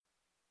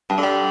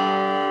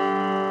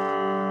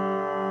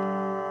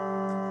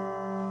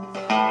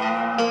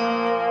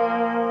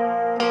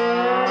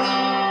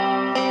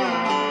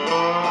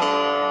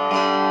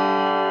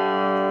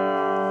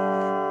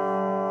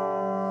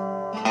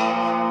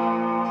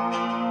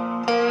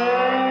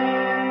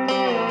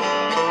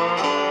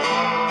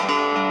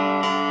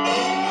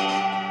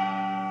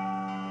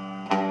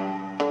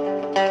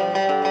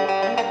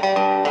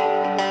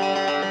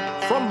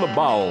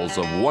bowels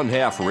of One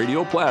Half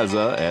Radio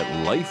Plaza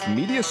at Life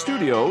Media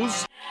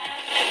Studios.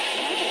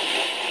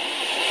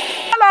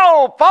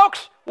 Hello,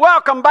 folks.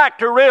 Welcome back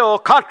to Real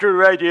Country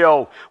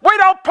Radio. We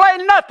don't play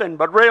nothing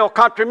but real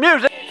country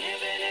music.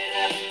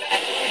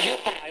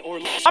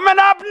 Coming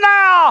up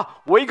now,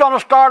 we're going to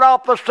start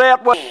off the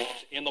set with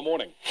In the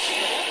Morning.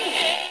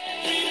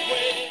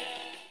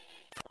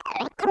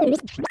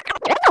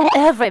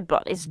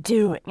 Everybody's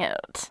doing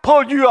it.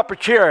 Pull you up a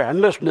chair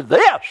and listen to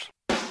this.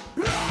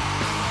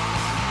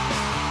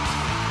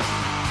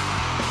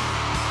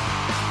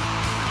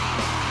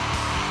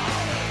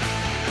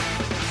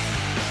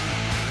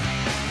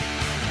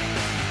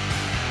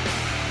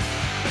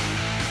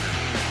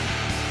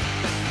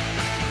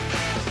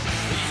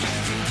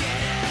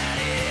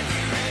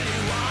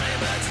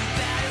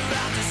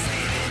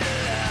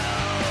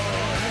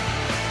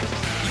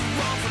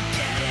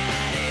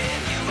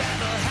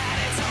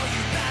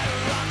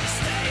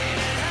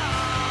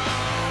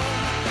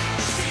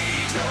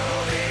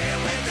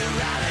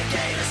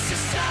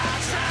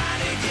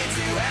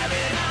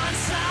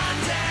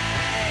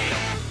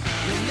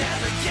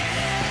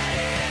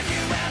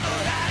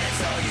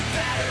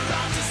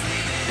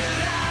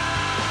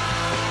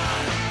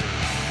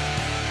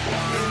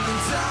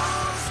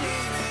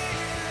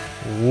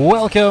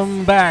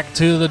 Welcome back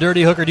to the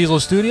Dirty Hooker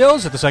Diesel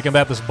Studios at the Second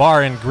Baptist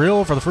Bar and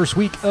Grill for the first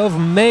week of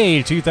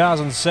May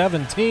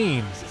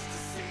 2017.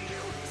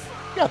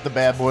 Got the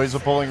bad boys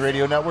of Polling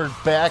Radio Network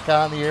back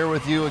on the air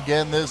with you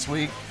again this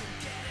week.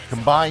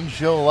 Combined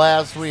show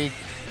last week,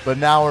 but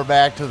now we're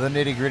back to the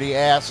nitty-gritty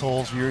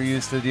assholes you're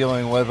used to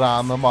dealing with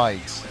on the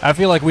mics. I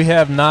feel like we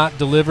have not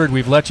delivered.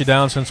 We've let you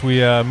down since we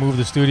moved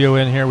the studio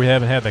in here. We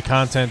haven't had the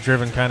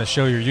content-driven kind of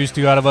show you're used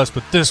to out of us,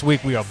 but this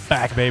week we are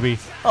back, baby.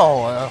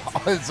 Oh,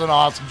 it's an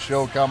awesome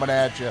show coming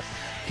at you.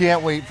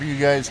 Can't wait for you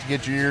guys to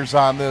get your ears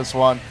on this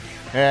one.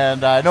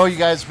 And I know you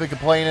guys have been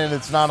complaining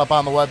it's not up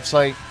on the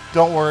website.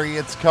 Don't worry,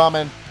 it's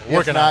coming.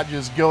 If not,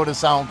 just go to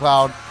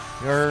SoundCloud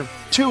or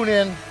tune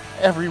in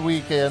every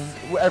week,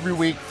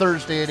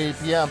 Thursday at 8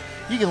 p.m.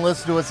 You can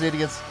listen to us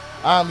idiots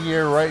on the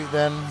air right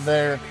then and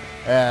there,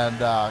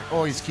 and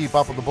always keep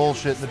up with the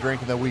bullshit and the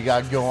drinking that we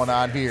got going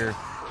on here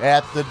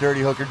at the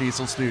Dirty Hooker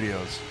Diesel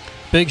Studios.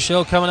 Big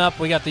show coming up.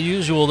 We got the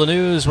usual, the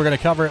news. We're going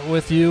to cover it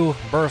with you.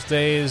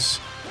 Birthdays.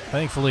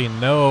 Thankfully,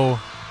 no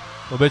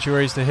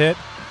obituaries to hit.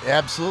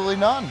 Absolutely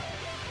none. I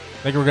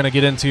think we're going to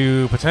get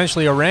into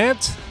potentially a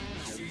rant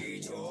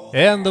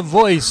and the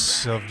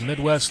voice of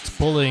Midwest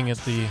pulling at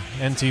the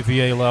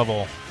NTPA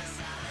level.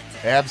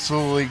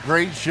 Absolutely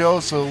great show,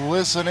 so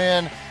listen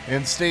in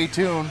and stay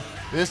tuned.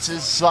 This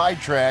is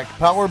Sidetracked,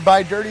 powered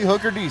by Dirty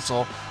Hooker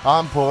Diesel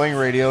on Pulling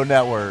Radio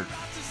Network.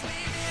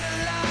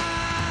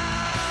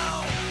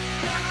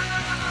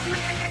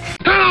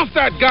 Turn off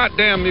that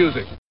goddamn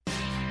music!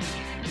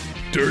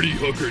 Dirty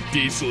Hooker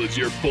Diesel is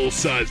your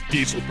full-size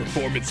diesel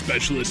performance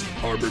specialist in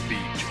Harbor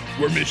Beach.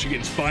 We're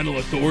Michigan's final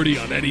authority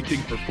on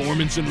anything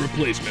performance and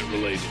replacement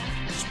related.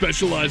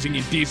 Specializing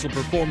in diesel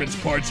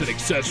performance parts and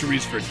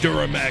accessories for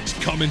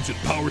Duramax, Cummins, and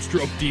Power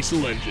Stroke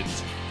diesel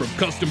engines. From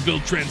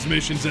custom-built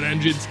transmissions and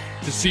engines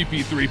to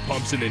CP3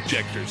 pumps and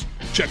injectors.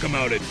 Check them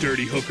out at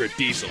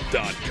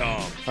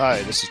DirtyHookerDiesel.com.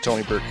 Hi, this is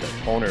Tony Burkett,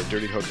 owner of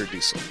Dirty Hooker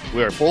Diesel.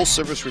 We are a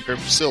full-service repair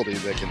facility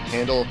that can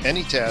handle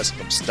any task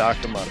from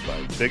stock to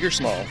modified, big or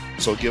small,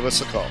 so give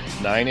us a call.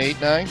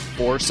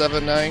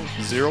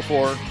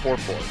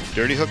 989-479-0444.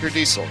 Dirty Hooker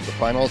Diesel, the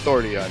final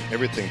authority on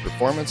everything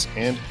performance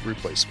and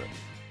replacement.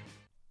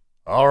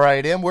 All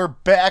right, and we're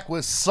back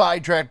with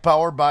Sidetracked,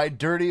 powered by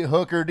Dirty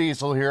Hooker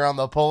Diesel here on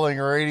the Pulling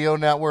Radio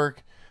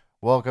Network.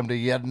 Welcome to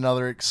yet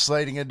another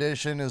exciting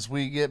edition as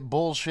we get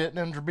bullshitting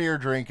and beer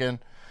drinking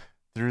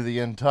through the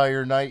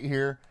entire night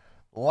here.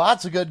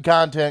 Lots of good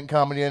content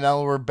coming in.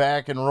 Now we're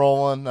back and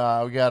rolling.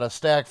 We got a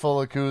stack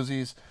full of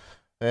koozies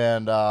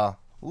and a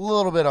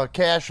little bit of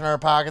cash in our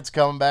pockets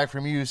coming back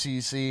from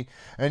UCC.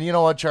 And you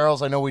know what,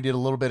 Charles? I know we did a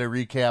little bit of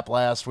recap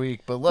last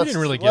week, but let's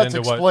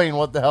explain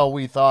what the hell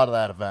we thought of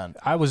that event.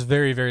 I was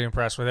very, very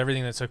impressed with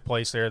everything that took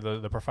place there.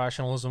 The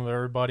professionalism of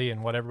everybody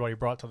and what everybody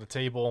brought to the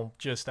table,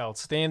 just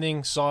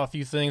outstanding. Saw a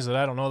few things that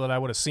I don't know that I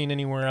would have seen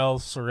anywhere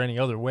else or any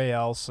other way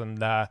else.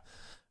 And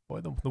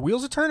boy, the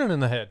wheels are turning in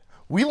the head.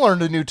 We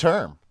learned a new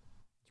term.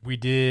 We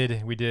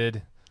did.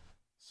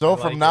 So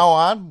from now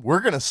on, we're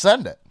going to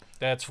send it.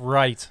 That's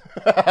right.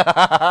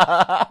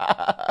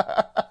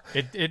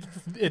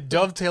 It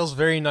dovetails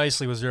very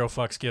nicely with Zero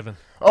Fucks Given.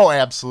 Oh,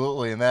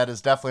 absolutely, and that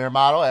is definitely our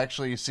motto.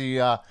 Actually, you see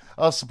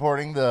us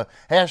supporting the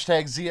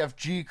hashtag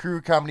ZFG crew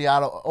coming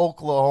out of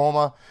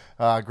Oklahoma.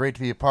 Great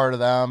to be a part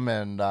of them,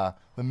 and the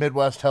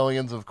Midwest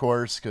Hellions, of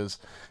course, because,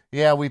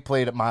 yeah, we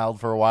played it mild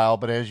for a while,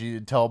 but as you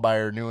can tell by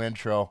our new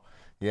intro,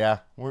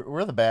 yeah,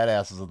 we're the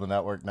badasses of the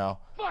network now.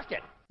 Fuck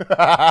it!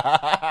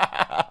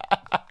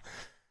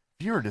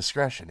 Viewer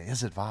discretion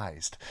is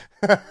advised.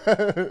 I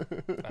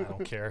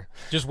don't care.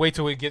 Just wait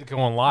till we get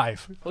going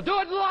live. We'll do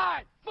it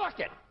live.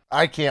 Fuck it.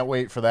 I can't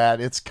wait for that.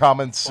 It's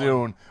coming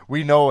soon.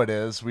 We know it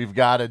is. We've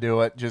got to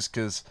do it just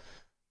because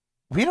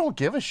we don't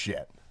give a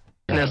shit.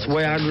 And that's the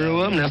way I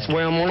grew up, and that's the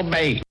way I'm going to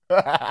be.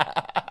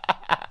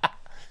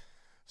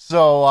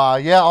 So,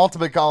 yeah,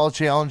 Ultimate College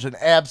Challenge, an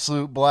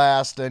absolute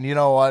blast. And you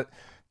know what?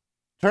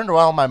 Turned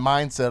around my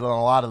mindset on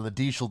a lot of the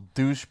diesel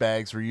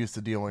douchebags we're used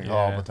to dealing with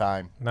all the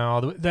time.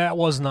 No, that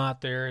was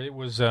not there. It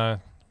was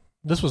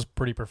this was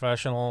pretty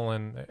professional,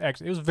 and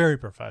it was very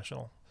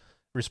professional,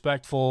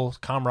 respectful.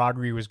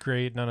 Camaraderie was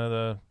great. None of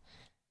the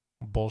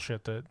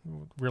bullshit that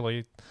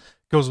really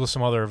goes with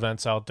some other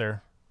events out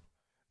there.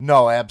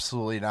 No,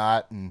 absolutely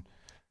not. And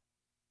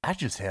I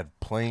just had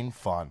plain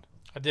fun.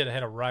 I did. I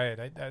had a riot.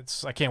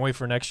 I can't wait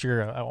for next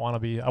year. I want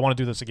to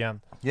do this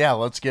again. Yeah,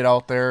 let's get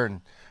out there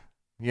and.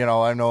 You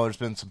know, I know there's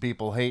been some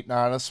people hating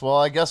on us. Well,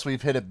 I guess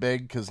we've hit it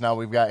big because now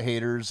we've got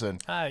haters.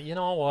 And you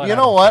know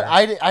what?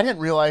 I didn't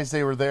realize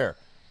they were there.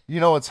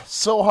 You know, it's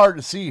so hard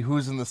to see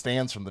who's in the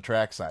stands from the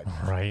trackside.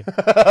 Right.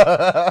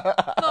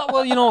 No,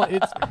 well, you know,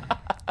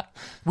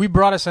 we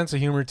brought a sense of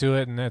humor to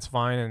it, and that's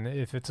fine. And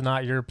if it's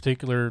not your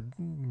particular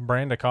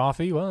brand of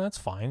coffee, well, that's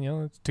fine. You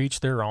know, it's to each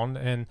their own.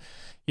 And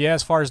yeah,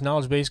 as far as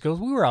knowledge base goes,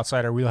 we were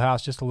outside our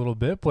wheelhouse just a little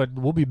bit, but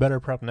we'll be better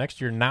prepped next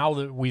year now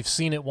that we've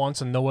seen it once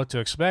and know what to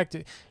expect.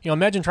 You know,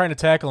 imagine trying to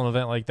tackle an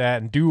event like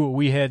that and do what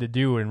we had to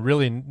do and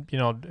really, you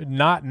know,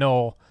 not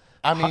know.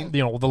 I mean,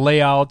 you know, the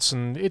layouts,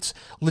 and it's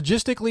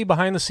logistically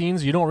behind the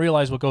scenes. You don't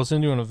realize what goes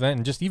into an event,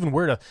 and just even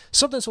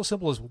something so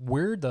simple as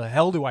where the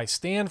hell do I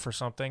stand for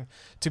something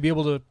to be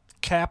able to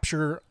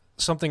capture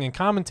something and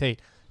commentate.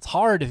 It's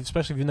hard,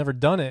 especially if you've never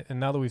done it. And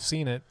now that we've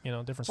seen it, you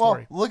know, different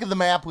story. Well, look at the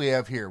map we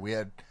have here. We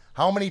had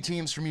how many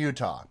teams from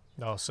Utah?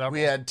 Oh, several.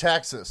 We had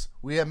Texas.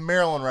 We had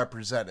Maryland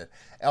represented.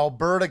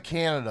 Alberta,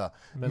 Canada.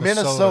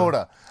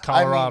 Minnesota.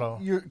 Colorado.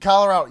 I mean,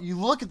 Colorado. You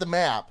look at the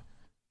map.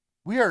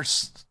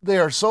 They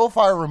are so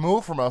far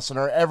removed from us in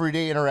our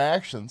everyday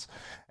interactions.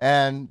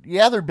 And,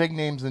 yeah, they're big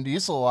names in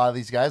diesel, a lot of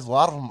these guys. A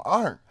lot of them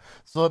aren't.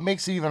 So it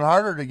makes it even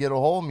harder to get a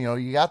hold of them. You know,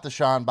 you got the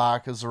Sean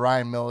Bacas, the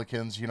Ryan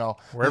Millikins, you know,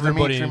 the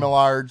Dimitri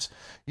Millards,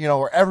 you know,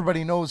 where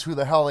everybody knows who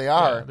the hell they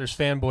are. Yeah, there's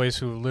fanboys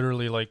who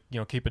literally, like, you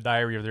know, keep a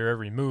diary of their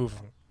every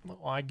move. Well,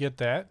 I get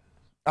that.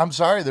 I'm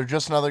sorry, they're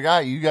just another guy.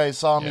 You guys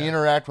saw me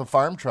interact with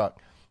Farm Truck.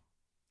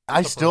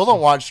 I still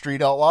don't watch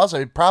Street Outlaws.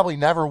 I probably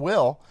never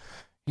will.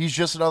 He's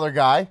just another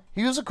guy.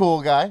 He was a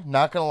cool guy,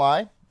 not going to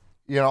lie.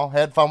 You know,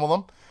 had fun with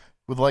him.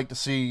 Would like to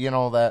see, you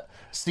know, that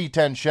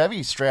C10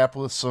 Chevy strapped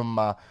with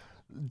some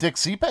Dick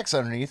C-Pex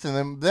underneath,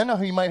 and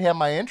then he might have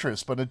my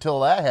interest. But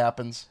until that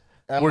happens,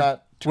 we're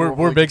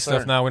big concerned.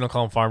 Stuff now. We don't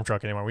call him Farm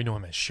Truck anymore. We know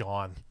him as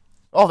Sean.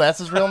 Oh, that's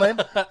his real name?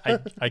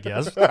 I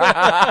guess.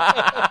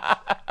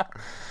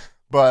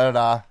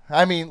 But,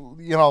 I mean,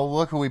 you know,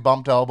 look who we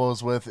bumped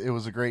elbows with. It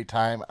was a great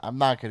time. I'm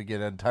not going to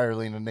get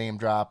entirely into name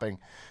dropping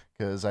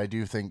because I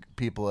do think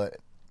people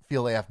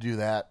feel they have to do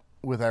that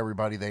with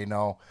everybody they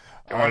know.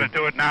 You want to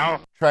do it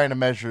now? Trying to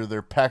measure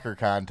their pecker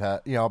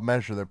content, you know,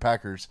 measure their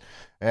peckers.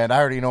 And I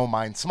already know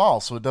mine's small,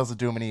 so it doesn't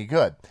do them any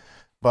good.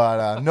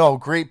 But, no,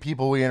 great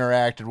people we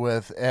interacted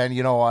with. And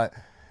you know what?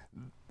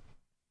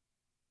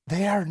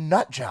 They are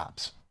nut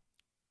jobs.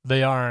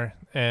 They are.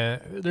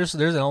 And there's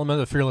an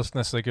element of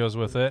fearlessness that goes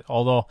with it.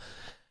 Although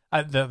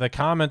the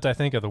comment, I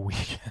think, of the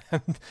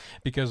weekend,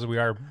 because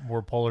we're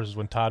pollers, is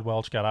when Todd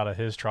Welch got out of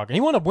his truck. And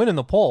he wound up winning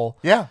the poll.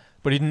 Yeah.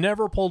 But he'd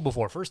never pulled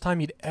before. First time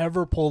he'd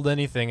ever pulled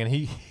anything. And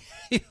he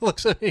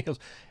looks at me and goes,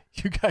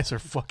 "You guys are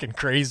fucking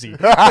crazy."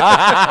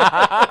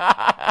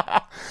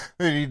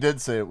 And he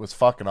did say it was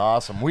fucking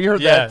awesome. We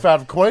heard that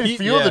from quite a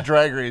few of the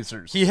drag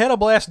racers. He had a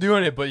blast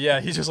doing it, but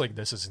yeah, he's just like,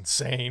 this is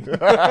insane.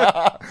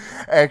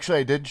 Actually,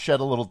 I did shed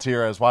a little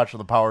tear. I was watching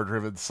the Power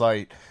Driven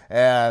site,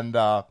 and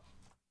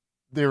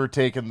they were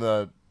taking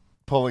the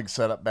pulling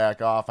setup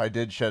back off. I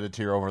did shed a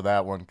tear over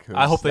that one.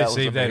 I hope they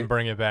save that and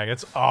bring it back.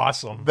 It's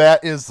awesome.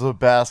 That is the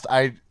best.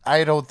 I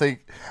don't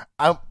think...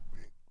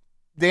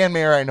 Dan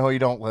Mayer, I know you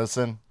don't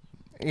listen.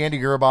 Andy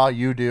Gerbaugh,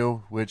 you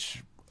do,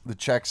 which the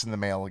check's in the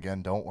mail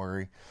again, don't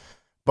worry.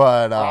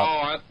 But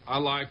I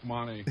like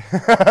money.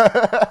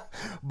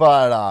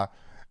 But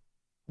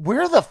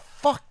where the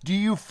fuck do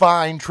you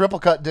find triple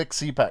cut Dick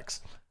C-Pex?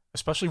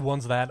 Especially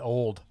ones that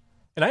old.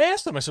 And I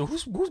asked him, I said,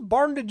 whose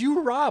barn did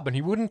you rob? And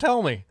he wouldn't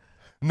tell me.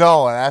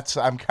 No,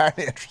 I'm kind of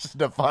interested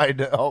to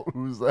find out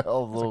whose the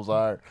hell those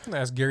are.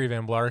 Ask Gary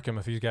Van Blarkum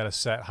if he's got a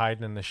set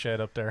hiding in the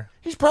shed up there.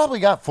 He's probably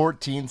got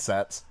 14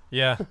 sets.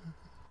 Yeah.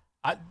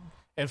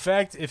 In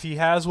fact, if he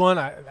has one,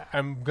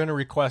 I'm going to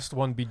request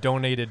one be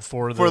donated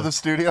for the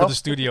studio. For the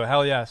studio,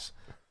 hell yes.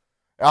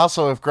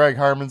 Also, if Greg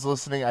Harmon's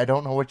listening, I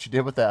don't know what you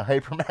did with that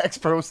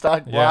Hypermax Pro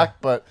Stock block,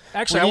 but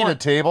actually, we need a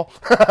table.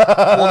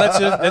 Well, that's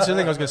the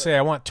thing I was going to say.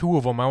 I want two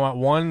of them. I want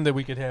one that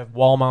we could have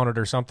wall mounted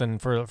or something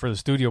for the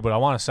studio, but I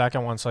want a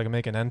second one so I can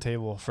make an end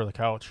table for the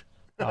couch.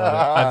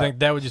 I think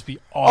that would just be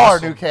awesome. Oh, our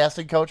new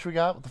casting couch we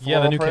got with the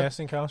the new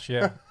casting couch.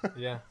 Yeah,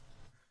 yeah.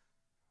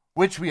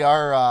 Which we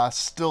are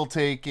still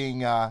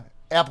taking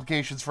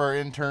applications for our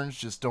interns.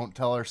 Just don't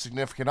tell our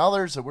significant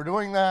others that we're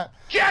doing that.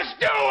 Just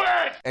do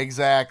it!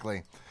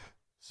 Exactly.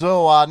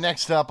 So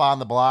next up on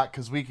the block,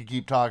 because we could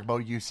keep talking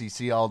about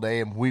UCC all day,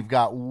 and we've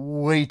got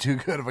way too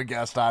good of a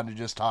guest on to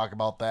just talk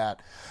about that.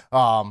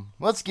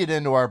 Let's get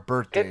into our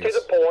birthdays. Get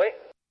to the point.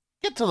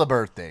 get to the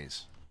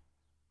birthdays.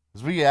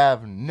 Because we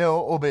have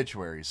no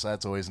obituaries, so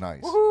that's always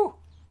nice. Woohoo!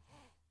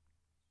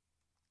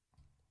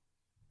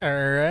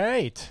 All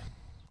right.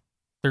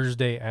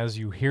 Thursday, as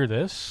you hear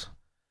this.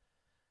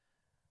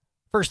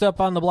 First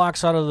up on the block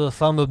side of the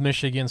thumb of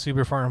Michigan,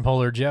 Super Farm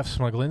Polar Jeff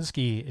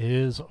Smuglinski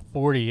is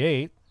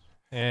 48.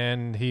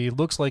 And he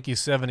looks like he's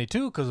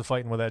 72 because of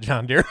fighting with that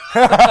John Deere.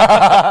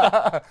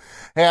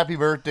 Happy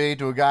birthday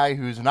to a guy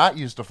who's not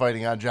used to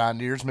fighting on John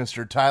Deere's,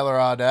 Mr. Tyler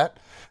Audette,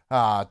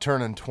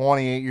 turning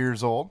 28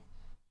 years old.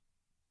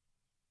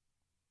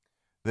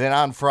 Then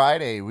on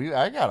Friday,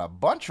 I got a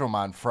bunch of them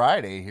on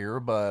Friday here,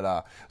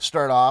 but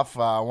start off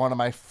one of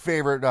my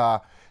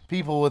favorite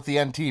people with the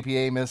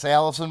NTPA, Miss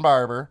Allison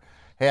Barber.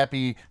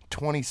 Happy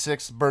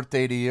 26th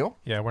birthday to you.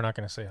 Yeah, we're not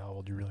going to say how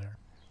old you really are.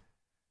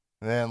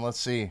 Then let's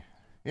see.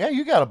 Yeah,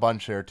 you got a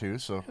bunch there, too.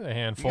 So a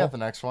handful. You got the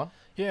next one.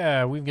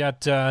 Yeah, we've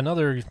got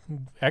another.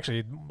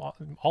 Actually,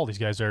 all these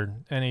guys are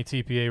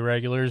NATPA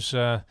regulars.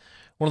 One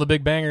of the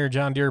big banger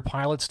John Deere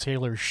pilots,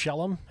 Taylor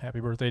Shellum. Happy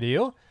birthday to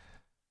you.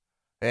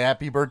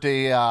 Happy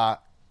birthday,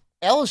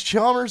 Alice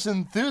Chalmers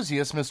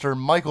enthusiast, Mr.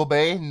 Michael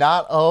Bay,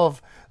 not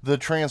of the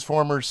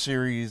Transformers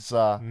series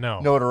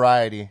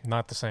notoriety.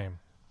 Not the same.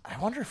 I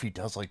wonder if he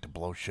does like to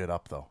blow shit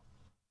up, though.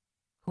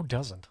 Who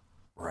doesn't?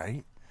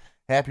 Right?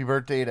 Happy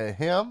birthday to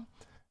him.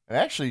 And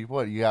actually,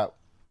 what, you got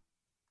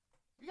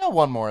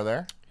one more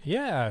there.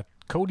 Yeah,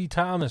 Cody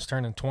Thomas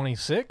turning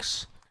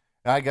 26.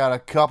 I got a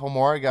couple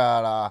more. I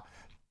got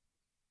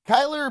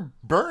Kyler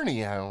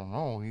Burney. I don't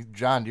know. He's a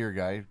John Deere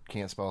guy.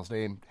 Can't spell his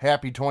name.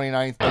 Happy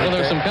 29th birthday. Well,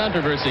 there's some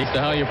controversy as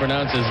to how you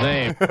pronounce his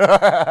name.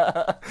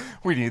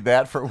 We need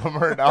that for when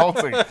we're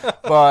announcing.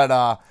 But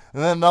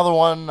and then another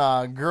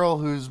one, girl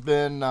who's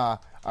been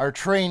our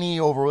trainee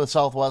over with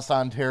Southwest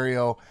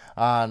Ontario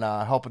on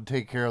helping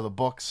take care of the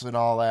books and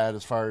all that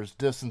as far as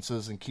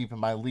distances and keeping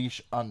my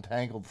leash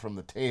untangled from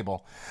the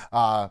table.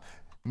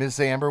 Miss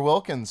Amber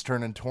Wilkins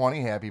turning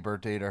 20. Happy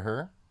birthday to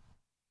her.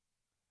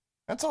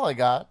 That's all I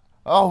got.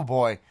 Oh,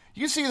 boy.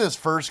 You see this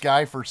first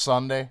guy for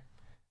Sunday?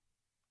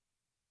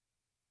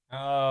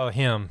 Oh,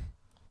 him.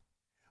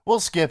 We'll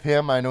skip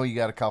him. I know you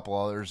got a couple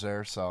others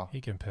there, so.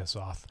 He can piss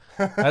off.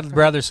 I'd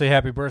rather say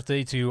happy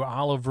birthday to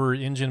Oliver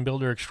Engine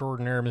Builder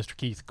Extraordinaire, Mr.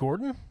 Keith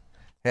Gordon.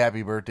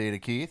 Happy birthday to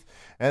Keith.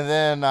 And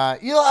then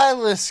Eli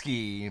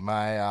Liskey,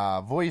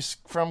 my voice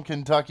from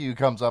Kentucky who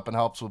comes up and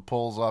helps with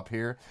pulls up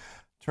here,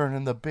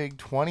 turning the big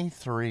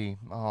 23.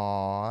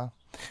 Aww.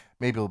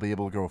 Maybe we'll be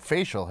able to grow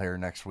facial hair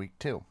next week,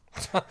 too.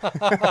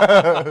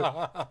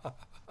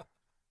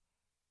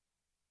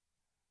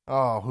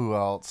 Oh, who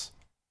else?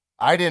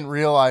 I didn't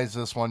realize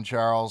this one,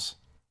 Charles.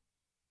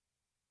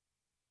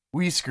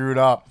 We screwed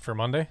up. For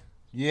Monday?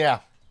 Yeah.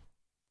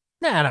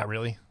 Nah, not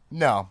really.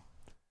 No.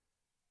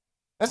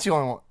 That's the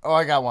only one. Oh,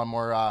 I got one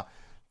more.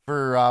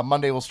 For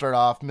Monday, we'll start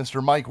off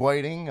Mr. Mike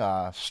Whiting,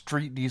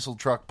 street diesel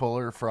truck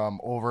puller from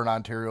over in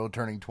Ontario,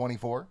 turning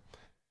 24.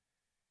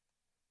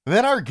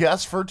 Then our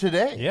guest for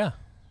today. Yeah.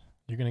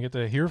 You're going to get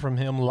to hear from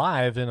him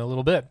live in a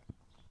little bit.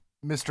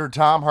 Mr.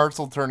 Tom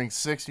Hartsell turning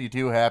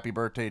 62. Happy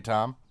birthday,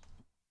 Tom.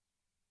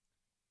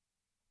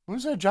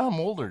 Who's that John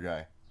Mulder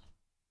guy?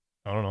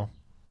 I don't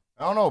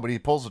know, but he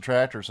pulls the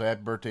tractor, so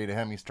happy birthday to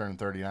him. He's turning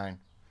 39.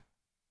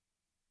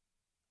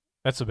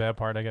 That's the bad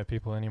part. I got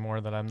people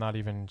anymore that I'm not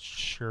even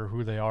sure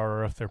who they are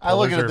or if they're pullers. I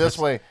look at it this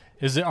way.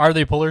 Are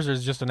they pullers or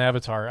is it just an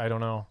avatar? I don't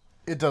know.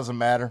 It doesn't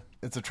matter.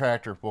 It's a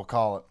tractor. We'll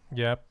call it.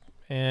 Yep.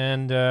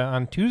 And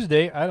on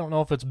Tuesday, I don't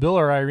know if it's Bill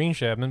or Irene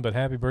Shabman, but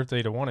happy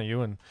birthday to one of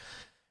you. And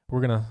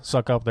we're going to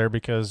suck up there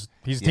because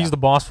he's the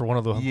boss for one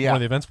of the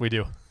events we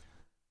do.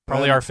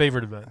 Probably our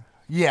favorite event.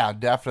 Yeah,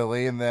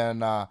 definitely. And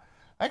then I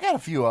got a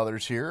few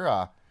others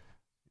here.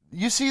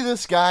 You see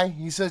this guy?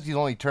 He says he's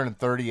only turning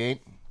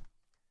 38.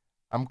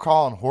 I'm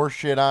calling horse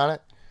shit on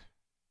it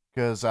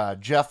because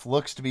Jeff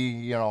looks to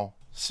be,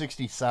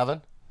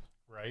 67.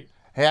 Right.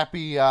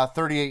 Happy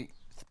 38th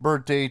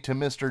birthday to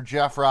Mr.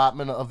 Jeff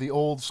Rotman of the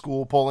old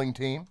school polling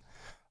team.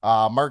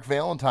 Mark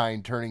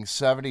Valentine turning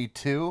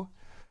 72.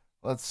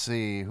 Let's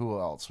see who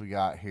else we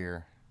got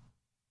here.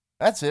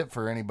 That's it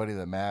for anybody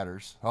that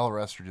matters. All the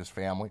rest are just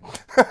family.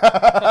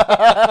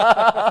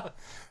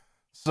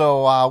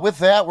 So with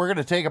that, we're going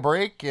to take a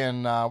break,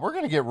 and we're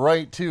going to get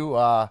right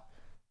to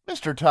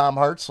Mr. Tom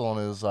Hartsell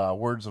and his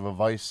words of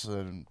advice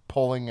and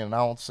polling and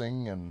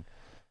announcing. And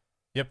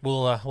yep,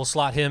 we'll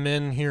slot him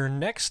in here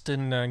next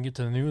and get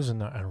to the news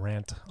and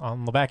rant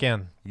on the back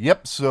end.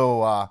 Yep,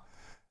 so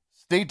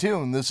stay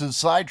tuned. This is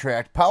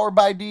Sidetracked, powered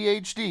by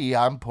DHD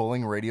on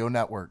Pulling Radio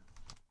Network.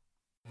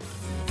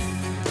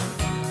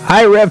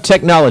 Hi-Rev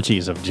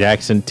Technologies of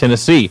Jackson,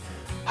 Tennessee.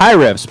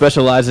 Hi-Rev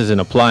specializes in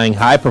applying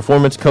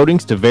high-performance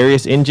coatings to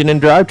various engine and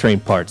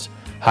drivetrain parts.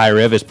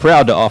 Hi-Rev is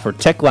proud to offer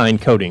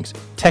Techline coatings.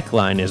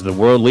 Techline is the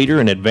world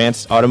leader in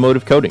advanced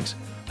automotive coatings.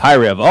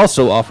 Hi-Rev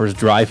also offers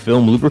dry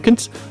film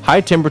lubricants,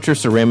 high-temperature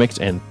ceramics,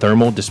 and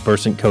thermal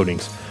dispersant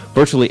coatings.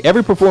 Virtually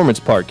every performance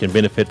part can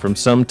benefit from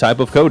some type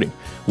of coating.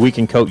 We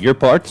can coat your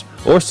parts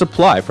or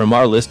supply from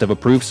our list of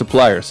approved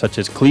suppliers such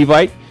as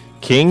Clevite,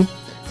 King,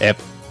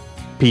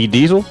 FP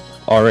Diesel,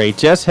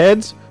 RHS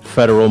Heads,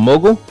 Federal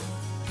Mogul,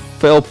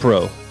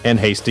 Felpro, and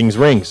Hastings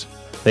Rings.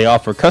 They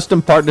offer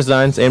custom part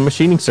designs and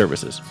machining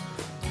services,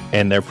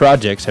 and their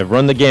projects have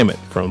run the gamut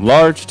from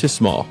large to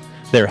small.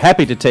 They're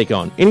happy to take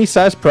on any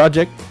size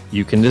project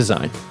you can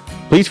design.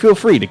 Please feel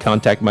free to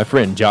contact my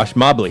friend Josh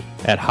Mobley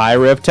at High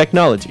Rev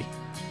Technology,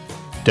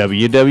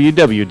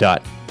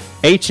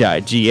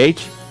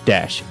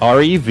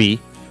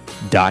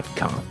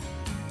 www.high-rev.com.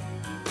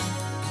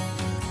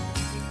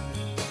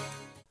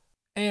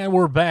 And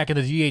we're back in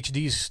the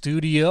GHD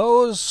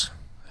studios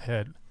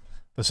at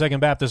the Second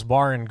Baptist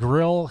Bar and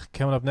Grill.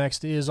 Coming up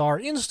next is our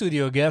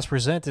in-studio guest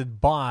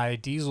presented by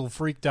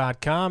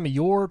DieselFreak.com,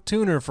 your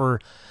tuner for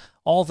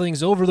all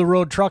things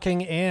over-the-road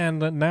trucking, and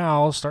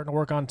now starting to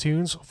work on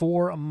tunes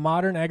for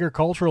modern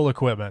agricultural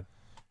equipment.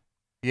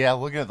 Yeah,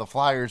 looking at the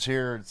flyers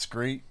here, it's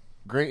great.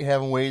 Great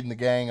having Wade and the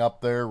gang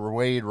up there.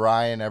 Wade,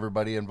 Ryan,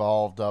 everybody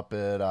involved up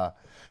at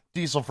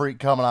Diesel Freak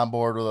coming on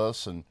board with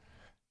us. And,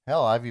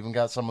 hell, I've even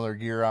got some of their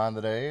gear on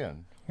today.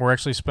 And we're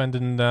actually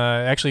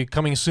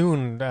coming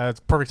soon. It's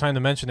perfect time to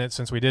mention it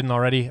since we didn't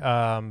already.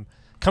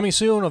 Coming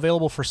soon,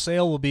 available for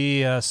sale will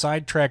be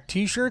Sidetracked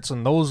T-shirts,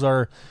 and those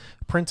are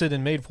printed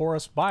and made for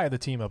us by the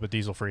team up at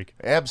Diesel Freak.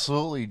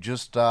 Absolutely.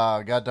 Just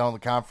got down the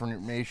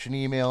confirmation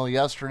email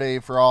yesterday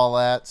for all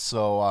that.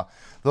 So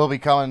they'll be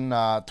coming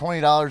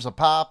 $20 a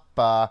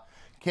pop,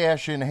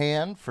 cash in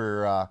hand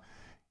for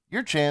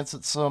your chance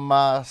at some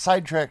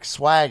Sidetrack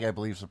swag, I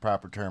believe is the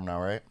proper term now,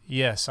 right?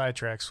 Yeah,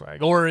 Sidetrack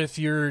swag. Or if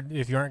you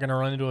aren't going to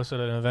run into us at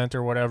an event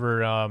or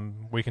whatever,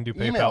 we can do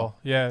PayPal. Email.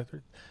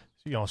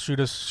 Yeah, shoot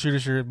us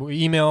your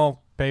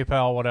email,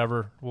 PayPal,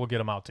 whatever. We'll get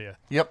them out to you.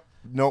 Yep.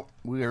 Nope,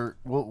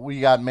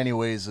 we got many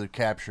ways of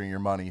capturing your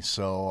money,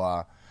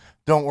 so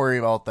don't worry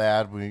about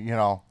that.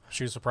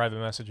 Shoot us a private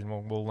message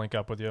and we'll link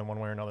up with you in one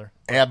way or another.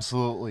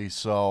 Absolutely.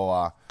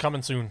 So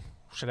coming soon.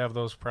 Should have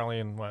those probably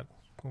in a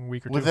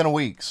week or two. Within a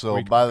week.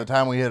 So by the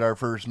time we hit our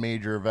first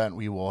major event,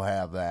 we will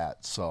have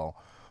that. So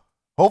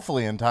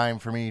hopefully in time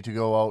for me to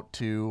go out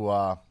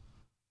to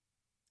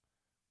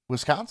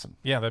Wisconsin.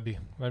 Yeah, that'd be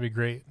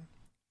great.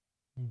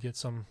 Get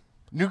some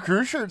new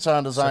crew shirts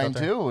on design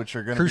too, which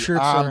are going to be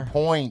on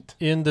point.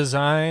 In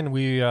design,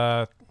 we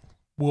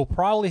will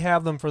probably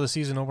have them for the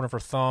season opener for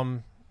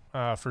Thumb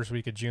first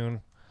week of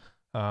June,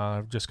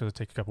 just because it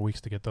takes a couple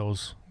weeks to get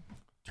those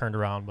turned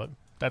around, but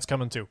that's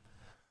coming too.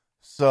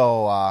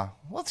 So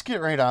let's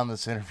get right on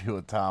this interview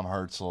with Tom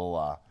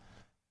Hartsell.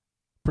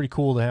 Pretty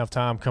cool to have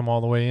Tom come all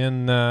the way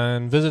in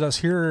and visit us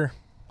here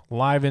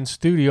live in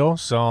studio.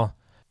 So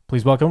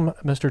please welcome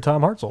Mr.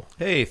 Tom Hartsell.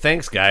 Hey,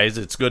 thanks, guys.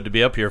 It's good to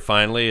be up here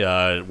finally.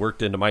 It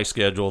worked into my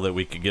schedule that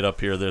we could get up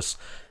here this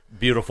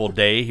beautiful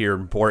day here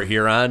in Port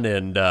Huron,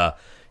 and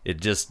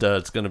it's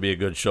going to be a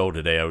good show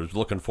today. I was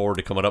looking forward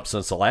to coming up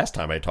since the last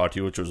time I talked to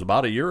you, which was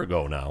about a year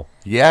ago now.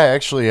 Yeah,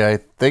 actually, I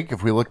think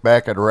if we look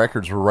back at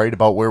records, we're right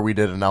about where we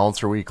did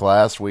Announcer Week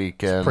last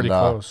week. And, it's pretty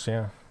close,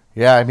 yeah.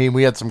 Yeah, I mean,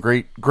 we had some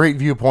great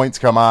viewpoints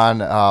come on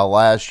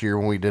last year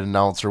when we did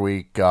Announcer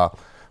Week. Of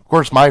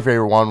course, my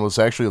favorite one was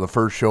actually the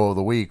first show of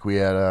the week. We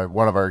had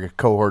one of our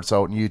cohorts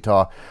out in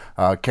Utah,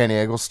 Kenny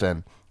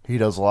Eggleston. He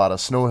does a lot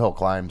of snow hill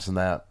climbs and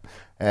that.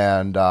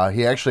 And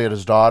he actually had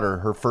his daughter,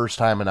 her first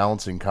time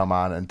announcing, come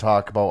on and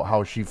talk about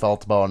how she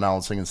felt about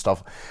announcing and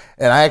stuff.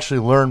 And I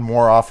actually learned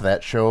more off of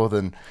that show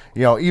than,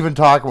 even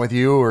talking with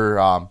you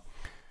or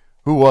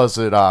who was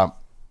it?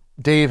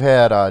 Dave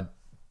had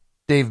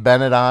Dave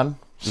Bennett on.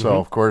 So,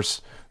 of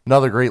course,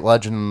 another great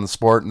legend in the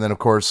sport. And then, of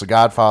course, the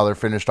Godfather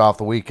finished off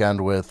the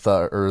weekend with,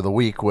 the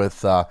week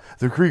with the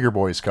Krieger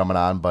boys coming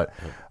on. But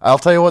I'll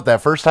tell you what,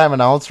 that first time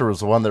announcer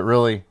was the one that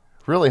really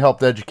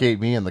helped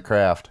educate me in the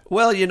craft.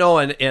 Well,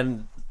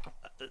 and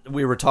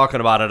we were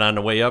talking about it on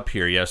the way up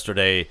here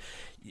yesterday.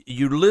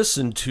 You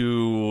listen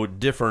to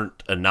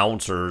different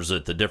announcers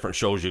at the different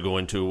shows you go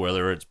into,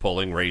 whether it's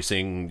pulling,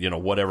 racing,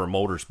 whatever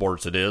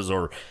motorsports it is,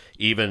 or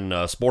even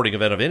a sporting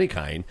event of any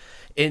kind.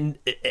 And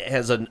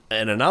as an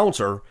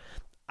announcer,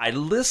 I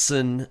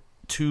listen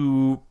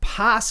to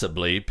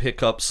possibly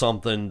pick up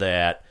something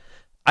that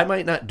I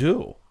might not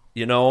do,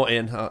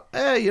 and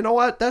hey, you know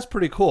what? That's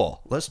pretty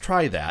cool. Let's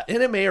try that.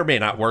 And it may or may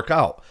not work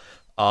out.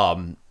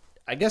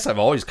 I guess I've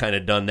always kind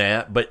of done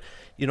that, but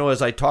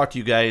as I talked to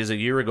you guys a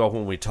year ago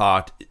when we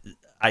talked,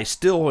 I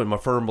still am a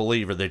firm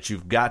believer that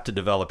you've got to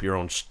develop your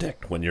own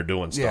shtick when you're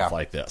doing stuff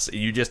like this.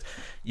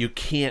 You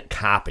can't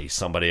copy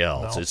somebody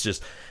else. No. It's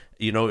just,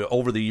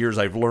 over the years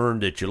I've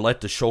learned that you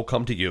let the show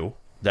come to you.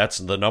 That's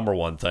the number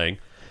one thing.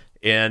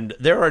 And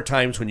there are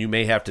times when you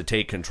may have to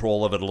take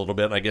control of it a little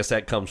bit, and I guess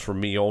that comes from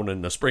me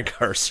owning the Sprint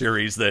Car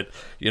Series that,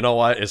 you know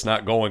what, it's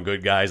not going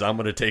good, guys. I'm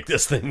going to take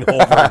this thing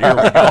over, and here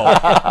we go.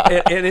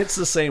 And it's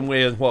the same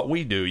way as what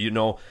we do.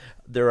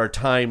 There are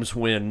times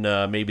when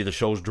maybe the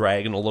show's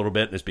dragging a little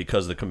bit, and it's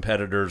because the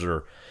competitors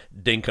are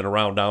dinking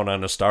around down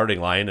on the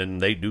starting line,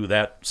 and they do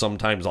that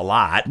sometimes a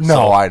lot.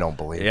 No, I don't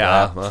believe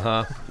that.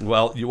 Yeah,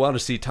 Well, you want to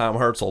see Tom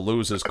Hartsell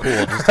lose his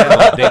cool, just have him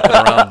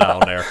dinking around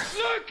down there.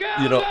 Look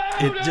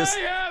out, it just...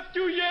 I have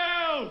to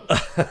yell!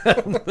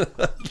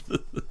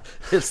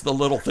 It's the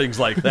little things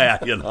like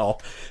that,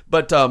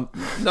 But,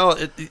 no,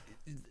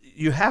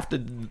 you have to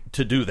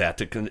do that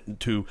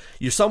to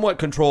you somewhat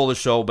control the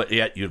show, but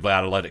yet you've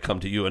got to let it come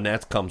to you, and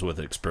that comes with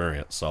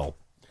experience. So.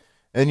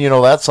 And,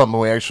 that's something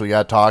we actually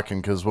got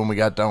talking, because when we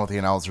got done with the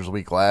Announcers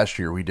Week last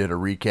year, we did a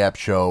recap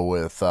show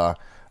with, I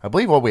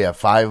believe, we have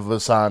 5 of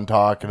us on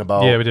talking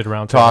about. Yeah, we did a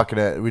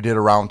roundtable. We did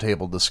a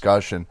roundtable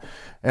discussion.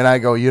 And I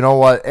go, you know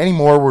what?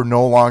 Anymore, we're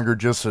no longer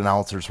just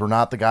announcers. We're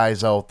not the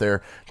guys out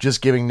there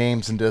just giving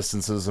names and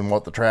distances and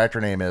what the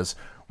tractor name is.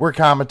 We're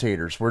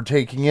commentators. We're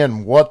taking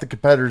in what the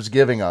competitor's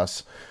giving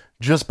us,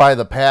 just by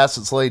the pass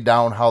that's laid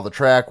down, how the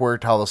track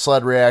worked, how the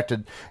sled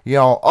reacted,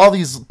 all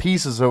these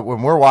pieces of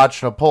when we're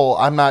watching a pull,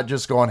 I'm not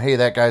just going, hey,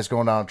 that guy's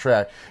going down a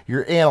track.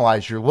 You're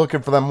analyzing, you're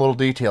looking for them little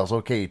details.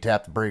 Okay, you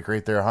tap the brake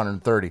right there,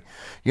 130.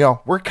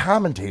 We're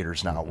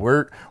commentators now.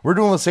 We're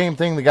doing the same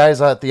thing the guys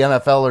at the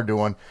NFL are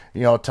doing,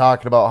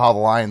 talking about how the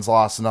Lions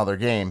lost another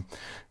game.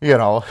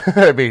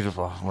 I mean,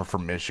 we're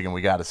from Michigan,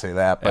 we got to say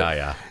that.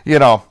 But,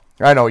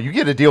 I know you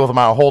get to deal with them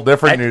on a whole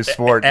different news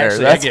sport.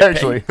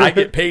 Actually, I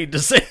get paid to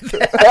say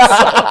that.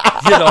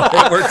 So,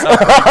 it works out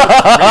pretty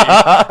good for me.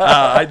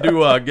 I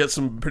do get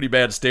some pretty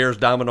bad stares.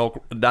 Dominic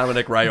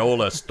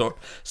Raiola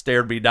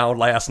stared me down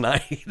last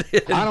night.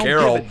 And I don't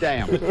Carol, give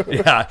a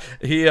damn.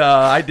 Yeah,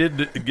 I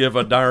did give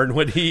a darn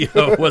when he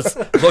was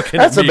looking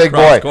That's at me a big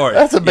cross boy. court.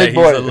 That's a big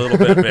boy. He's a little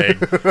bit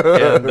big,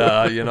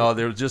 and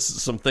there was just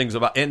some things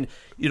about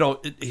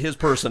his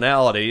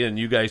personality, and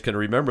you guys can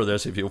remember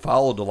this if you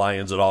followed the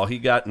Lions at all. He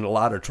got in a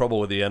lot of trouble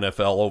with the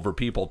NFL over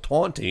people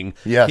taunting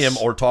him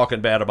or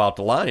talking bad about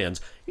the Lions.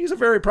 He's a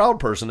very proud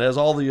person, as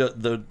all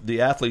the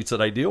athletes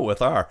that I deal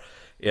with are.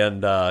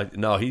 And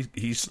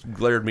he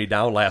glared me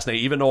down last night,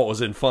 even though it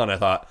was in fun. I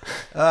thought,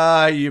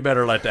 you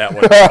better let that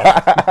one go.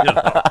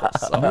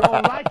 You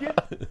don't like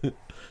it?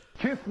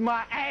 Kiss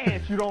my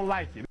ass. You don't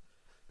like it.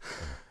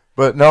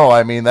 But no,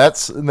 I mean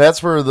that's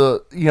where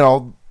the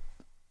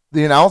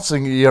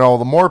announcing,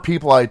 the more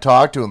people I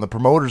talk to, and the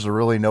promoters are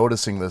really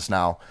noticing this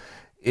now,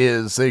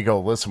 is they go,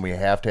 listen, we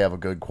have to have a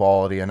good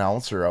quality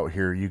announcer out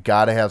here. You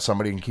got to have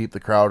somebody who can keep the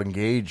crowd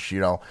engaged.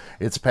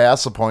 It's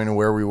past the point of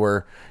where we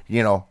were,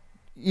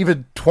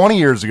 even 20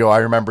 years ago. I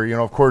remember,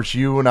 of course,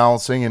 you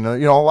announcing and,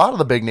 a lot of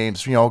the big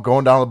names,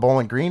 going down to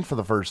Bowling Green for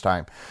the first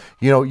time.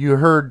 You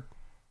heard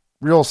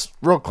real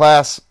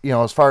class,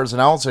 as far as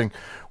announcing,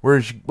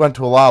 whereas you went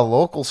to a lot of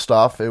local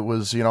stuff, it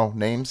was,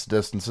 names,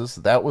 distances.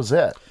 That was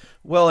it.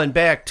 Well, and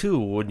back, too,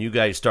 when you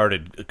guys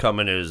started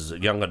coming as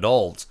young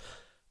adults,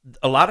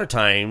 a lot of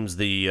times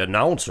the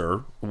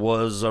announcer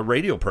was a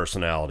radio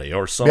personality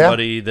or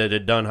somebody that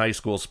had done high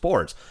school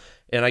sports.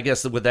 And I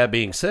guess with that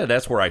being said,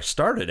 that's where I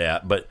started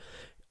at. But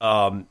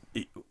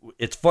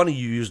it's funny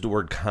you used the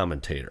word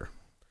commentator.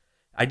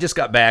 I just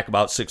got back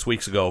about 6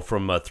 weeks ago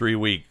from a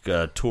 3-week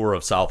tour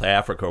of South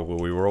Africa where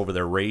we were over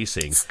there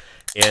racing.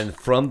 And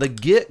from the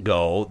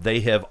get-go, they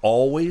have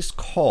always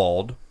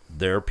called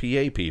their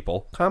PA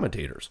people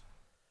commentators.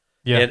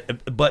 Yeah.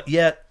 But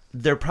yet,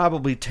 they're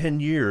probably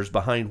 10 years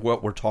behind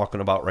what we're talking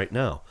about right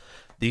now.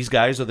 These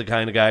guys are the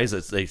kind of guys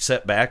that they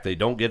sit back, they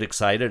don't get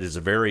excited. It's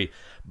a very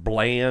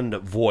bland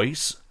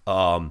voice.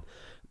 They're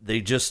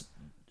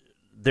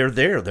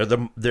there.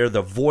 They're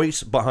the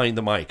voice behind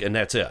the mic, and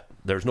that's it.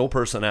 There's no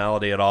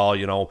personality at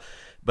all,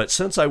 But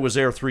since I was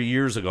there 3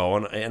 years ago,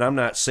 and I'm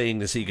not saying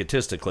this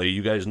egotistically,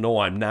 you guys know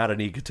I'm not an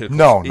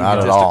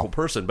egotistical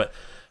person, but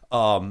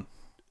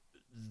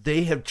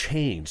they have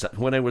changed.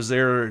 When I was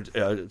there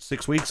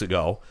 6 weeks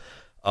ago,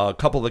 a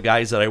couple of the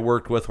guys that I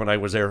worked with when I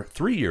was there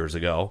 3 years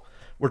ago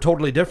were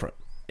totally different.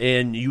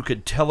 And you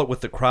could tell it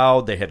with the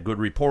crowd. They had good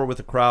rapport with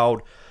the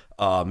crowd.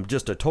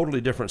 Just a totally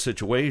different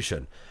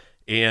situation.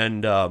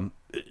 And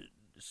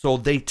so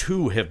they,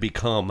 too, have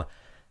become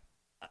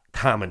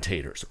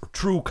commentators, or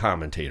true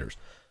commentators.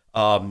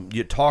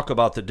 You talk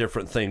about the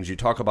different things. You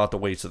talk about the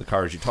weights of the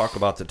cars. You talk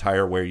about the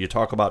tire wear. You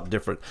talk about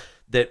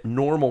that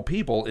normal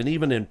people, and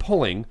even in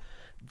pulling,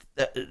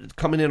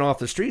 coming in off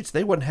the streets,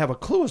 they wouldn't have a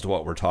clue as to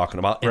what we're talking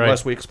about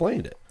unless we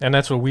explained it. And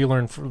that's what we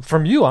learned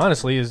from you,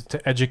 honestly, is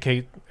to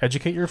educate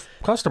your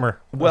customer.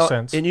 Well,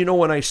 and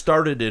when I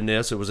started in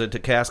this, it was at the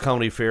Cass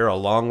County Fair a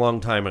long, long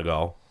time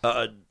ago.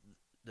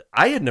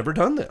 I had never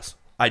done this.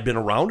 I'd been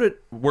around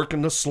it,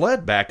 working the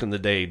sled back in the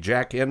day,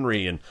 Jack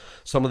Henry and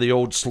some of the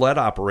old sled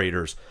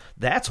operators.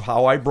 That's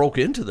how I broke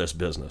into this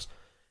business.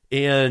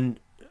 And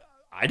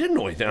I didn't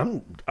know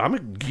anything. I'm a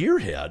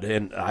gearhead,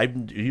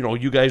 and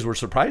you guys were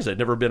surprised. I'd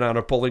never been on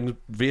a pulling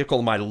vehicle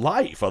in my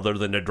life, other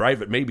than to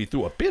drive it maybe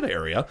through a pit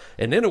area,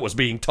 and then it was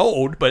being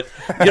towed. But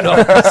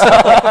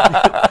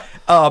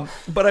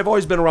but I've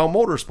always been around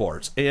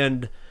motorsports,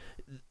 and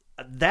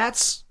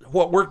that's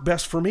what worked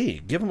best for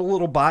me. Give them a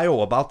little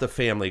bio about the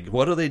family.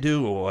 What do they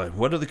do?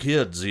 What are the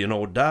kids?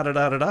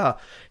 Da-da-da-da-da.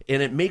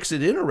 And it makes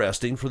it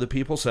interesting for the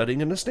people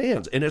sitting in the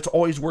stands. And it's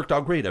always worked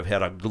out great. I've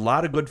had a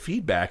lot of good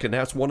feedback, and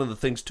that's one of the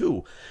things,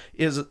 too,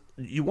 is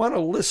you want to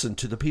listen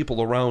to the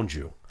people around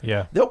you.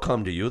 Yeah. They'll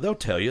come to you. They'll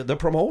tell you. The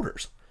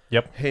promoters.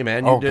 Yep. Hey,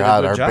 man, you did a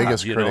good our job.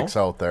 biggest critics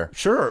out there.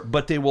 Sure,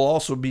 but they will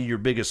also be your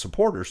biggest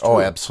supporters, too.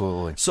 Oh,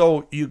 absolutely.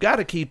 So you got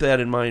to keep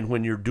that in mind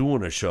when you're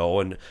doing a show,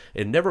 and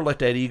never let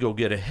that ego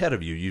get ahead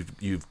of you.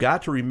 You've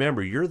got to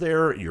remember you're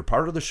there, you're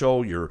part of the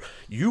show,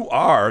 you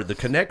are the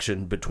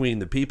connection between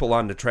the people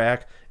on the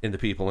track and the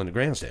people in the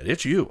grandstand.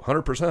 It's you,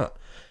 100%.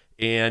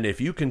 And if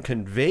you can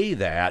convey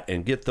that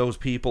and get those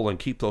people and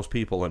keep those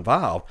people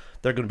involved,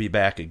 they're going to be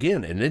back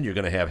again, and then you're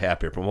going to have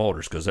happy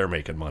promoters because they're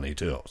making money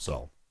too.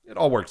 So it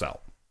all works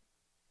out.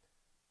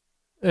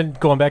 And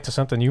going back to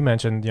something you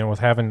mentioned, with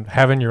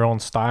having your own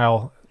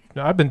style,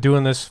 I've been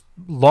doing this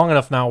long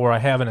enough now where I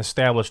have an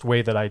established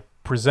way that I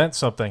present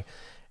something.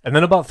 And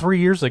then about 3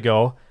 years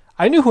ago,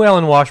 I knew who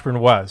Alan Washburn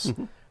was,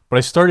 but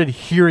I started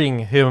hearing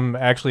him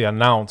actually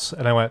announce,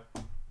 and I went,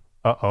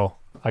 uh-oh,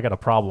 I got a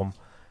problem.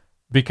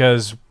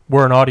 Because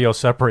we're an audio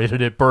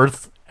separated at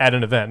birth at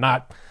an event.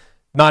 Not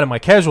in my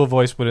casual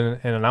voice, but in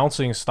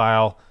announcing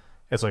style,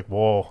 it's like,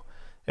 whoa.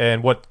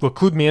 And what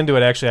clued me into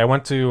it, actually, I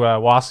went to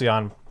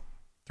Wasion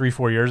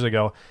 3-4 years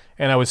ago,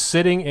 and I was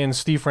sitting in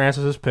Steve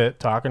Francis's pit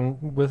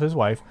talking with his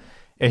wife,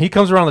 and he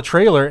comes around the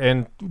trailer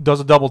and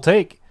does a double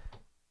take.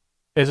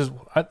 He says,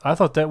 I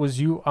thought that was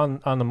you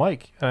on the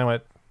mic. And I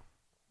went,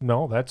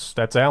 no,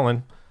 that's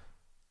Alan.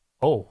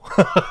 Oh.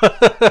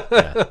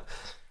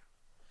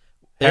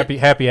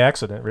 Happy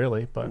accident,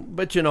 really.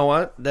 But you know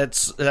what?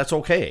 That's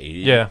okay.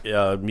 Yeah.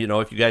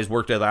 If you guys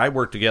work together, I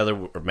work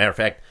together. Matter of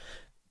fact,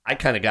 I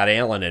kind of got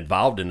Alan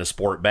involved in the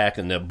sport back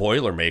in the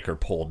Boilermaker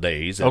pole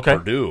days at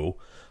Purdue.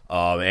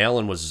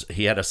 Alan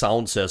he had a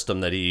sound system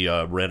that he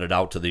rented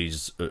out to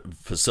these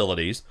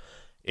facilities,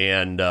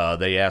 and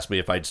they asked me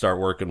if I'd start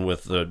working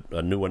with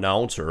a new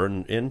announcer,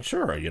 and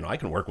sure, I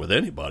can work with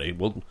anybody.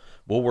 We'll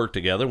work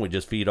together, and we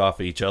just feed off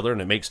each other,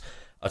 and it makes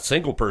a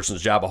single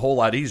person's job a whole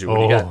lot easier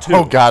when you got two.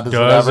 Oh, God,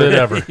 does it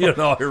ever.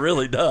 It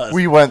really does.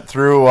 We went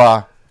through,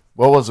 what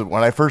was it,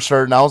 when I first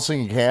started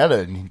announcing in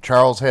Canada, and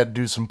Charles had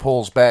to do some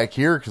pulls back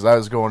here because I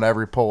was going to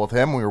every pull with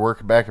him. We were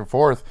working back and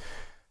forth.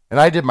 And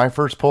I did my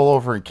first pull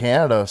over in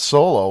Canada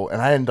solo, and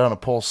I hadn't done a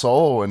pull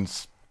solo in,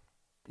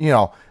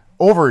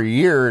 over a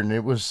year, and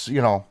it was,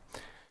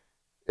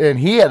 and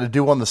he had to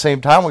do one the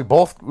same time.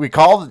 We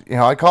called,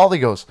 I called, he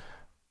goes,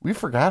 we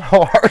forgot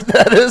how hard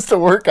that is to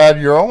work on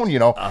your own,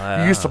 you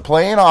used to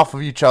playing off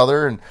of each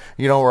other, and,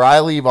 where I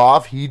leave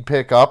off, he'd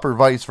pick up, or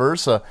vice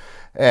versa,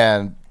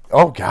 and,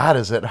 oh, God,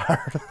 is it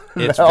hard?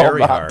 It's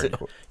very hard.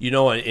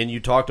 And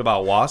you talked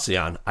about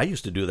Wasion. I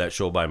used to do that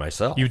show by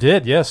myself. You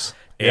did, yes.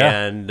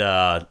 And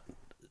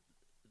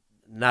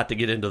not to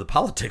get into the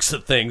politics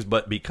of things,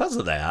 but because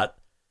of that,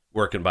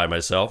 working by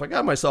myself, I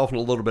got myself in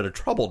a little bit of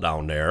trouble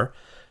down there.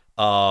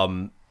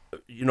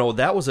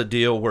 That was a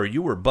deal where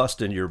you were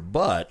busting your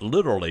butt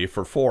literally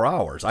for 4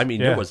 hours. I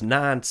mean, it was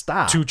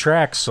nonstop. 2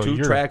 tracks.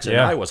 And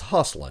I was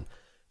hustling.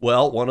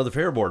 Well, one of the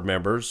Fair Board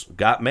members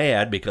got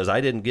mad because I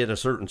didn't get a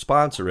certain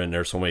sponsor in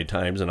there so many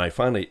times, and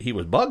he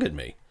was bugging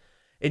me.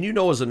 And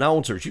as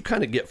announcers, you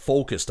kind of get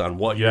focused on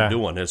what you're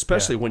doing,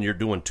 especially when you're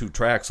doing 2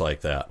 tracks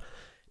like that.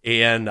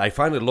 And I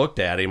finally looked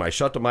at him. I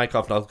shut the mic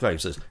off, and I looked at him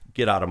and says,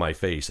 get out of my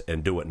face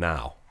and do it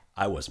now.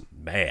 I was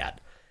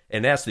mad.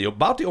 And that's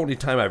about the only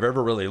time I've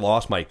ever really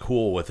lost my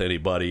cool with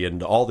anybody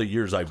in all the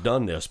years I've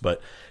done this.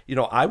 But,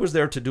 I was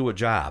there to do a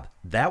job.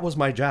 That was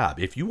my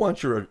job. If you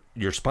want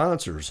your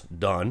sponsors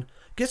done,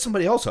 get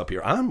somebody else up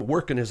here. I'm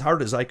working as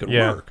hard as I can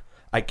work.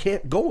 I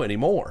can't go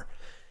anymore.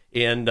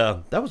 And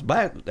that was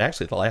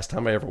actually the last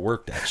time I ever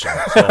worked that show.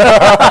 So,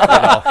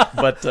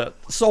 but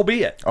so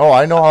be it. Oh,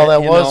 I know how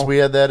that was. We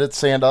had that at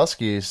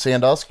Sandusky.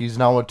 Sandusky's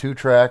now a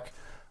 2-track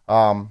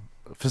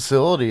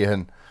facility,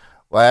 and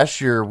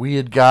last year we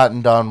had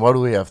gotten done, what do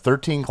we have,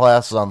 13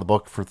 classes on the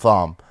book for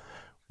thumb.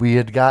 We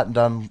had gotten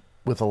done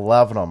with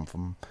 11 of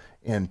them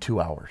in 2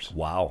 hours.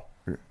 Wow.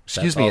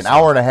 Excuse me, awesome. An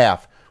hour and a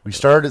half. We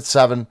started at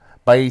 7.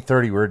 By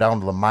 8:30, we were down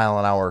to the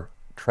mile-an-hour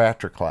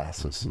tractor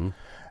classes. Mm-hmm.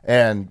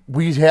 And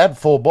we had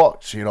full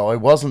books, It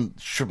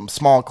wasn't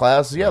small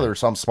classes. Yeah, there were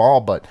some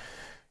small, but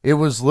it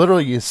was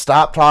literally you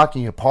stop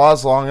talking, you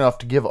pause long enough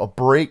to give a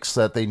break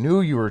so that they knew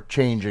you were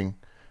changing,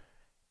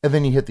 and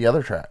then you hit the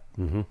other track.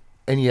 Mm-hmm.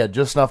 And you had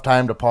just enough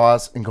time to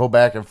pause and go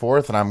back and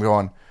forth. And I'm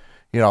going,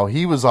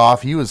 he was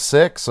off. He was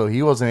sick, so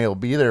he wasn't able to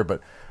be there. But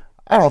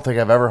I don't think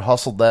I've ever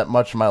hustled that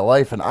much in my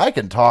life, and I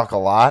can talk a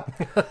lot.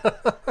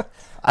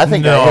 I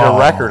think I hit a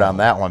record on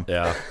that one.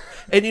 Yeah.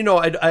 And,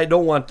 I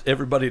don't want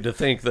everybody to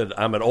think that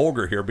I'm an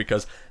ogre here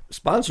because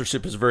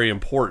sponsorship is very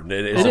important.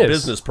 As a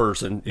business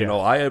person,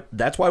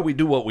 that's why we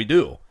do what we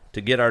do, to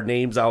get our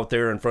names out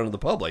there in front of the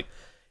public.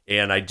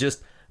 And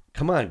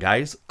come on,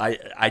 guys,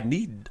 I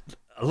need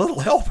a little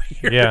help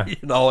here,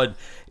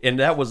 and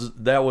that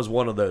was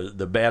one of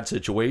the bad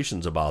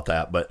situations about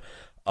that. But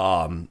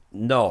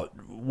no,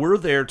 we're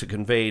there to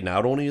convey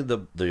not only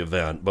the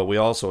event, but we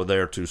also are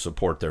there to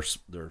support their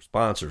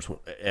sponsors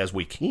as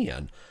we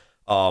can.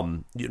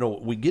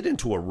 We get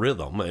into a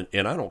rhythm,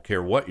 and I don't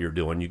care what you're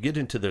doing, you get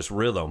into this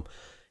rhythm,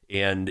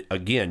 and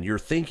again, you're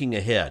thinking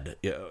ahead.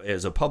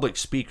 As a public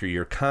speaker,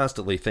 you're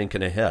constantly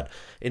thinking ahead.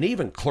 And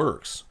even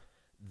clerks,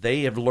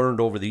 they have learned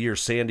over the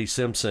years, Sandy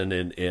Simpson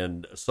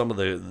and some of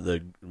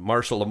the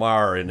Marshall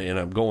Lamar, and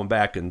I'm going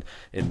back and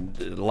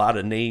a lot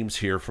of names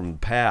here from the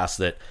past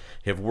that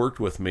have worked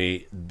with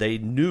me, they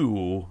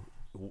knew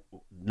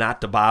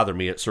not to bother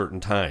me at certain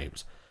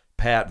times.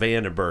 Pat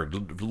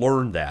Vandenberg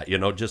learned that,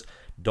 just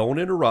don't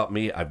interrupt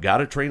me. I've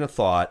got a train of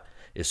thought.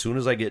 As soon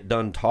as I get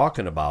done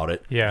talking about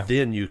it,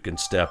 then you can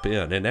step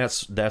in. And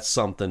that's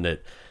something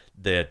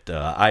that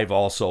I've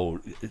also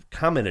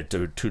commented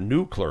to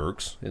new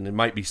clerks, and it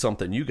might be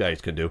something you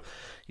guys can do.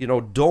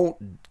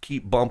 Don't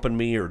keep bumping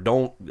me or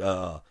don't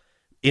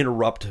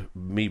interrupt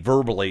me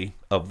verbally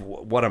of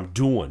what I'm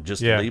doing.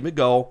 Just leave it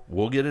go.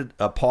 We'll get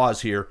a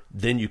pause here.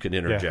 Then you can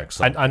interject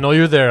something. I know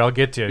you're there. I'll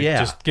get to you. Yeah.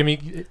 Just give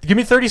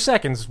me 30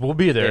 seconds. We'll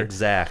be there.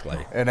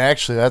 Exactly. And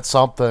actually, that's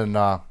something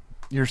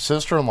your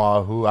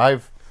sister-in-law, who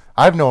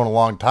I've known a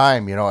long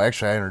time,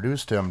 actually I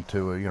introduced him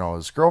to,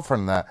 his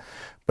girlfriend and that.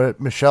 But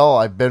Michelle,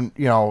 I've been,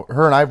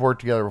 her and I've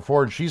worked together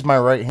before, and she's my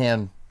right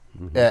hand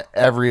at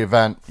every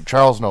event.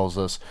 Charles knows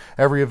this.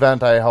 Every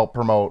event I help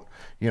promote,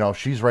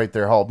 she's right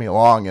there helping me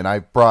along, and I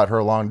brought her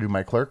along to do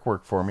my clerk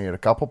work for me at a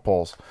couple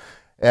polls.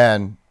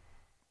 And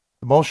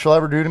the most she'll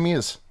ever do to me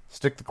is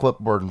stick the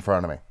clipboard in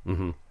front of me.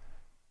 Mm-hmm.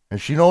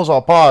 And she knows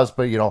I'll pause,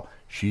 but,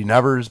 she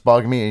never is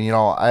bugging me.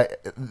 And,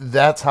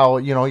 that's how,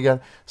 you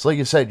got, it's like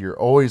you said, you're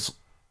always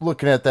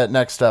looking at that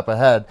next step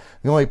ahead.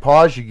 The only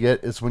pause you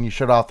get is when you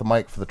shut off the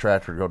mic for the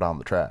tractor to go down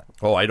the track.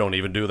 Oh, I don't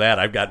even do that.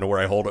 I've gotten to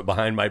where I hold it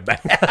behind my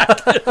back.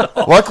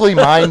 Luckily,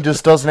 mine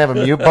just doesn't have a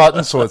mute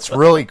button, so it's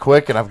really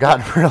quick, and I've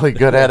gotten really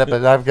good at it,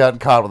 but I've gotten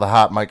caught with a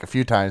hot mic a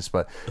few times.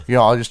 But,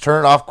 I'll just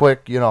turn it off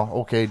quick,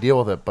 okay, deal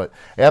with it. But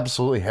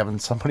absolutely having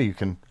somebody who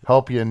can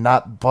help you and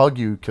not bug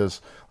you, because,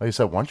 like I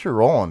said, once you're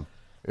rolling,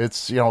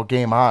 it's,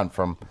 game on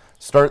from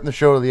starting the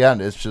show to the end.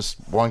 It's just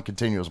one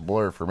continuous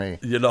blur for me.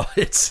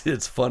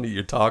 It's funny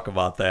you talk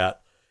about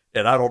that,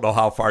 and I don't know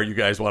how far you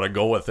guys want to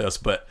go with this,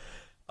 but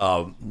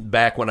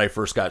back when I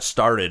first got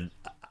started,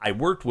 I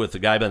worked with a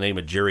guy by the name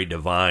of Jerry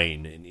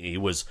Devine, and he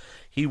was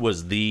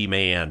the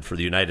man for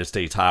the United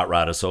States Hot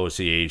Rod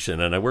Association,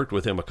 and I worked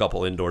with him a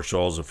couple indoor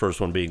shows, the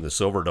first one being the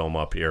Silverdome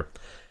up here,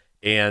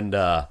 and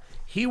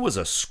he was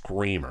a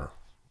screamer.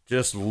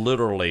 Just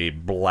literally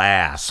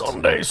blast.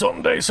 Sunday.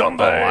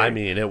 Oh, I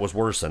mean, it was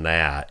worse than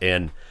that.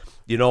 And,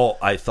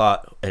 I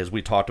thought, as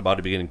we talked about at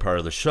the beginning part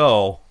of the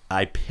show,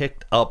 I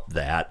picked up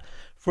that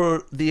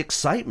for the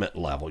excitement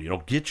level,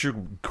 get your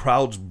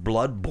crowd's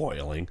blood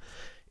boiling.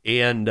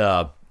 And,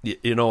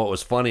 it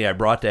was funny. I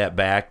brought that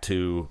back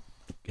to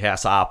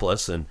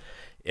Cassopolis, and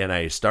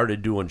I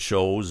started doing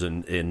shows,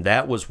 and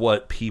that was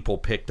what people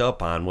picked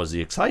up on, was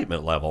the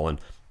excitement level. And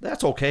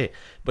that's okay.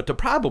 But the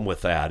problem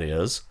with that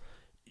is,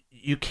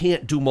 you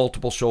can't do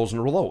multiple shows in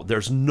a row.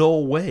 There's no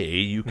way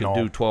you can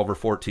do 12 or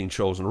 14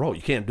 shows in a row.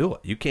 You can't do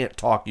it. You can't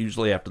talk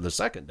usually after the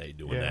second day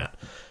doing that.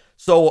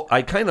 So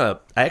I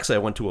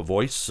went to a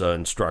voice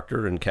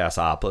instructor in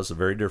Cassopolis, a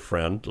very dear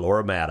friend,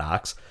 Laura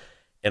Maddox,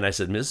 and I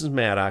said, Mrs.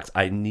 Maddox,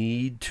 I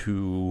need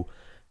to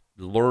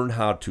learn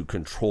how to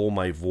control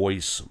my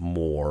voice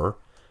more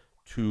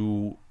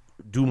to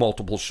do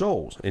multiple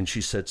shows. And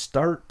she said,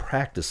 start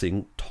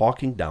practicing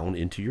talking down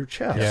into your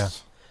chest. Yeah.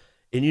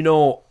 And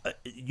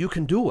you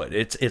can do it.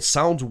 It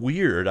sounds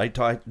weird.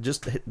 I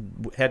just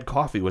had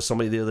coffee with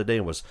somebody the other day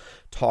and was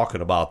talking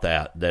about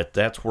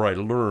that's where I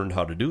learned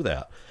how to do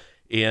that.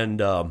 And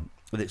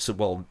they said,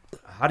 well,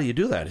 how do you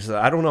do that? He said,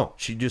 I don't know.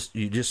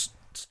 You just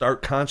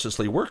start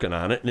consciously working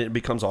on it, and it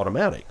becomes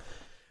automatic.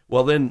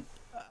 Well, then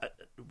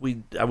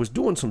I was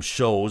doing some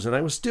shows, and I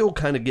was still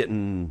kind of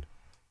getting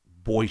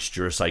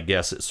boisterous, I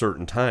guess, at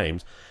certain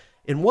times.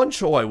 In one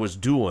show I was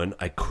doing,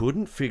 I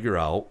couldn't figure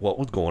out what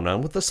was going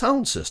on with the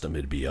sound system.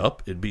 It'd be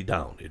up, it'd be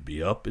down, it'd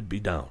be up, it'd be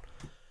down.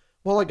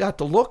 Well, I got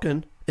to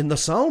looking, and the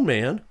sound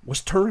man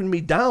was turning me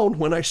down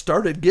when I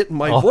started getting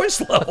my voice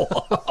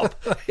level up.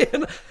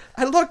 And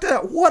I looked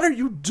at, what are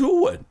you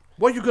doing?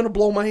 Well, you're going to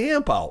blow my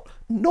amp out.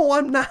 No,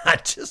 I'm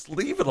not. Just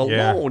leave it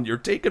alone. You're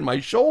taking my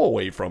show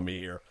away from me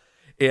here.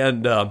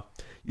 And,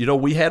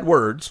 we had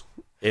words.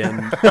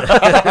 And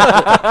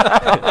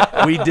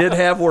we did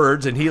have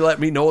words, and he let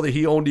me know that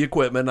he owned the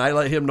equipment, and I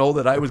let him know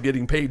that I was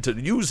getting paid to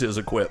use his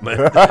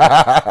equipment.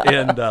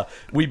 And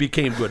we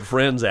became good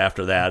friends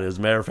after that. As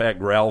a matter of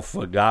fact, Ralph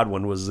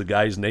Godwin was the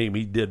guy's name.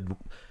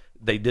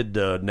 They did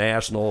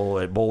National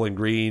at Bowling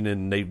Green,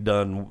 and they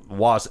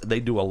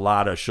do a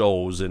lot of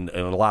shows and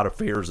a lot of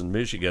fairs in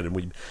Michigan,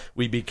 and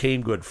we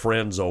became good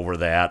friends over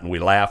that, and we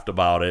laughed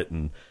about it,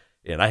 and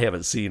I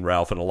haven't seen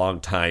Ralph in a long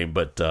time,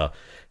 but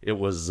it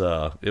was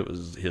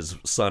his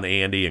son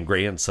Andy and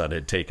grandson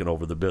had taken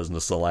over the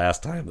business the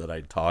last time that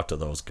I talked to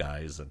those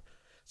guys, and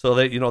so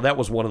that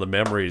was one of the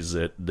memories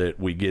that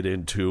we get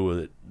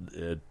into.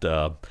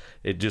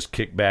 It just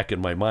kicked back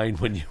in my mind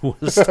when you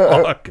was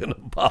talking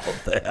about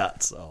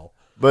that. So,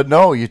 but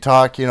no, you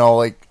talk,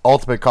 like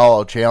Ultimate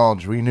Call Out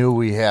Challenge. We knew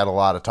we had a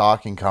lot of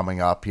talking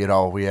coming up.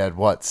 We had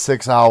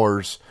 6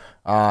 hours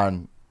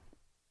on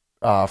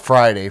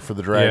Friday for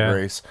the drag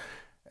race,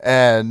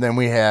 and then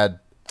we had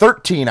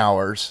 13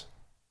 hours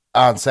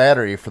on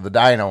Saturday for the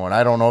dyno, and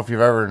I don't know if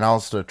you've ever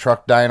announced a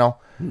truck dyno.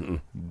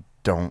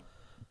 Don't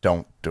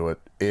do it.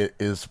 It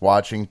is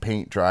watching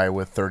paint dry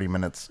with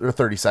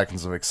 30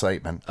 seconds of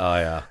excitement. Oh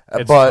yeah,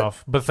 it's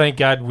tough. But thank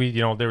God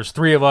there was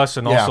 3 of us,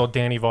 and also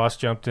Danny Voss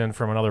jumped in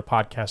from another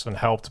podcast and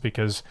helped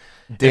because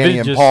Danny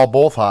and Paul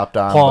both hopped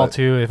on. Paul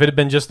too. If it had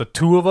been just the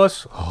 2 of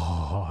us,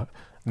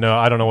 no,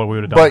 I don't know what we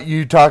would have done. But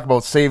you talk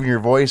about saving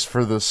your voice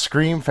for the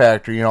scream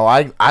factor.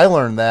 I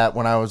learned that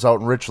when I was out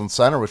in Richland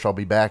Center, which I'll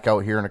be back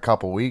out here in a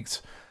couple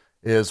weeks.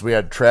 Is we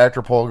had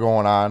tractor pull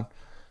going on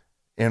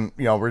in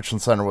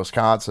Richland Center,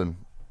 Wisconsin.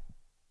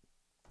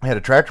 We had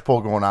a tractor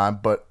pull going on,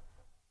 but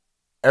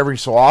every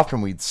so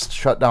often we'd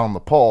shut down the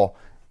pull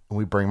and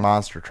we'd bring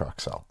monster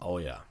trucks out. Oh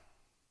yeah.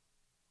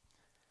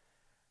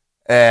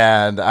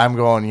 And I'm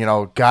going,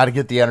 got to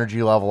get the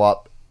energy level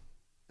up.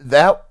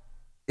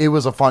 It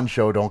was a fun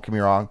show, don't get me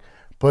wrong,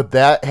 but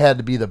that had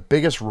to be the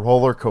biggest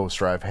roller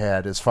coaster I've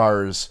had as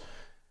far as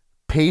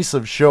pace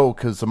of show,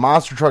 because the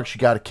monster trucks, you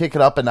got to kick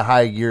it up into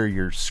high gear.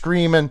 You're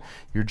screaming,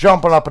 you're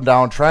jumping up and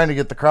down, trying to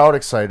get the crowd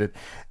excited,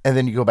 and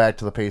then you go back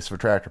to the pace of a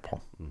tractor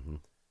pull. Mm-hmm.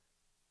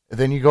 And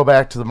then you go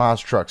back to the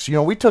monster trucks.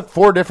 We took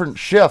 4 different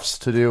shifts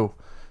to do,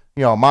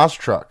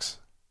 monster trucks,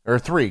 or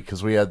 3,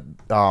 because we had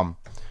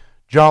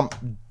jump,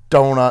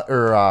 donut,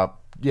 or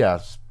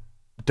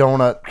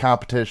donut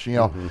competition,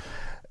 Mm-hmm.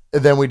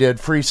 And then we did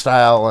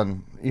freestyle,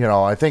 and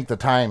I think the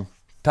time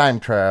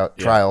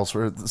trials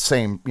were the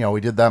same.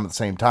 We did them at the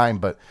same time.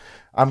 But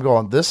I'm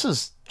going, this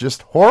is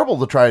just horrible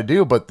to try to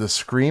do. But the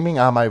screaming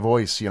on my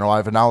voice,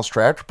 I've announced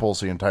tractor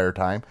pulls the entire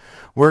time,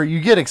 where you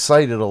get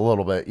excited a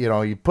little bit.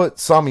 You put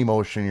some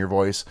emotion in your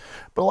voice,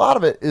 but a lot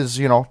of it is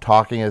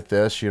talking at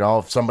this.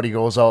 If somebody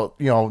goes out,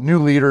 new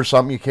leader or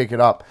something, you kick it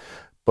up.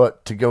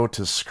 But to go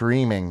to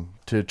screaming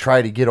to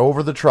try to get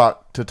over the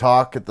truck to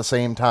talk at the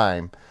same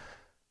time.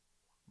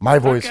 My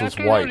voice was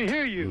white.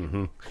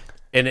 Mm-hmm.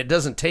 And it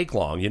doesn't take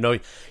long.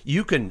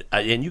 You can,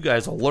 and you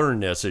guys will learn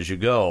this as you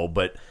go,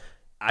 but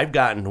I've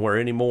gotten where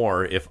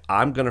anymore, if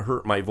I'm going to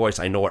hurt my voice,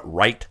 I know it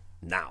right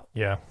now.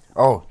 Yeah.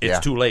 Oh, it's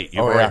too late.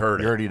 You've already heard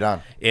it. You're already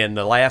done. And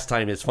the last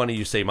time, it's funny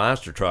you say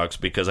monster trucks,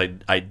 because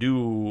I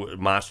do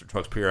monster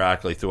trucks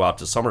periodically throughout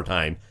the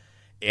summertime,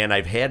 and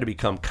I've had to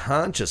become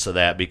conscious of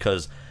that,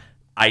 because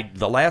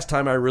the last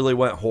time I really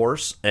went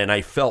hoarse and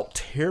I felt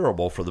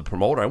terrible for the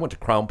promoter, I went to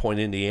Crown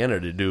Point, Indiana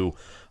to do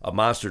a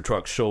monster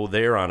truck show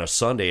there on a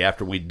Sunday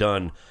after we'd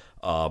done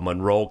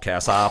Monroe,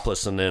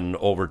 Cassopolis, and then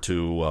over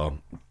to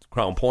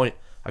Crown Point.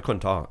 I couldn't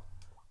talk.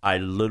 I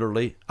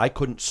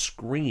couldn't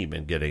scream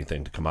and get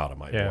anything to come out of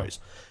my voice.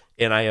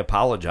 And I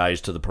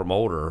apologized to the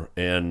promoter,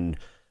 and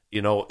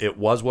it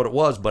was what it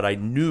was, but I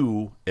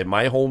knew at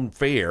my home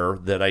fair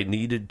that I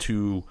needed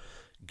to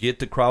get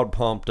the crowd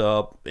pumped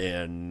up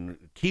and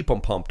keep them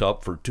pumped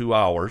up for 2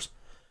 hours.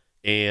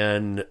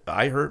 And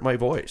I hurt my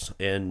voice,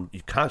 and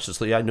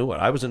consciously I knew it.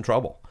 I was in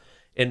trouble,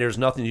 and there's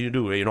nothing you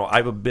do.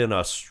 I've been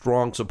a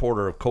strong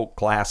supporter of Coke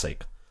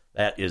Classic.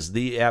 That is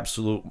the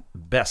absolute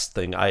best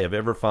thing I have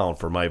ever found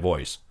for my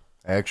voice.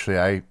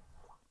 Actually,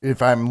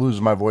 if I'm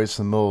losing my voice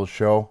in the middle of the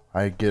show,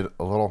 I get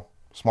a little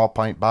small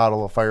pint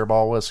bottle of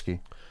Fireball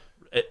whiskey.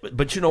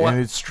 But you know what?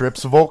 And it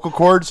strips the vocal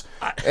cords,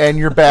 and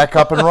you're back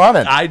up and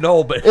running. I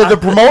know, but the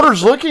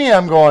promoter's looking at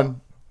him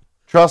going,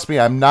 trust me,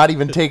 I'm not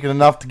even taking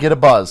enough to get a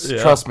buzz.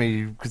 Yeah. Trust me,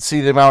 you can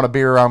see the amount of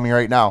beer around me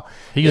right now.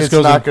 It's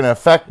not going to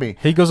affect me.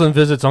 He goes and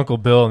visits Uncle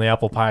Bill in the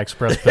Apple Pie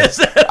Express pit.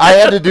 I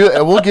had to do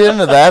it. We'll get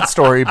into that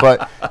story,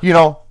 but,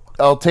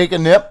 I'll take a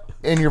nip,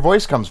 and your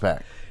voice comes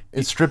back.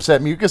 It strips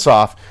that mucus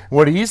off.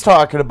 What he's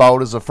talking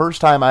about is the first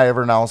time I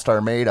ever announced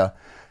Armada.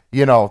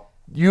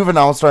 You've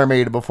announced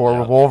Armada before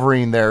with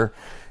Wolverine there.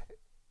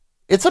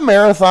 It's a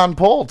marathon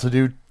pull to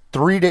do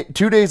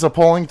 2 days of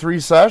pulling, 3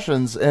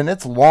 sessions, and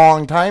it's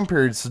long time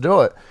periods to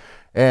do it.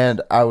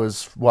 And I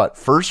was,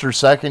 first or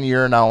second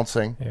year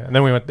announcing. Yeah, and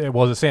then we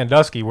went,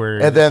 Sandusky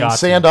where... And then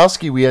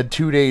Sandusky, we had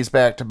 2 days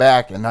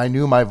back-to-back, and I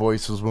knew my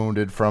voice was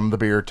wounded from the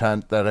beer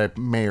tent that I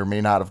may or may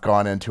not have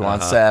gone into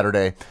on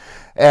Saturday.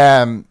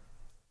 And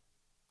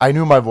I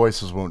knew my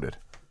voice was wounded.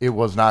 It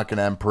was not going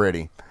to end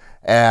pretty.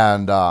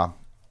 And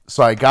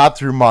so I got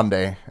through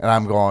Monday, and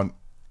I'm going,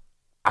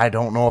 I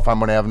don't know if I'm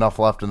going to have enough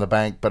left in the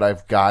bank, but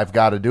I've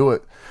got to do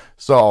it.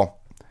 So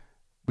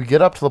we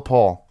get up to the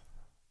pole.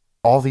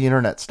 All the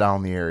internet's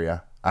down the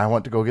area. I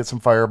went to go get some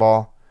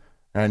Fireball,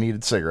 and I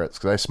needed cigarettes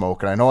because I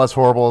smoke. And I know that's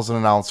horrible as an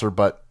announcer,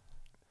 but,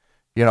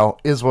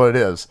 is what it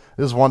is.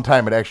 This one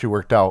time it actually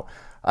worked out.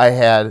 I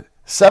had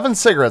 7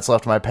 cigarettes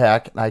left in my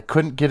pack, and I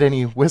couldn't get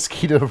any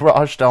whiskey to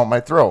rush down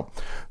my throat.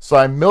 So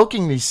I'm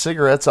milking these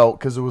cigarettes out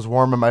because it was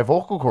warming my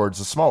vocal cords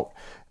to smoke.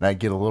 And I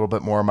get a little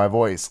bit more of my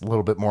voice, a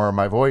little bit more of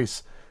my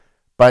voice.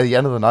 By the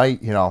end of the night,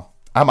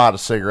 I'm out of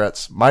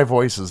cigarettes. My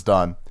voice is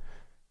done.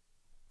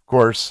 Of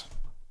course,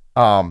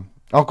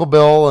 Uncle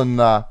Bill and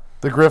the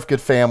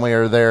Griffith family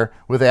are there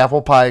with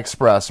Apple Pie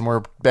Express, and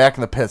we're back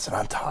in the pits, and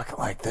I'm talking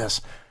like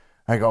this.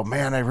 I go,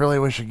 man, I really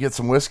wish I'd get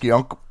some whiskey.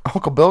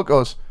 Uncle Bill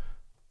goes,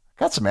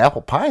 got some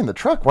apple pie in the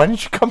truck. Why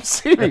didn't you come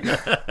see me?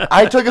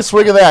 I took a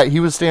swig of that. He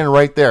was standing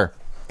right there.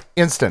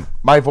 instant.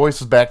 My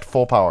voice is back to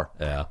full power.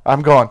 Yeah.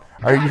 I'm going,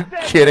 are you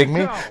kidding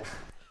me?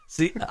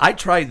 See, I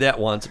tried that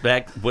once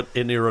back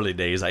in the early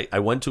days. I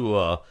went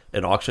to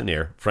an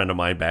auctioneer, friend of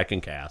mine back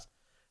in Cass.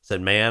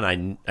 Said,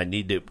 man, I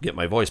need to get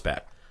my voice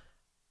back.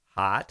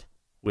 Hot,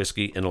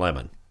 whiskey, and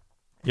lemon.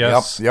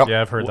 Yes. Yep.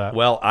 Yeah, I've heard that.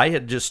 Well, I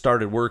had just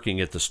started working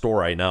at the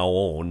store I now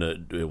own.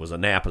 It was a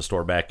Napa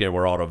store back then.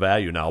 We're out of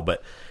value now.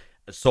 But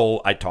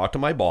so I talked to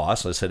my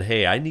boss. I said,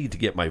 hey, I need to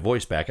get my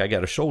voice back. I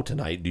got a show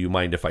tonight. Do you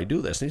mind if I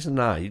do this? And he said,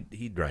 nah.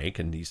 He drank,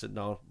 and he said,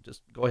 no,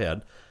 just go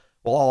ahead.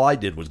 Well, all I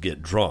did was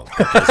get drunk.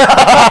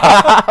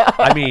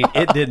 I mean,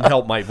 it didn't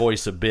help my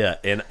voice a bit.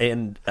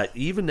 And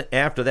even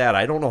after that,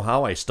 I don't know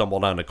how I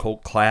stumbled on a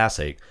Coke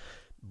Classic.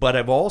 But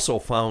I've also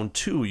found,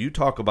 too, you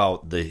talk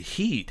about the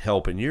heat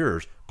helping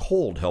yours.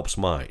 Cold helps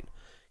mine.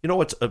 You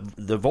know, it's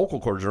the vocal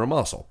cords are a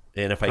muscle.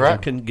 And if I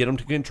can get them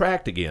to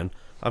contract again,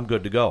 I'm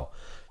good to go.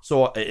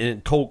 So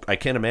in Coke, I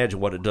can't imagine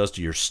what it does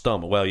to your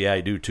stomach. Well, yeah,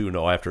 I do too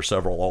know after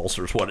several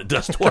ulcers what it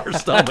does to our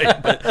stomach.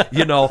 But,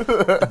 you know,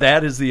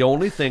 that is the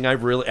only thing I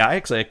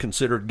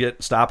considered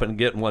stopping and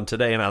getting one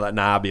today. And I thought,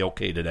 nah, I'll be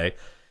okay today.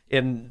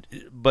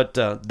 But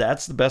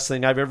that's the best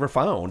thing I've ever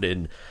found.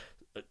 And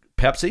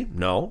Pepsi,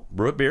 no.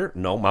 Root beer,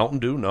 no. Mountain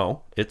Dew,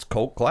 no. It's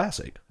Coke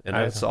Classic. And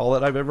that's all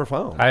that I've ever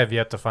found. I have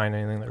yet to find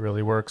anything that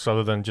really works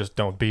other than just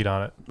don't beat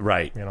on it.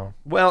 Right. You know.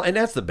 Well, and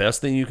that's the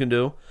best thing you can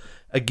do.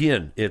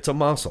 Again, it's a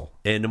muscle,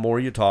 and the more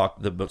you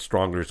talk, the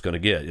stronger it's going to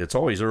get. It's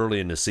always early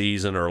in the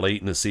season or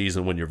late in the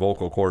season when your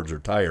vocal cords are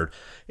tired,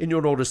 and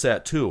you'll notice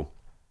that too.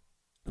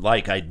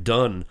 Like I'd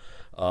done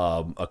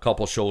a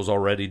couple shows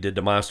already, did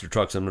the monster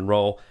trucks in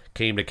Monroe,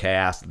 came to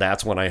Cass.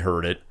 That's when I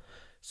heard it.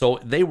 So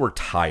they were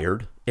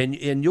tired, and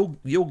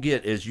you'll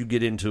get as you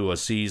get into a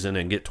season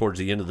and get towards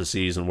the end of the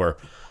season where,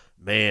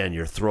 man,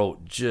 your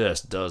throat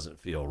just doesn't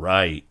feel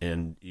right,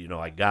 and you know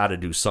I got to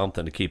do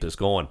something to keep this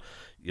going.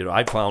 You know,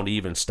 I found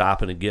even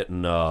stopping and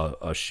getting a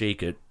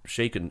steak and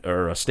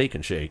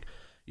shake.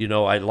 You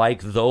know, I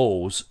like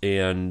those,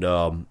 and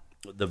the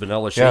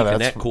vanilla shake,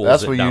 and that cools it down.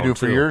 That's what you do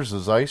for yours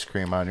is ice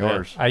cream on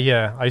yours.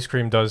 Yeah, ice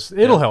cream does.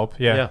 It'll help.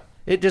 Yeah,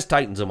 it just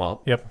tightens them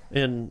up. Yep,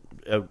 and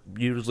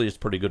usually it's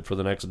pretty good for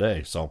the next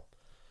day. So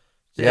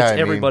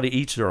everybody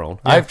eats their own.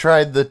 I've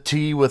tried the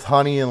tea with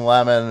honey and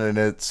lemon, and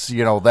it's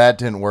that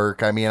didn't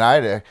work. I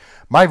mean,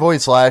 my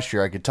voice last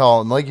year I could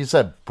tell, and like you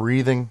said,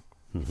 breathing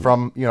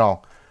from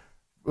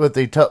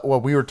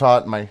what we were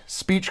taught in my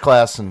speech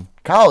class in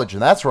college,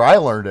 and that's where I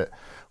learned it,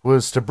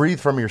 was to breathe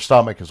from your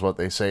stomach is what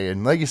they say.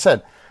 And like you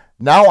said,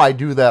 now I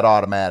do that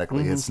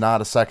automatically. It's not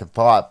a second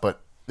thought,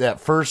 but that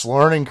first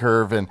learning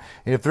curve, and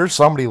if there's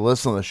somebody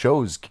listening to the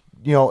shows,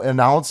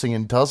 announcing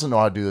and doesn't know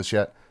how to do this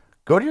yet,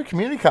 go to your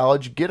community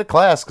college, get a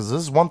class, because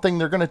this is one thing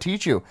they're going to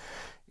teach you,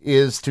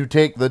 is to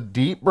take the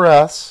deep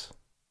breaths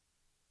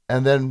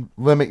and then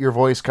limit your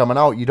voice coming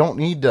out. You don't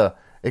need to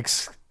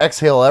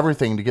exhale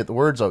everything to get the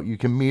words out. You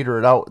can meter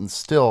it out and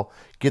still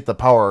get the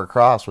power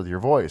across with your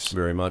voice.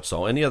 Very much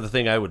so. Any other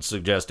thing I would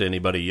suggest to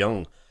anybody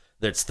young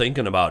that's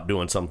thinking about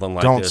doing something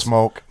like this? Don't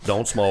smoke.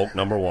 Don't smoke,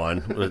 number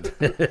one.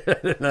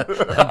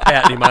 I'm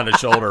patting him on the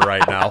shoulder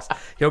right now.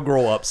 He'll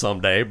grow up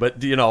someday.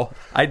 But,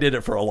 I did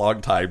it for a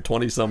long time,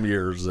 20-some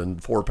years,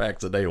 and 4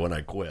 packs a day when I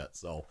quit.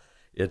 So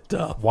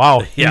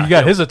wow, you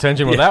got his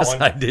attention with that one.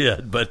 Yes, I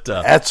did. But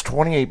that's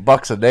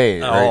 $28 a day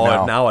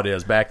right now it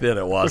is. Back then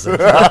it wasn't.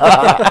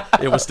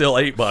 It was still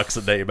 $8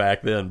 a day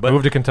back then. But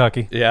moved to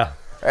Kentucky. Yeah.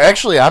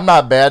 Actually, I'm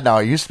not bad now.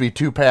 It used to be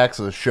 2 packs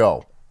of the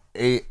show.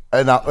 In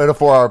a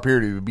 4-hour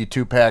period, it would be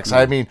 2 packs.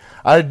 I mean,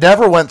 I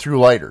never went through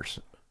lighters.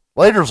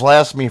 Lighters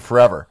last me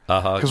forever.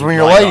 Because when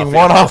you're lighting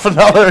one off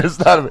another, it's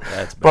not.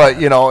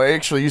 But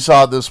actually, you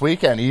saw it this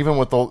weekend. Even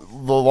with the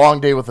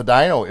long day with the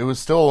dyno, it was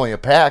still only a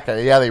pack.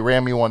 They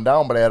ran me one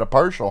down, but I had a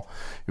partial.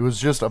 It was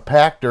just a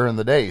pack during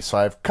the day. So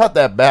I've cut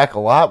that back a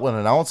lot when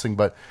announcing.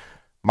 But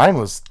mine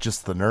was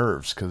just the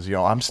nerves because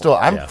I'm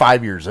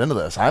 5 years into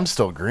this. I'm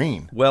still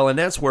green. Well, and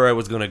that's where I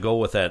was going to go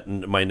with that.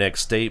 My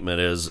next statement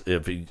is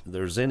if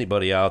there's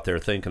anybody out there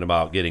thinking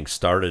about getting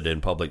started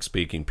in public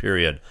speaking,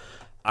 period.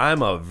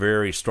 I'm a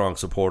very strong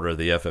supporter of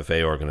the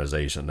FFA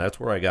organization. That's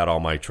where I got all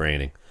my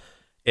training.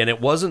 And it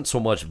wasn't so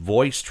much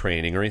voice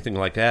training or anything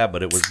like that,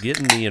 but it was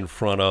getting me in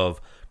front of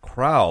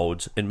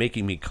crowds and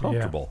making me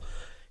comfortable. Yeah.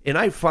 And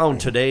I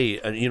found today,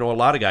 a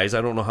lot of guys,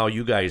 I don't know how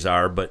you guys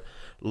are, but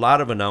a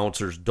lot of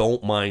announcers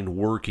don't mind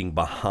working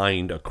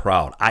behind a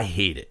crowd. I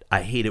hate it.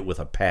 I hate it with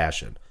a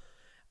passion.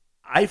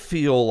 I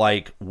feel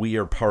like we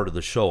are part of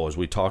the show, as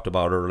we talked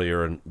about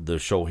earlier in the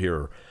show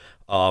here.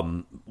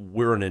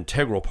 We're an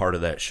integral part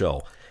of that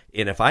show.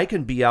 And if I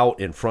can be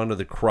out in front of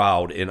the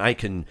crowd and I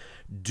can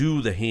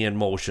do the hand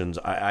motions,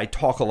 I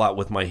talk a lot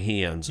with my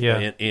hands.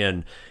 Yeah.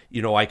 And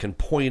I can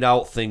point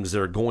out things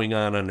that are going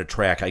on the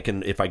track.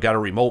 If I got a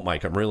remote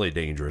mic, I'm really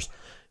dangerous.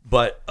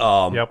 But,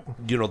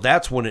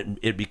 that's when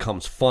it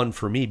becomes fun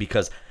for me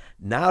because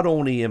not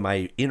only am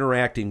I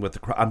interacting with the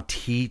crowd, I'm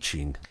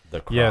teaching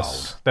the crowd.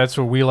 Yes, that's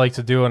what we like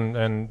to do,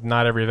 and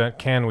not every event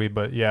can we,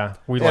 but yeah.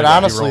 And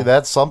honestly,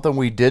 that's something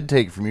we did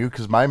take from you,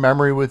 because my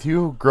memory with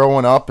you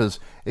growing up is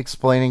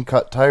explaining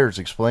cut tires,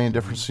 explaining the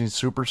difference between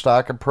super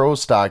stock and pro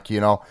stock,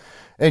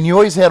 And you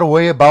always had a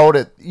way about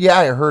it. Yeah,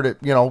 I heard it,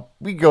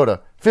 we go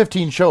to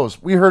 15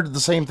 shows. We heard the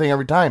same thing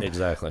every time.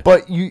 Exactly.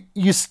 But you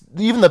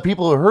even the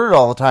people who heard it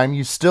all the time,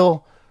 you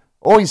still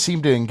always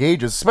seem to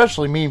engage,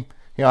 especially me.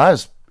 I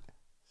was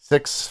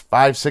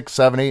 5, 6,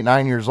 7, 8,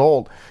 9 years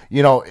old.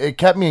 It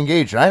kept me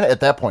engaged. And I, at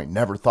that point,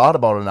 never thought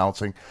about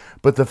announcing.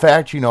 But the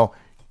fact,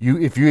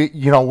 if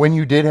you when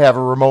you did have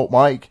a remote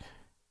mic,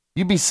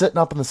 you'd be sitting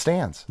up in the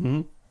stands.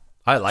 Mm-hmm.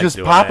 I like just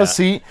doing pop that. A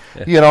seat,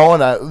 And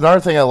another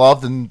thing I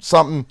loved, and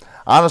something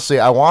honestly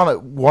I want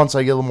it once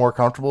I get a little more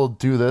comfortable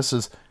do this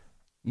is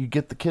you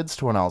get the kids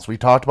to announce. We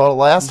talked about it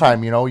last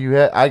time.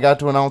 I got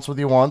to announce with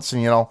you once,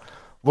 and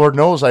Lord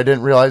knows I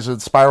didn't realize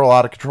it'd spiral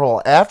out of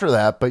control after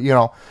that. But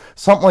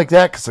something like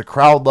that, because the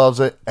crowd loves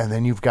it, and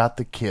then you've got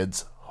the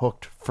kids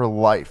hooked for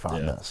life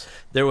on this.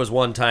 There was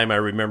one time I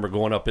remember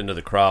going up into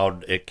the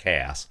crowd at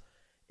Cass,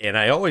 and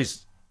I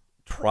always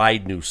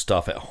tried new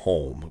stuff at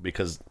home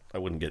because I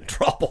wouldn't get in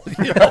trouble.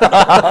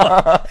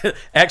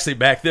 Actually,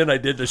 back then I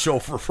did the show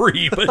for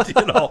free,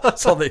 but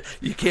so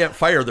you can't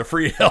fire the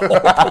free help.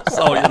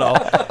 So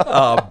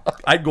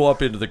I'd go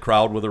up into the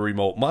crowd with a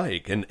remote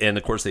mic, and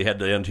of course they had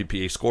the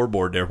NTPA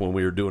scoreboard there when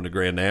we were doing the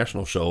Grand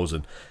National shows.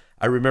 And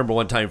I remember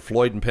one time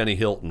Floyd and Penny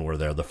Hilton were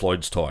there, the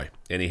Floyd's Toy,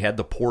 and he had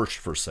the Porsche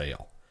for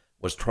sale.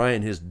 Was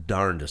trying his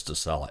darndest to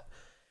sell it.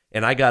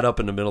 And I got up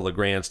in the middle of the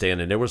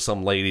grandstand, and there was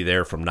some lady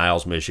there from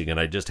Niles, Michigan,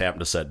 I just happened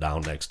to sit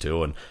down next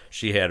to, and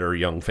she had her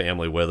young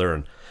family with her,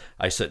 and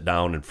I sit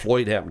down, and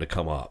Floyd happened to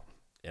come up.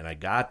 And I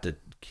got to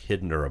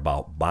kidding her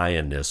about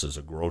buying this as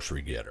a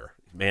grocery getter.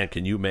 Man,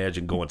 can you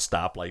imagine going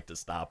stoplight to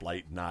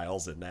stoplight,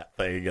 Niles, in that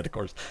thing? And, of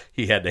course,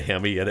 he had the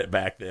Hemi in it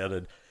back then,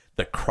 and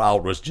the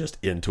crowd was just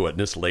into it, and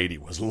this lady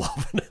was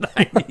loving it.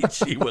 I mean,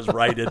 she was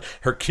right in.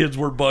 Her kids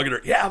were bugging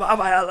her. Yeah,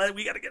 Mama,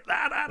 we got to get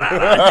that.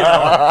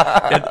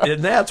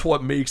 And that's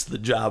what makes the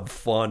job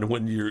fun,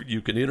 when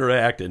you can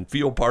interact and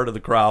feel part of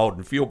the crowd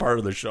and feel part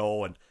of the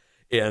show, and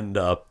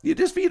you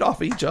just feed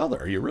off each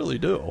other. You really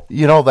do.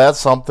 That's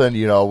something,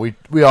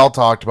 we all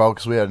talked about,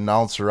 because we had an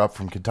announcer up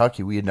from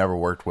Kentucky we had never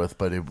worked with,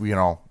 but,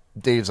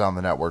 Dave's on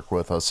the network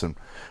with us, and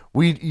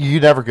you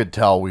never could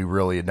tell we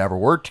really had never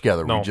worked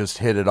together. No. We just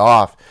hit it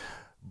off.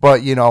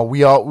 But, we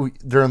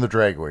during the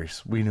drag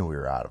race, we knew we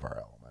were out of our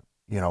element.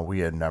 We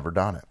had never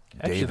done it.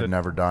 Actually, Dave had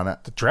never done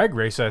it. The drag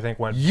race, I think,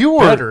 went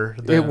better.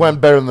 It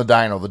went better than the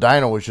dyno. The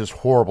dyno was just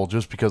horrible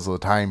just because of the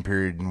time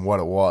period and what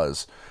it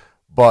was.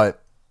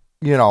 But,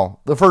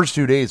 the first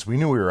 2 days, we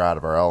knew we were out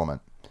of our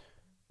element.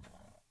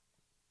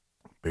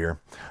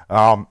 Beer.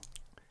 But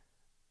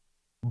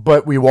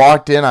we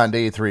walked in on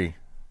day 3.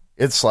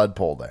 It's sled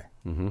pull day.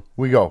 Mm-hmm.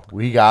 We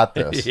got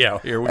this. Yeah,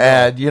 here we go.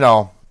 And,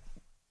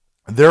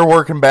 they're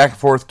working back and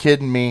forth,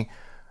 kidding me.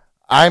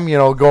 I'm,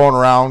 going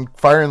around,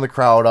 firing the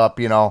crowd up,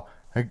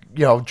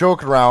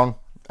 joking around.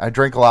 I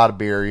drink a lot of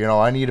beer,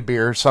 I need a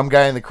beer. Some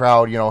guy in the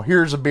crowd,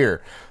 here's a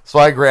beer. So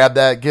I grab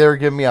that, they're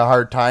giving me a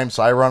hard time,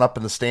 so I run up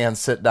in the stand,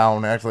 sit down,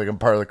 and act like I'm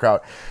part of the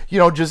crowd.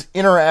 Just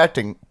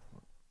interacting.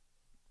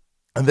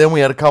 And then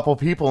we had a couple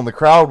people in the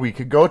crowd we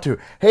could go to.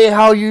 Hey,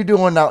 how you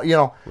doing now?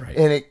 Right.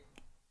 And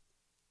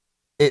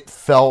it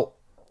felt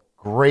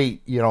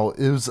great. I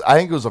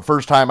think it was the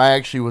first time I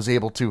actually was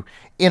able to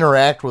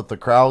interact with the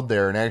crowd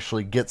there and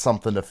actually get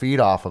something to feed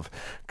off of,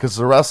 because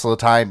the rest of the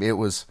time it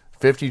was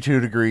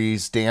 52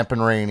 degrees, damp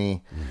and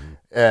rainy,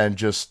 and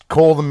just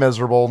cold and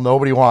miserable.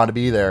 Nobody wanted to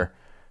be there,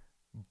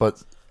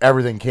 but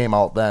everything came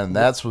out then.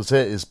 That's was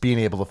it, is being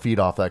able to feed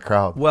off that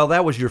crowd. Well,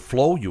 that was your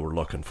flow you were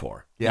looking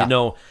for.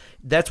 Yeah.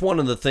 That's one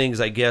of the things,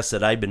 I guess,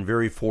 that I've been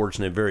very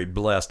fortunate, very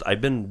blessed.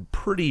 I've been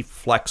pretty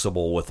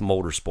flexible with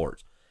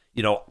motorsports.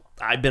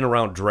 I've been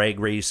around drag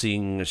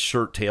racing,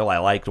 shirt tail. I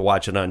like to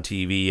watch it on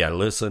TV. I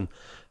listen.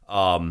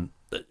 And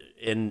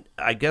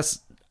I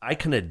guess I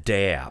can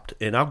adapt.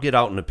 And I'll get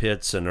out in the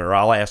pits, or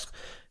I'll ask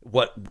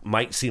what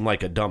might seem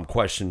like a dumb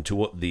question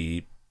to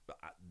the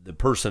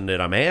person that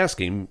I'm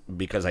asking,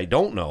 because I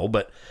don't know,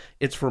 but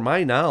it's for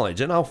my knowledge.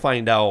 And I'll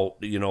find out,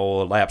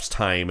 elapsed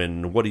time,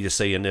 and what do you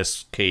say in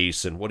this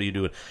case, and what do you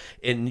do?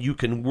 And you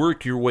can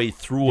work your way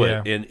through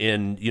it.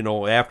 And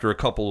after a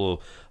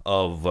couple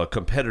of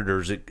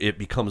competitors, it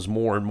becomes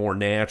more and more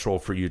natural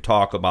for you to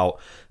talk about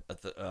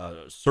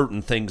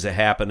certain things that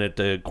happen at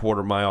the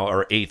quarter mile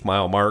or 8th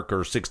mile mark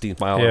or 16th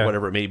mile or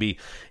whatever it may be.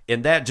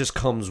 And that just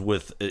comes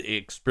with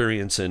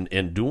experience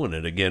and doing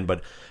it again.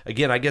 But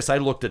again, I guess I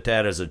looked at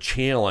that as a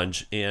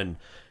challenge. And,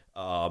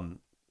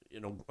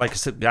 like I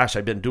said, gosh,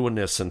 I've been doing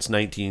this since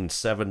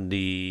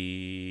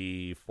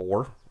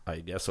 1974, I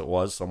guess it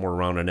was, somewhere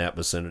around in that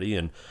vicinity.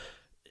 And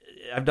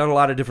I've done a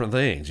lot of different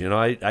things.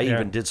 I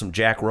even did some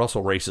Jack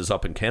Russell races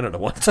up in Canada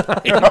one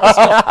time.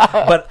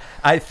 But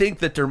I think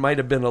that there might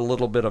have been a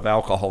little bit of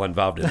alcohol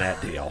involved in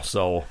that deal.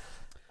 So,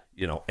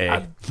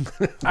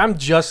 I'm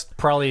just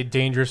probably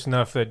dangerous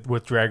enough that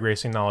with drag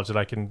racing knowledge that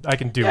I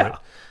can do it.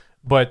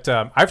 But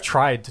I've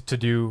tried to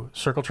do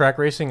circle track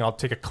racing. I'll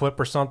take a clip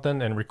or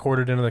something and record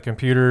it into the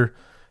computer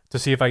to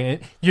see if I can.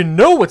 You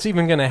know what's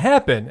even going to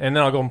happen, and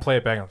then I'll go and play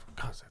it back. And I'm like,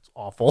 God, that's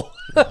awful.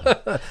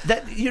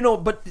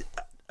 But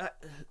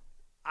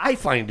I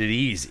find it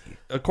easy.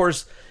 Of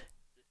course,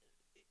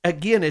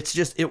 again,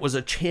 it was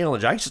a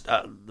challenge.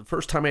 The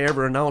first time I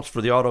ever announced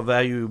for the Auto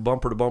Value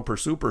Bumper to Bumper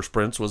Super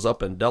Sprints was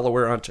up in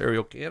Delaware,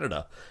 Ontario,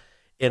 Canada.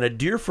 And a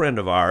dear friend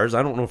of ours,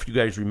 I don't know if you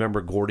guys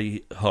remember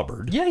Gordy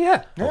Hubbard.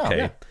 Yeah. Okay.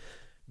 Yeah.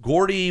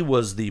 Gordy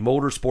was the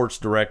motorsports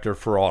director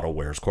for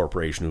AutoWares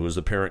Corporation, who was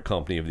the parent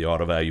company of the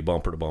Auto Value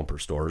Bumper to Bumper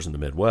stores in the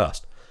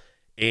Midwest.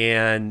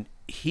 And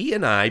he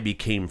and I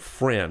became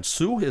friends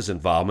through his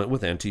involvement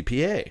with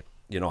NTPA.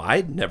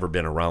 I'd never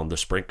been around the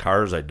sprint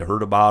cars. I'd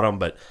heard about them,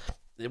 but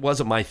it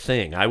wasn't my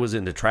thing. I was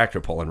into tractor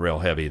pulling real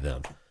heavy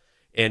then.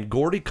 And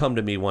Gordy come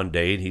to me one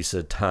day and he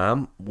said,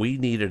 Tom, we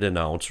need an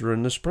announcer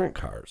in the sprint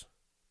cars.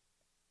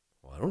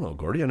 Well, I don't know,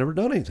 Gordy, I've never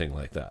done anything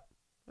like that.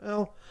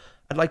 Well,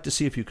 I'd like to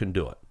see if you can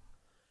do it.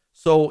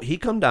 So he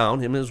come down,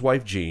 him and his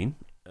wife Jean,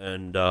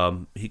 and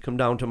he come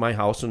down to my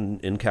house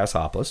in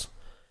Cassopolis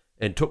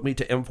and took me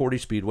to M40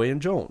 Speedway in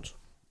Jones.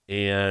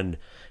 And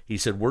he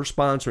said, we're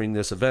sponsoring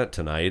this event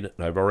tonight.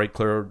 And I've already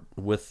cleared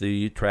with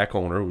the track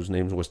owner, whose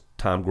name was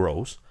Tom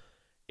Gross,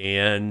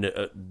 and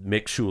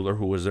Mick Schuler,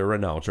 who was their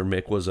announcer.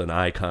 Mick was an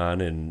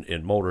icon in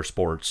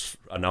motorsports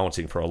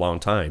announcing for a long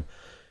time,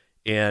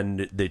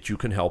 and that you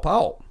can help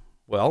out.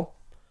 Well,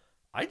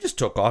 I just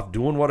took off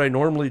doing what I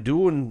normally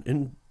do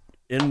in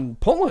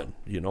pulling,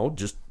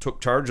 just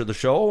took charge of the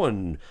show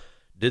and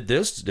did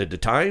the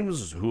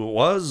times, who it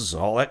was,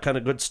 all that kind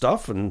of good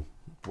stuff, and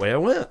away I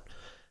went.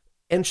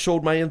 And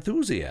showed my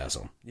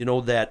enthusiasm,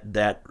 that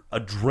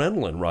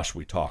adrenaline rush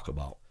we talk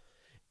about.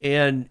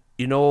 And,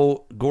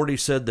 Gordy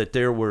said that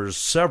there were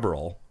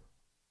several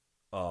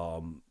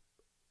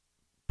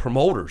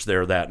promoters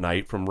there that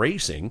night from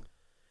racing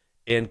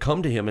and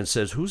come to him and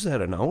says, who's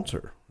that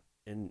announcer?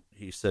 And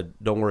he said,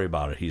 don't worry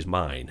about it. He's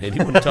mine. And he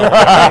wouldn't tell me.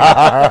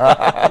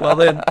 Well,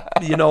 then,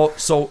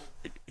 so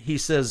he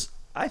says,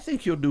 I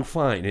think you'll do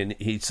fine. And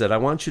he said, I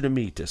want you to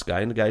meet this guy.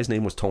 And the guy's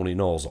name was Tony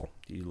Nozzle.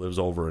 He lives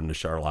over in the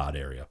Charlotte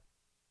area.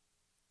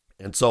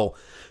 And so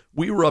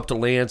we were up to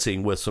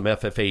Lansing with some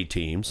FFA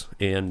teams.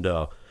 And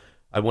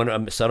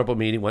I set up a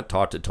meeting, went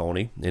talked to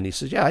Tony. And he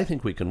says, yeah, I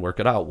think we can work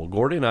it out. Well,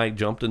 Gordy and I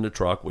jumped in the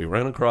truck. We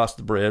ran across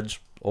the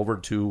bridge over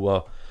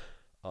to,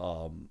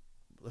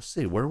 let's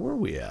see, where were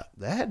we at?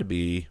 That had to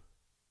be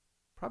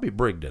probably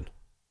Brigden,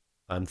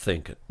 I'm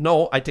thinking.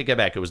 No, I take it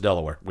back. It was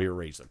Delaware. We were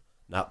racing,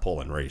 not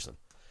pulling, racing.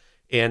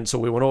 And so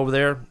we went over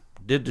there,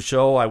 did the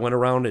show. I went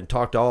around and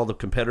talked to all the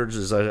competitors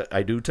as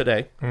I do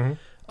today. Mm-hmm.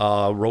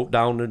 Wrote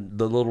down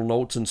the little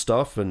notes and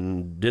stuff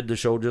and did the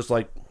show just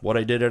like what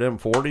I did at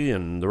M40,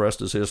 and the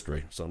rest is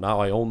history. So now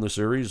I own the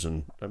series.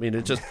 And I mean,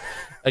 it's just,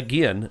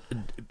 again,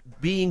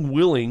 being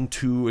willing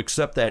to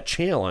accept that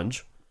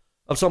challenge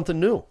of something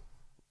new.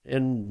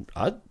 And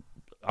I'm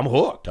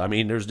hooked. I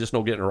mean, there's just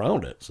no getting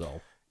around it.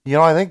 So,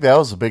 I think that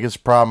was the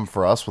biggest problem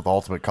for us with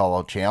Ultimate Call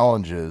Out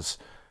Challenges.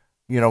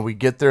 We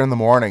get there in the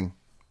morning,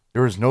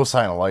 there was no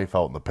sign of life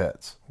out in the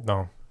pits.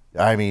 No.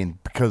 I mean,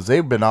 because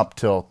they've been up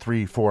till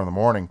 3, 4 in the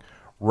morning,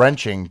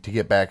 wrenching to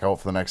get back out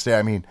for the next day.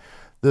 I mean,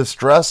 the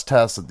stress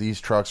test that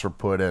these trucks were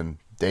put in,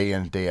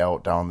 day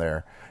out down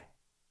there,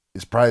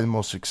 is probably the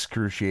most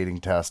excruciating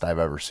test I've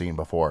ever seen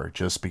before,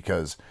 just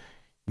because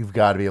you've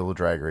got to be able to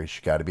drag race,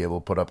 you got to be able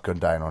to put up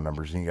good dyno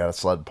numbers, and you got to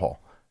sled pull.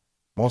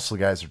 Most of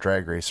the guys are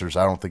drag racers.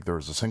 I don't think there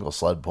was a single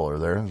sled puller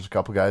there. There's a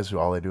couple guys who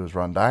all they do is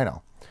run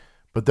dyno.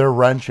 But they're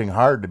wrenching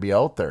hard to be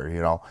out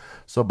there,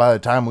 So by the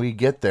time we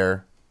get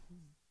there,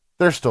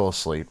 they're still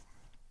asleep.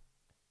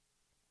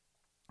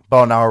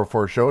 About an hour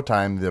before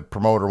showtime, the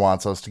promoter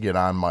wants us to get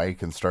on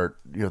mic and start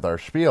with our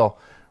spiel,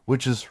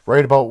 which is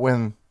right about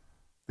when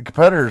the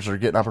competitors are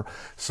getting up.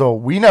 So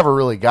we never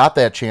really got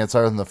that chance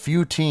other than the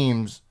few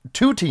teams,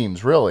 2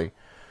 teams really,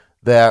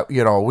 that,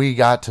 we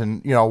got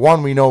to,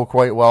 one we know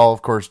quite well,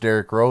 of course,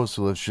 Derek Rose,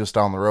 who lives just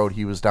down the road.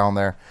 He was down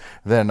there.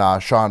 Then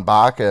Sean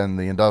Baca and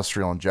the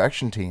Industrial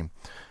Injection team.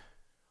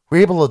 We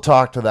were able to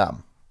talk to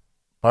them.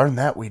 Other than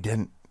that, we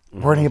didn't.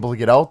 Weren't able to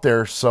get out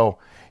there, so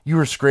you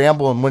were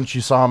scrambling. Once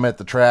you saw them at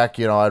the track,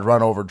 I'd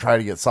run over and try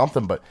to get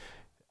something, but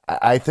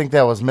I think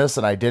that was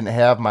missing. I didn't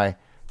have my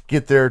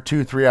get there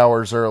 2-3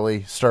 hours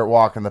early, start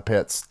walking the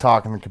pits,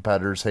 talking to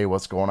competitors, hey,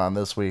 what's going on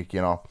this week,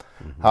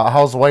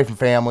 how's the wife and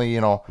family,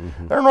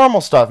 They're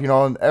normal stuff,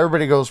 and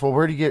everybody goes, well,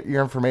 where do you get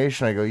your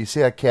information? I go, you see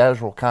that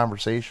casual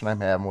conversation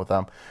I'm having with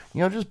them,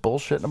 just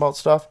bullshitting about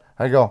stuff?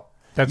 I go,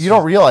 you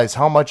don't realize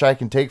how much I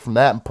can take from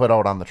that and put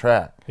out on the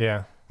track.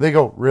 Yeah. They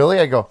go, really?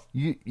 I go,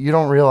 you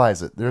don't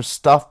realize it. There's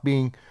stuff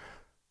being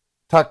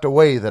tucked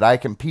away that I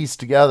can piece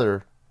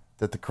together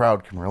that the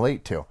crowd can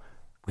relate to.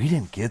 We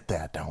didn't get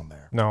that down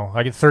there. No,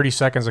 I get 30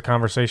 seconds of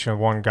conversation with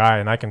one guy,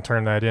 and I can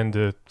turn that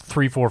into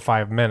 3, 4,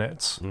 5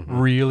 minutes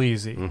real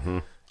easy,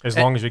 as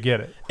long as you get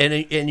it.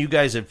 And you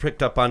guys have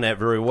picked up on that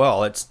very well.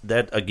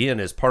 That,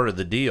 again, is part of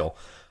the deal.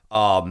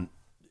 And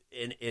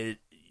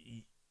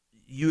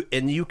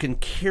you can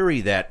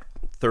carry that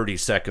 30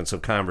 seconds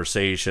of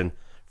conversation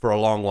for a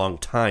long, long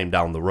time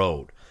down the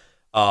road.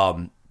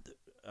 I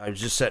was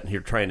just sitting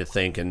here trying to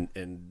think, and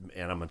I'm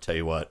going to tell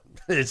you what,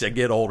 as I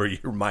get older,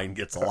 your mind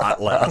gets a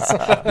lot less.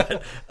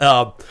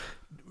 But,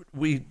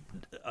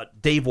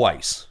 Dave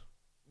Weiss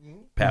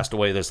passed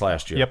away this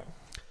last year. Yep.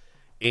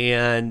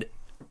 And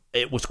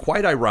it was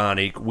quite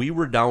ironic. We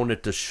were down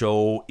at the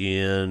show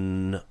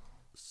in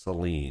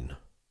Saline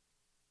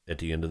at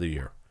the end of the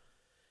year.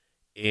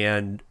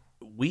 And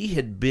we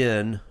had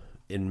been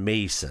in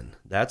Mason.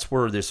 That's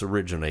where this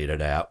originated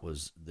at,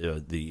 was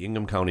the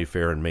Ingham County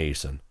Fair in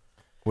Mason.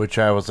 Which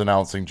I was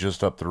announcing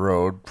just up the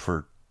road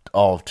for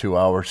all of 2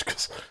 hours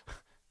because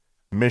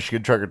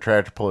Michigan Trucker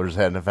Tractor Pullers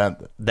had an event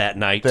that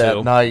night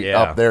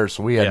up there,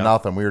 so we had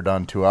nothing. We were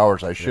done 2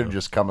 hours. I should have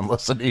just come and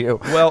listened to you.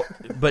 Well,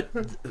 but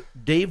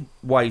Dave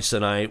Weiss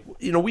and I,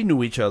 we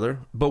knew each other,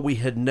 but we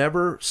had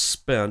never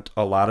spent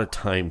a lot of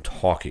time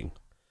talking.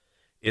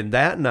 And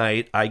that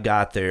night, I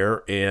got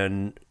there,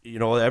 and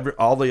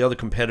all the other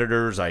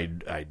competitors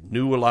I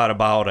knew a lot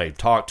about, I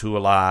talked to a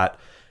lot,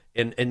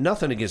 and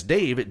nothing against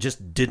Dave, it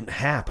just didn't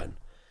happen.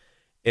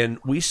 And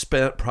we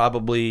spent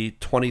probably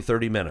 20,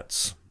 30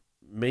 minutes,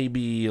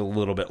 maybe a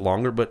little bit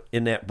longer, but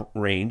in that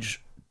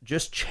range,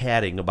 just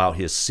chatting about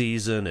his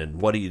season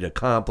and what he'd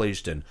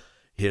accomplished and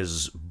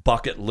his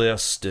bucket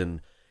list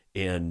and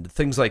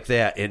things like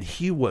that. And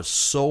he was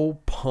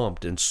so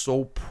pumped and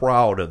so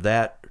proud of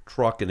that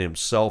truck and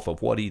himself,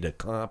 of what he'd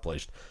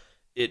accomplished.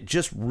 It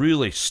just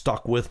really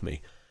stuck with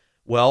me.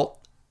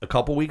 Well, a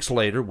couple weeks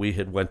later, we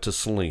had went to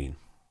Saline,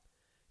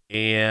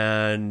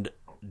 and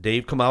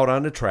Dave come out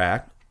on the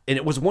track, and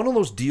it was one of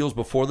those deals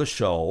before the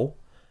show.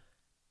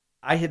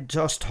 I had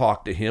just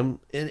talked to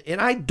him,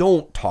 and I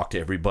don't talk to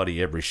everybody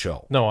every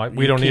show. No,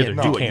 we don't either.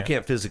 You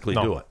can't physically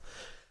do it.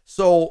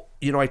 So,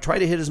 I try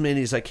to hit as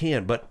many as I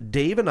can, but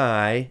Dave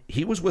and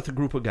he was with a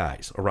group of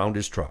guys around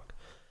his truck.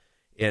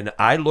 And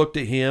I looked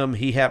at him,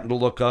 he happened to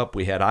look up,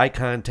 we had eye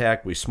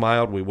contact, we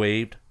smiled, we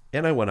waved,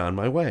 and I went on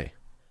my way.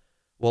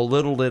 Well,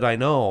 little did I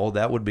know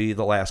that would be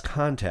the last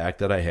contact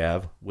that I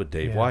have with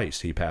Dave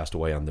Weiss. He passed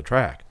away on the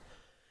track.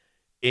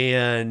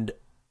 And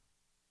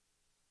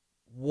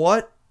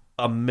what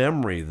a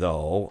memory,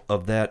 though,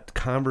 of that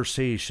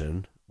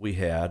conversation we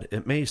had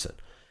at Mason.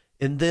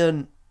 And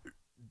then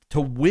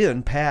to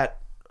win, Pat...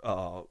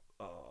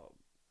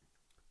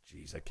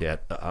 I can't.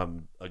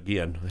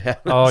 Again,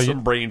 having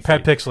some brain.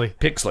 Pat Pixley.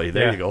 Pixley.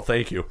 There you go.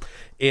 Thank you.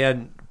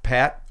 And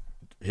Pat,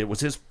 it was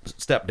his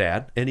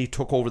stepdad, and he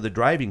took over the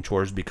driving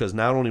chores because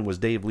not only was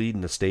Dave leading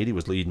the state,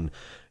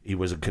 he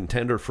was a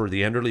contender for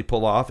the Enderley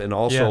pull-off and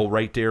also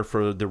right there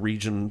for the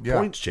region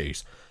points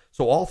chase.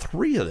 So all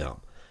three of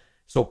them.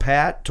 So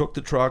Pat took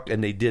the truck,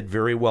 and they did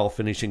very well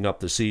finishing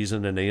up the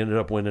season, and they ended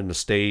up winning the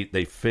state.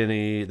 They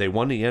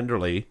won the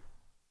Enderley,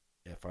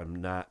 if I'm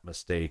not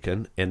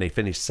mistaken, and they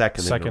finished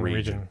second in the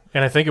region.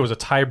 And I think it was a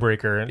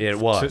tiebreaker. It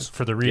was.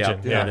 For the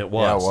region. Yeah, it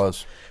was. Yeah, it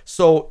was.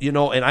 So,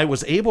 and I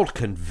was able to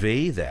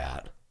convey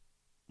that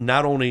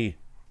not only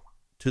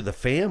to the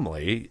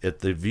family at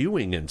the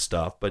viewing and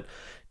stuff, but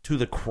to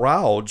the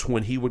crowds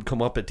when he would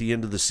come up at the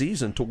end of the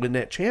season to win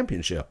that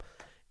championship.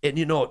 And,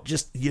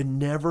 you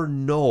never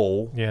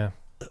know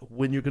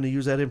when you're going to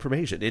use that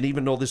information. And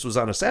even though this was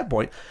on a sad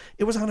point,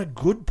 it was on a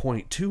good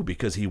point, too,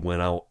 because he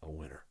went out a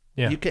winner.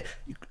 Yeah. You can't.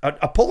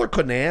 A puller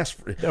couldn't ask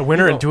for a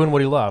winner and doing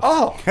what he loved.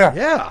 Oh,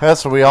 yeah.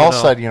 That's what we all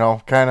said.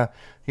 Kind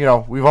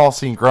of. We've all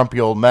seen grumpy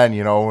old men.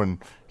 And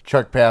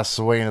Chuck passes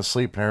away in his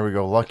sleep, and there we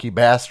go, lucky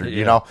bastard.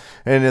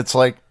 And it's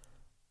like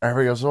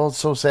everybody goes, "Oh, it's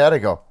so sad." I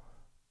go,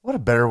 "What a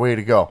better way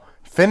to go!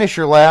 Finish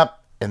your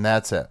lap, and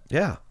that's it."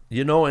 Yeah,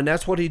 and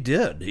that's what he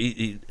did.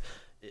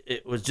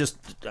 It was just.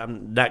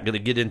 I'm not going to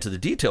get into the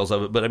details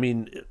of it, but I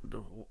mean.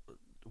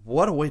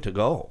 What a way to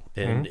go.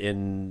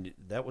 And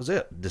that was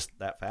it. Just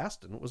that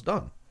fast, and it was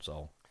done.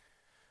 So,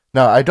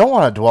 now, I don't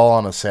want to dwell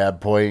on a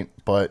sad point,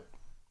 but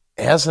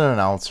as an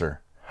announcer,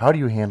 how do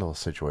you handle a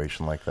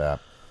situation like that?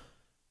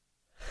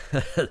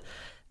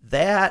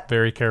 That...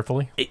 Very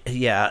carefully?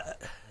 Yeah.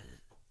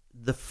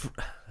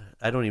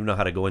 I don't even know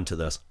how to go into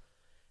this.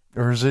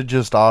 Or is it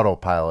just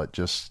autopilot?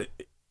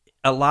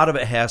 A lot of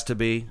it has to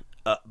be.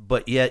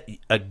 But yet,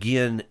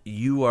 again,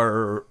 you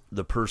are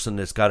the person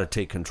that's got to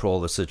take control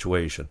of the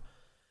situation.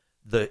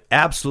 The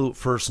absolute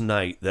first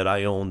night that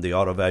I owned the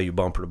Auto Value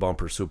Bumper to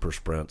Bumper Super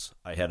Sprints,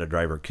 I had a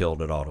driver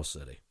killed at Auto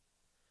City.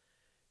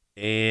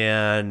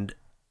 And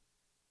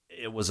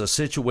it was a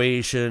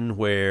situation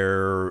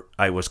where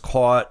I was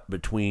caught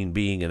between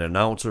being an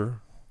announcer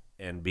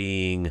and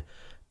being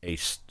a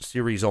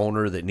series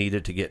owner that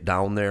needed to get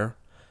down there.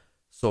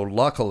 So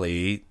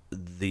luckily,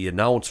 the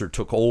announcer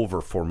took over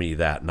for me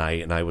that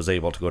night, and I was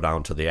able to go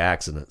down to the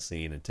accident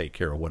scene and take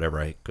care of whatever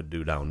I could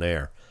do down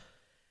there.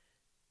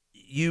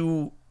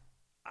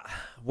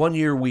 One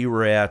year we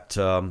were at,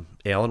 Alan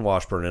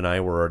Washburn and I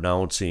were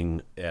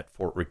announcing at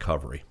Fort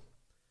Recovery.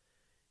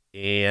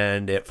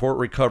 And at Fort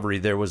Recovery,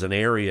 there was an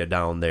area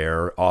down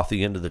there off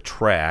the end of the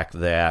track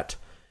that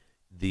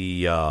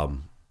it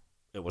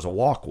was a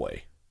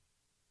walkway.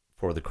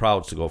 for the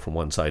crowds to go from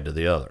one side to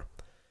the other.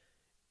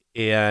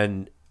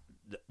 And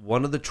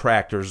one of the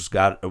tractors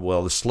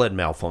the sled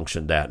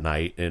malfunctioned that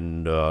night,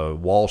 and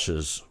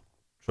Walsh's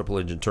triple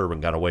engine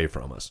turbine got away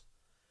from us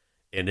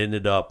and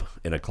ended up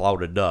in a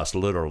cloud of dust,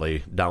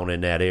 literally, down in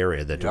that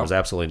area that there was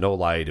absolutely no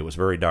light. It was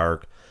very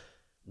dark.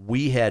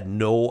 We had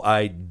no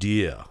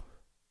idea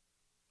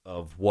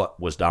of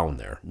what was down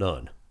there.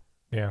 None.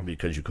 Yeah.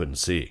 Because you couldn't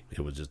see. It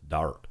was just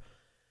dark.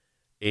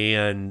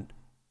 And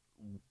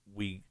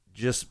we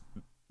just,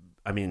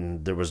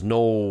 there was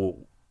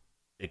no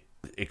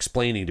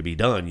explaining to be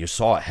done. You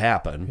saw it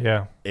happen.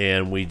 Yeah.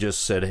 And we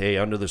just said, hey,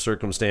 under the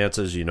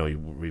circumstances,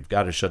 we've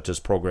got to shut this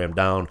program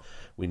down.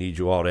 We need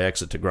you all to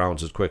exit the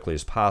grounds as quickly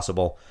as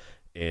possible.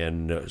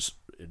 And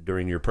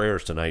during your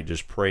prayers tonight,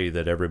 just pray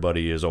that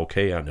everybody is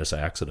okay on this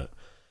accident.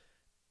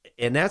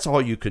 And that's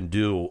all you can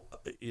do.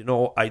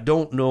 I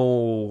don't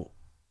know,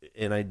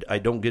 and I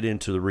don't get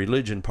into the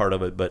religion part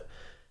of it, but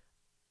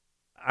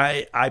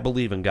I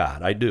believe in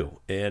God. I do.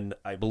 And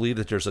I believe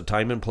that there's a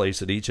time and place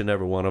that each and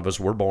every one of us,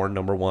 we're born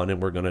number one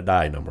and we're going to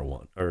die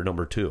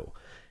number two.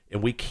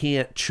 And we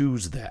can't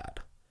choose that.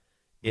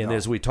 And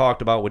as we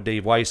talked about with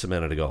Dave Weiss a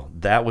minute ago,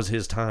 that was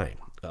his time.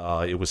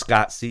 It was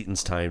Scott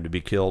Seaton's time to be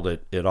killed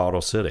at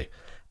Auto City.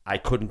 I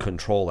couldn't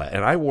control that.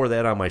 And I wore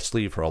that on my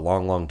sleeve for a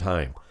long, long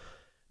time.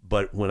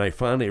 But when I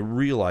finally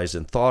realized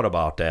and thought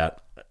about that,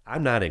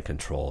 I'm not in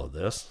control of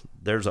this.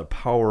 There's a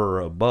power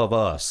above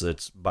us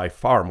that's by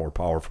far more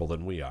powerful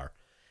than we are.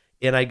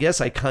 And I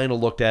guess I kind of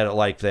looked at it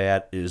like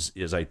that, is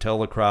I tell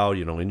the crowd,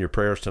 in your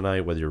prayers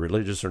tonight, whether you're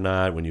religious or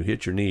not, when you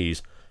hit your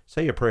knees,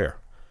 say a prayer.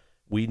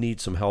 We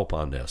need some help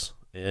on this.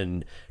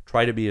 And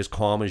try to be as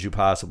calm as you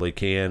possibly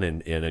can,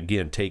 and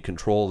again, take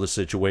control of the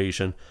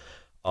situation.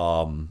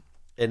 And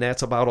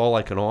that's about all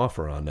I can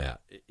offer on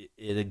that.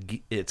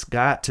 It's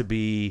got to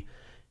be,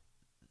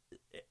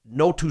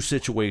 no two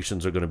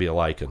situations are going to be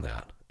alike in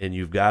that. And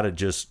you've got to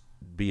just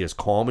be as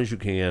calm as you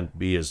can,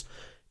 be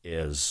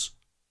as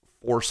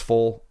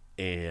forceful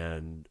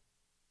and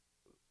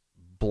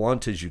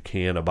blunt as you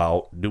can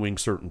about doing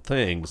certain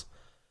things,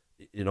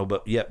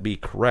 but yet be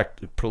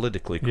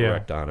politically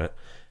correct on it.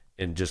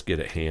 And just get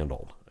it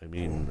handled.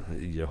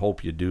 You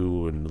hope you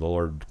do, and the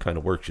Lord kind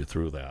of works you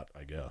through that,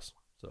 I guess.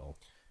 So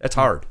that's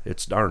hard.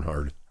 It's darn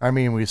hard.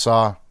 We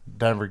saw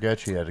Denver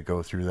Getchy had to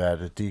go through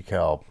that at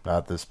DeKalb,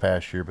 not this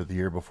past year, but the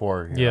year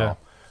before. You know?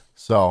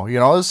 So,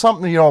 it's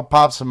something,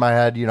 pops in my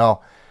head,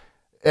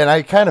 and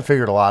I kind of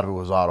figured a lot of it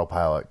was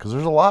autopilot, because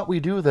there's a lot we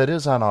do that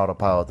is on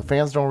autopilot. The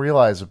fans don't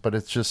realize it, but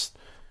it's just,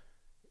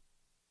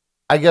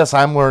 I guess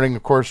I'm learning.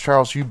 Of course,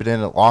 Charles, you've been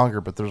in it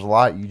longer, but there's a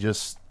lot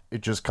it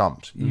just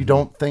comes. You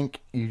don't think,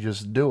 you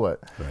just do it.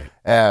 Right.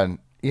 And,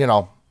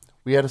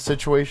 we had a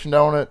situation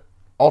down at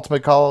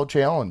Ultimate Call Out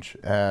Challenge.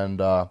 And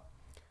I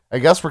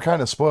guess we're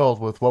kind of spoiled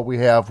with what we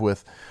have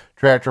with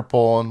tractor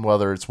pulling,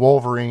 whether it's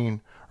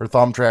Wolverine or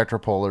thumb tractor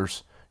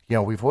pullers.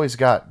 We've always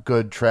got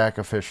good track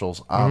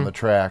officials on the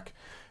track.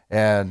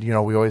 And,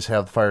 we always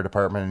have the fire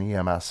department and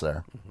EMS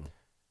there. Mm-hmm.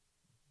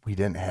 We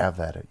didn't have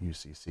that at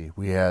UCC.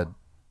 We had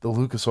the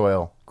Lucas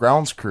Oil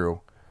grounds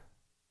crew.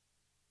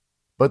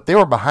 But they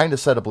were behind a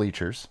set of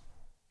bleachers.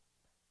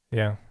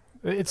 Yeah.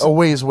 It's a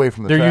ways away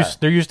from the track.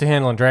 They're used to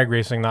handling drag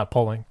racing, not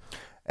pulling.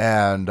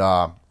 And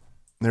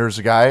there's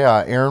a guy,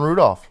 Aaron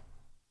Rudolph.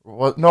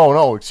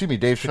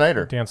 Dave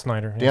Schneider. Dan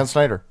Snyder. Dan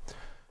Snyder.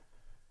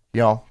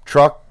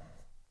 Truck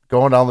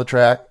going down the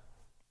track.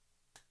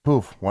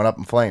 Poof, went up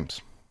in flames.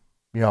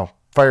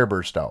 Fire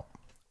burst out.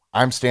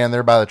 I'm standing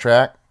there by the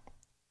track.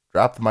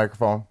 Drop the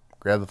microphone.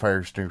 Grab the fire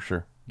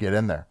extinguisher. Get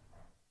in there.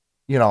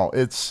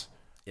 It's...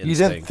 You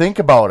didn't think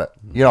about it.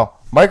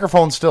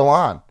 Microphone's still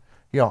on.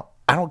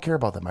 I don't care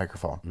about the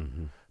microphone.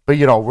 Mm-hmm. But,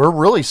 we're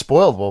really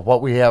spoiled with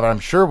what we have. And I'm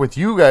sure with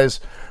you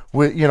guys,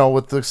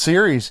 with the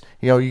series,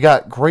 you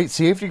got great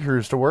safety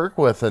crews to work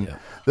with. And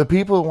the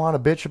people who want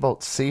to bitch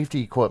about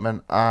safety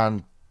equipment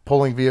on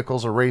pulling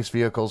vehicles or race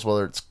vehicles,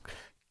 whether it's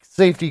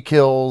safety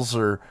kills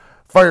or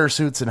fire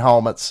suits and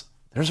helmets,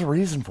 there's a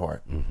reason for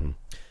it. Mm-hmm.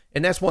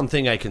 And that's one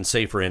thing I can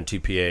say for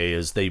NTPA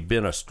is they've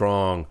been a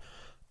strong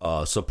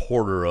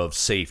supporter of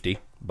safety.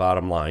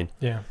 Bottom line.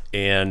 Yeah.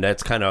 And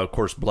that's kind of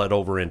course, bled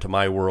over into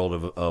my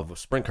world of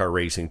sprint car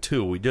racing,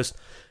 too. We just,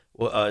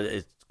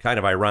 it's kind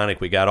of ironic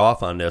we got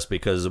off on this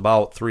because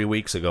about 3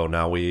 weeks ago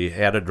now, we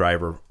had a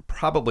driver,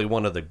 probably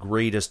one of the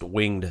greatest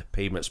winged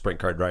pavement sprint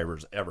car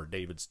drivers ever,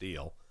 David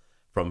Steele,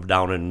 from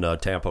down in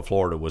Tampa,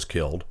 Florida, was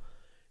killed.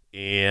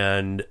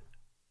 And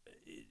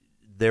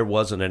there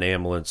wasn't an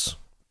ambulance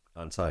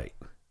on site.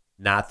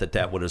 Not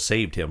that would have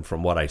saved him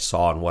from what I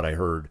saw and what I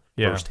heard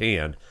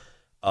firsthand.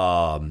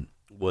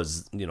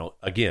 Was,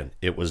 again,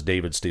 it was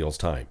David Steele's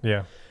time.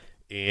 Yeah.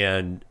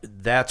 And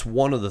that's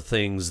one of the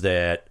things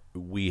that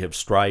we have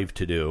strived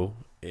to do.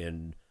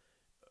 And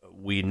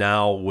we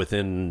now,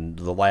 within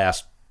the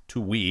last 2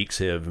 weeks,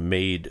 have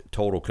made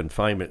total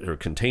confinement or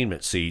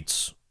containment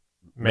seats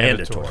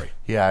mandatory.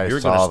 Yeah, You're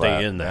going to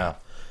stay in there.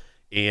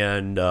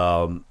 Yeah.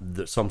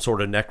 And some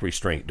sort of neck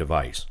restraint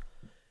device.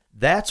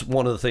 That's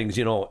one of the things,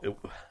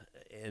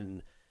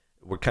 and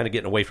we're kind of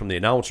getting away from the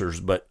announcers,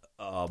 but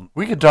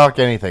We could talk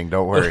anything,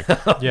 don't worry.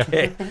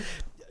 Okay.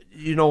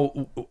 You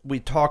know, we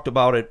talked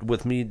about it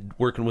with me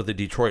working with the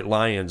Detroit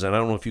Lions, and I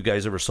don't know if you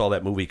guys ever saw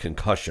that movie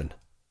Concussion.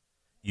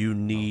 You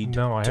need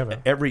No, I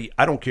haven't.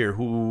 I don't care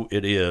who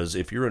it is,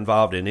 if you're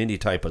involved in any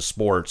type of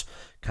sports,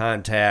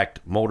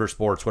 contact,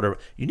 motorsports, whatever,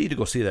 you need to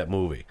go see that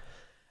movie.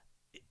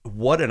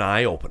 What an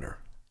eye-opener.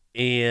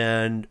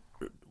 And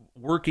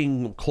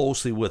working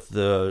closely with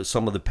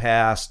some of the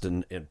past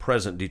and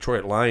present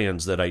Detroit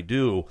Lions that I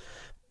do,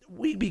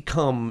 we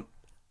become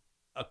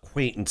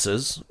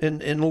acquaintances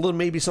and a little,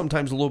 maybe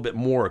sometimes a little bit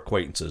more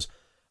acquaintances.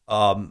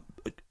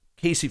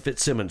 Casey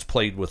Fitzsimmons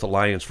played with the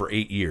Lions for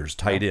 8 years,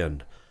 tight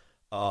end.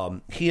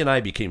 He and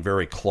I became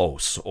very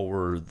close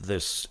over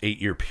this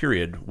 8-year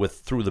period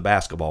through the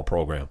basketball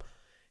program.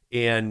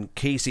 And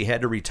Casey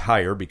had to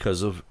retire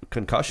because of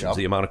concussions,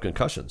 the amount of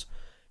concussions.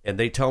 And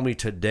they tell me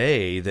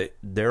today that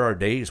there are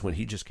days when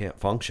he just can't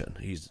function.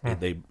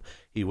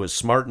 He was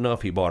smart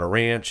enough. He bought a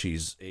ranch.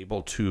 He's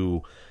able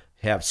to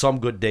have some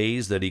good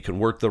days that he can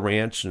work the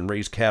ranch and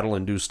raise cattle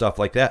and do stuff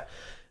like that.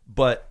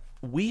 But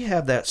we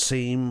have that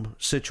same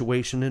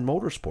situation in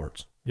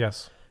motorsports.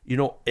 Yes. You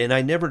know, and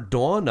I never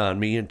dawned on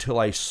me until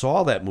I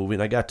saw that movie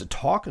and I got to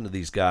talking to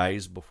these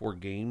guys before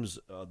games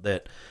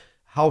that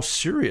how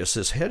serious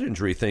this head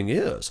injury thing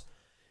is.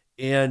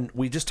 And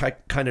we just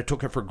kind of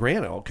took it for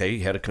granted. Okay,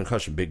 he had a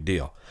concussion, big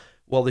deal.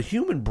 Well, the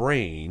human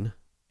brain,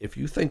 if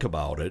you think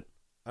about it,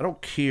 I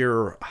don't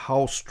care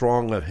how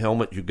strong a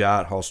helmet you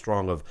got, how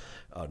strong of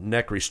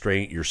neck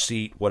restraint, your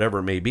seat, whatever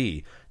it may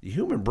be, the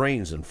human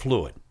brain's in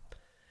fluid.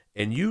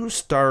 And you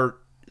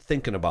start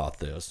thinking about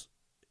this.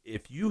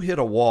 If you hit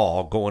a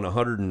wall going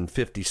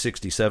 150,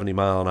 60, 70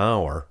 mile an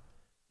hour,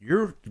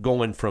 you're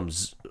going from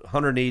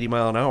 180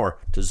 mile an hour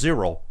to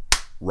zero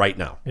right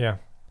now. Yeah.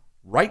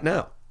 Right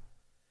now.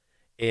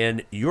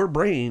 And your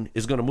brain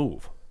is going to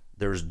move.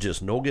 There's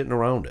just no getting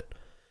around it.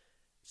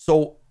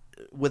 So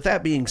with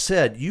that being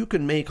said, you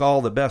can make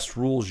all the best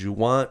rules you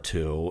want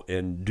to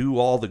and do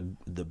all the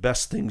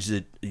best things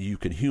that you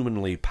can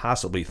humanly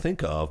possibly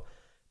think of,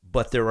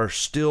 but there are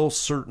still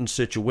certain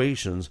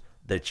situations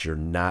that you're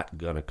not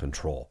going to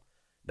control.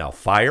 Now,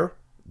 fire,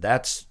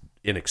 that's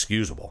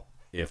inexcusable.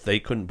 If they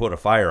couldn't put a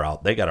fire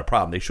out, they got a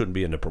problem. They shouldn't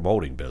be in the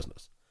promoting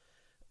business.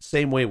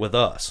 Same way with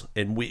us.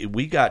 And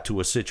we got to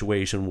a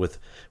situation with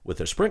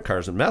the sprint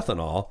cars and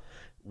methanol,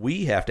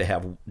 we have to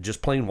have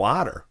just plain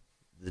water.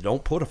 They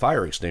don't put a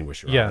fire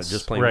extinguisher on it,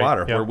 just plain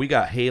water. Yep. Where we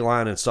got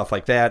halon and stuff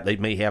like that, they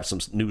may have some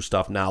new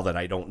stuff now that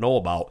I don't know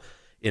about.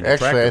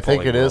 Actually, I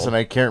think it is, and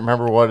I can't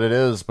remember what it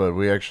is, but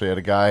we actually had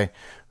a guy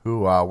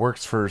who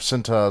works for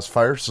Cintas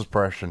Fire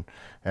Suppression,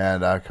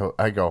 and I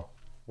go,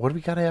 what do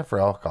we got to have for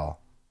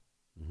alcohol?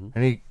 Mm-hmm.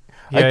 And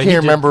I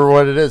can't remember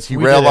what it is. He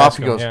railed off,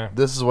 he goes,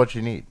 this is what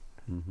you need.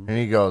 Mm-hmm. And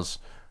he goes,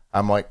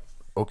 I'm like,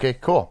 okay,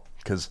 cool,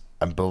 because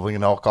I'm building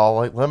an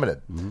alcohol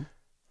limited. Mm-hmm.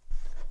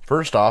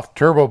 First off,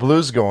 turbo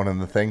blue's going in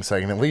the thing, so I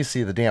can at least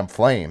see the damn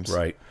flames.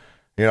 Right.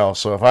 You know,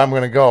 so if I'm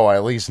going to go, I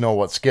at least know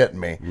what's getting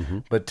me. Mm-hmm.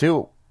 But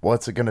two,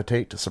 what's it going to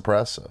take to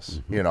suppress this?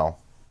 Mm-hmm. You know.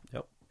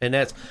 Yep. And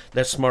that's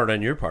smart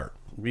on your part,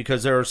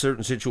 because there are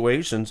certain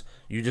situations,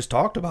 you just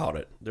talked about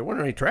it. There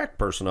weren't any track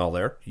personnel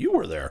there. You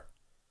were there.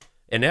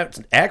 And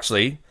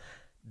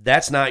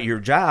that's not your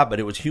job, but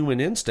it was human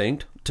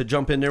instinct to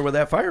jump in there with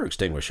that fire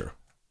extinguisher.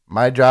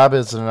 My job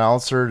as an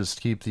announcer is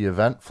to keep the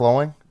event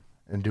flowing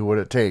and do what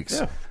it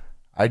takes. Yeah.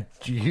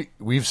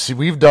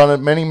 We've done it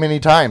many, many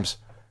times.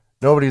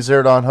 Nobody's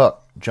there to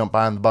unhook. Jump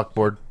on the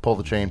buckboard, pull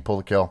the chain, pull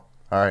the kill.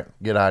 All right,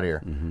 get out of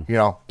here. Mm-hmm. You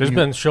know, there's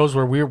been shows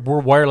where we're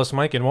wireless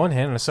mic in one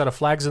hand and a set of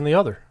flags in the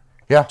other.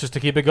 Yeah, just to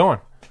keep it going.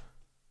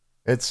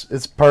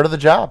 It's part of the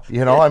job,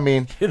 you know. I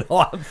mean,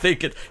 I'm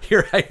thinking,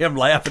 here I am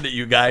laughing at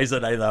you guys,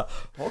 and I thought,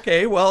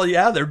 okay, well,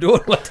 yeah, they're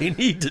doing what they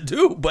need to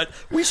do, but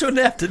we shouldn't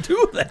have to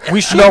do that.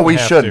 We shouldn't. No, we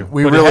shouldn't.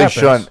 We really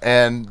shouldn't.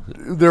 And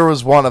there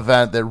was one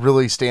event that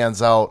really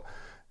stands out.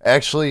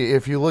 Actually,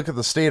 if you look at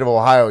the state of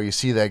Ohio, you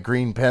see that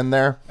green pin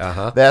there.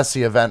 Uh-huh. That's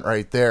the event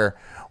right there,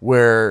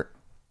 where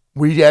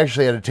we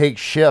actually had to take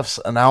shifts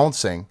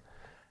announcing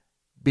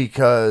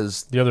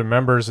because the other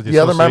members of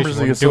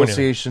the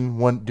association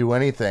wouldn't do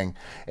anything.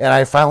 And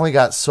I finally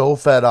got so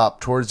fed up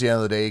towards the end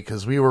of the day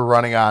because we were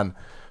running on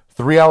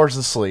 3 hours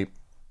of sleep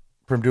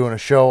from doing a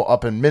show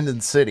up in Minden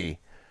City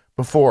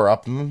before,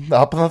 up in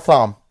the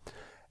thumb.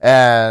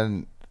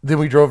 And then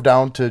we drove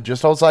down to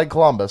just outside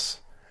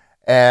Columbus,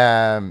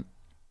 and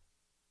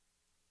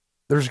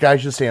there's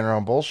guys just standing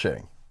around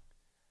bullshitting.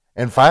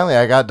 And finally,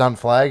 I got done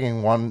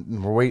flagging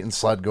one. We're waiting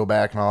sled go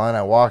back and all that. And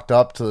I walked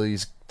up to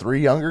these 3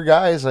 younger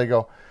guys. I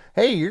go,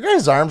 hey, your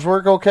guys' arms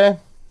work okay? And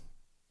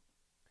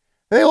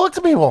they looked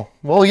at me,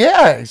 well,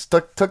 yeah. I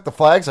took the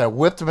flags. I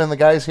whipped them in the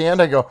guy's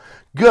hand. I go,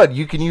 good,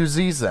 you can use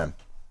these then.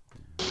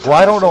 Well,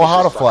 I don't know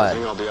how to flag.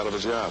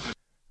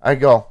 I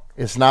go,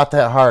 it's not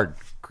that hard.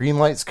 Green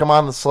lights come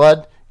on the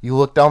sled. You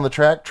look down the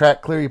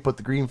track clear, you put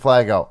the green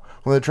flag out.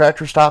 When the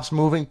tractor stops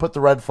moving, put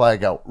the red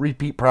flag out.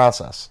 Repeat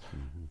process.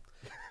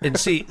 And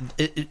see,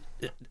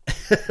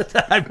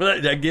 I'm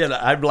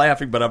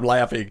laughing, but I'm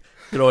laughing,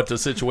 at the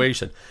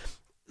situation.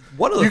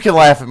 You can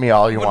laugh at me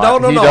all you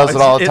want. He does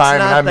it all the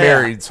time, and I'm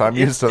married, so I'm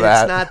used to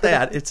that. It's not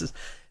that. It's just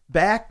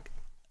back,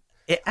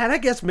 and I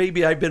guess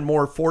maybe I've been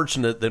more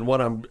fortunate than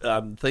what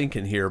I'm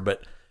thinking here,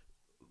 but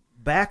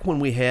back when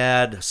we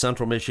had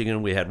Central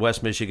Michigan, we had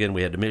West Michigan,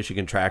 we had the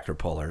Michigan tractor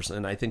pullers,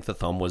 and I think the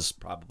Thumb was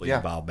probably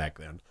involved back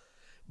then.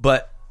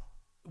 But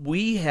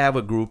we have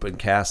a group in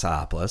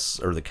Cassopolis,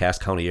 or the Cass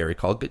County area,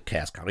 called the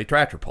Cass County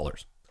Tractor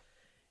Pullers.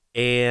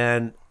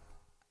 And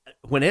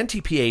when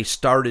NTPA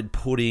started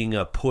putting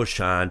a push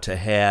on to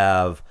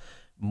have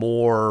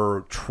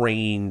more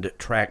trained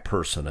track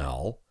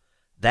personnel,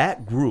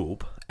 that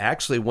group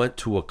actually went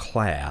to a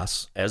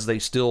class, as they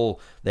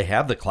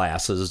have the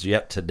classes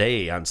yet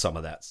today on some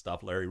of that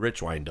stuff. Larry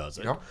Richwine does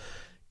it. Yep.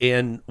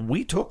 And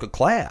we took a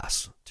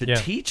class to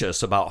teach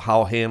us about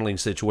how handling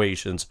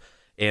situations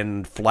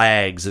and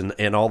flags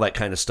and all that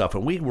kind of stuff.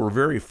 And we were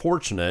very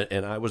fortunate,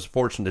 and I was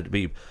fortunate to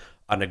be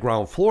on the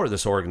ground floor of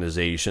this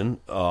organization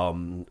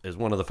as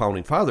one of the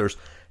founding fathers,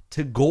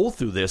 to go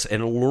through this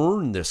and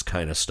learn this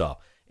kind of stuff.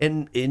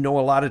 And, a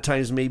lot of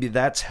times maybe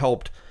that's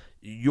helped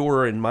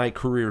your and my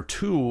career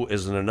too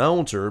as an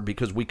announcer,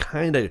 because we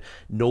kind of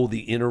know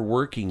the inner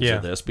workings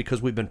of this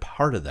because we've been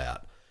part of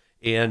that.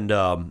 And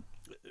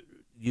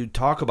you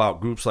talk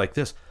about groups like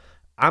this.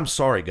 I'm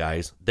sorry,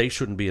 guys, they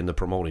shouldn't be in the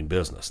promoting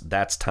business.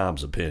 That's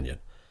Tom's opinion.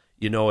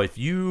 If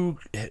you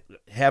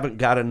haven't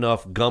got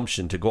enough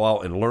gumption to go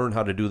out and learn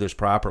how to do this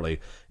properly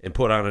and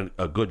put on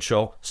a good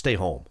show, stay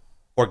home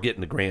or get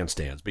in the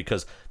grandstands,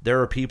 because there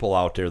are people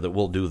out there that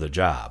will do the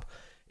job.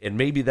 And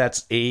maybe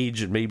that's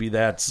age and maybe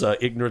that's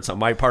ignorance on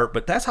my part,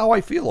 but that's how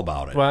I feel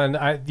about it. Well, and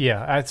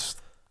it's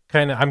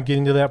I'm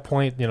getting to that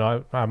point.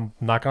 I'm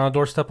knocking on the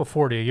doorstep of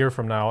 40 a year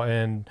from now,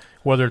 and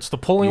whether it's the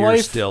pulling You're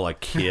life, still a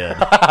kid.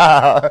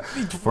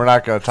 We're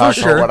not going to talk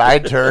about what I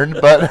turned,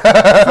 but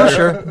for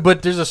sure.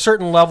 But there's a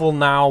certain level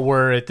now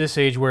where at this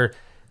age, where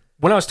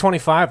when I was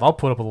 25, I'll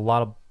put up with a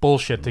lot of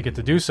bullshit to get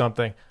to do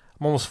something.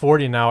 I'm almost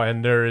 40 now,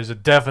 and there is a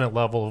definite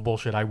level of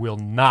bullshit I will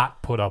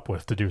not put up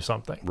with to do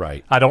something.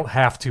 Right. I don't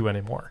have to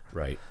anymore.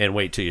 Right. And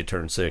wait till you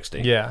turn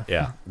 60. Yeah.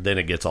 Yeah. Then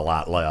it gets a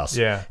lot less.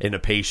 Yeah. And the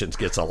patience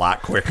gets a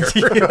lot quicker.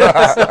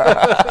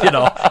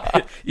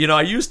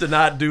 I used to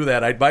not do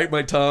that. I'd bite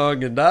my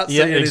tongue and not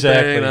say anything.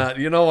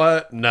 Exactly. You know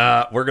what?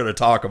 Nah, we're going to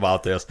talk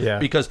about this. Yeah.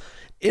 Because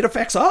it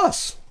affects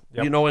us.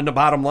 Yep. And the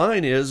bottom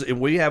line is, if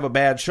we have a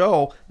bad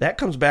show, that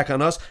comes back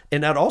on us,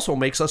 and that also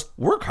makes us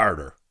work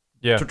harder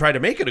to try to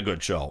make it a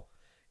good show.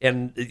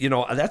 And,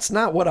 that's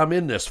not what I'm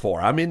in this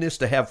for. I'm in this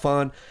to have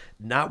fun,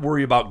 not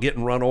worry about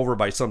getting run over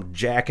by some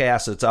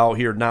jackass that's out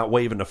here not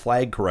waving the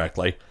flag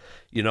correctly.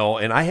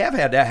 And I have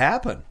had that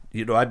happen.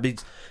 I'd be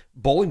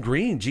Bowling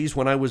Green,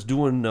 when I was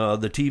doing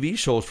the TV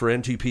shows for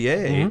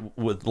NTPA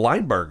with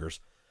Lineburgers.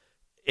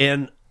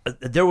 And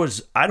there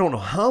was, I don't know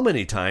how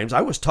many times,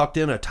 I was tucked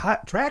in a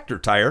tractor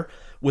tire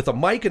with a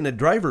mic in the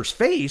driver's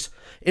face,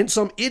 and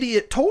some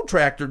idiot tow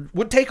tractor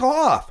would take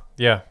off.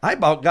 Yeah. I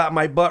about got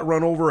my butt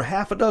run over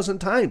half a dozen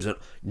times. And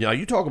now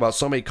you talk about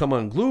somebody come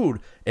unglued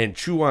and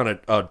chew on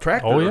a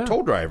tractor or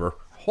tow driver.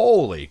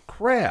 Holy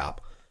crap.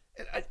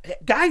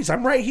 Guys,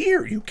 I'm right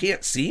here. You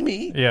can't see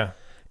me. Yeah.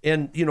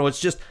 And,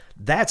 it's just,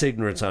 that's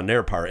ignorance on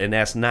their part. And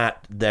that's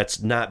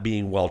not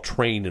being well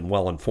trained and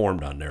well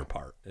informed on their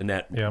part. And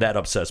that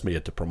upsets me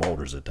at the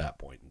promoters at that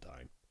point in time.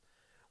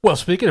 Well,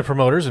 speaking of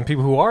promoters and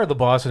people who are the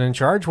boss and in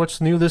charge,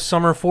 what's new this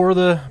summer for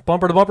the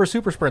bumper-to-bumper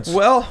super sprints?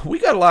 Well, we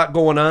got a lot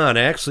going on.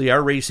 Actually,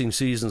 our racing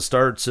season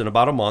starts in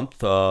about a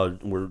month.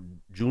 We're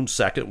June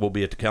 2nd, we'll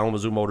be at the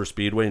Kalamazoo Motor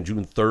Speedway, and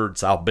June 3rd,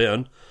 South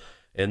Bend.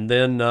 And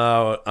then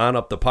on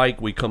up the pike,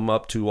 we come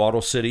up to Auto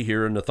City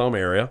here in the Thumb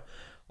area.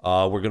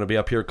 We're going to be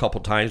up here a couple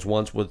times,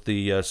 once with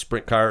the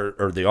sprint car,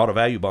 or the Auto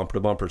Value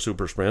bumper-to-bumper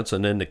super sprints,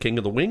 and then the King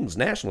of the Wings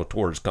National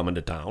Tour is coming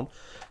to town.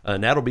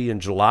 And that'll be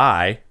in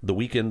July, the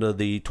weekend of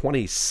the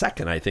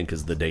 22nd, I think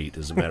is the date,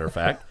 as a matter of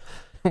fact.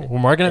 We're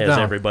marking it as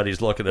down.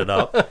 Everybody's looking it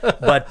up.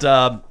 But,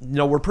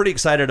 we're pretty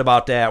excited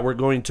about that. We're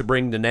going to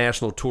bring the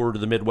national tour to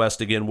the Midwest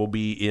again. We'll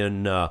be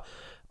in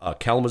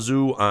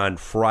Kalamazoo on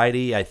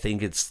Friday. I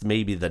think it's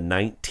maybe the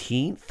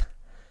 19th.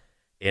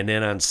 And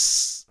then on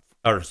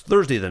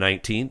Thursday the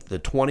 19th, the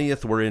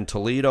 20th, we're in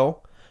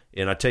Toledo.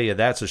 And I tell you,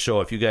 that's a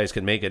show. If you guys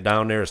can make it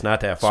down there, it's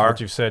not that far. That's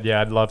what you've said.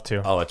 Yeah, I'd love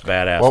to. Oh, it's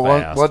badass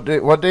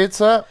fast. What date's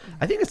that?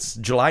 I think it's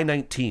July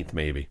 19th,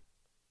 maybe.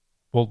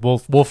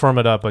 We'll firm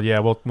it up, but yeah,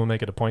 we'll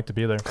make it a point to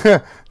be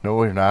there. No,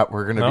 we're not.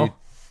 We're going to be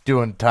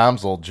doing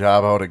Tom's old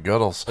job out at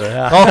Goodles.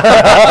 Yeah.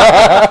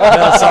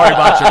 Sorry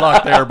about your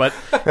luck there, but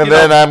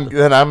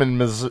then I'm in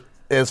Missouri.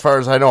 As far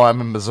as I know, I'm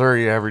in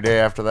Missouri every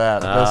day after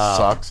that. This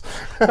sucks.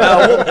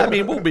 Well,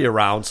 we'll be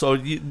around, so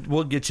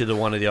we'll get you to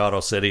one of the Auto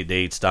City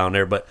dates down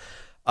there. But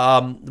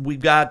we've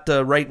got,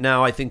 right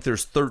now, I think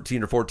there's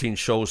 13 or 14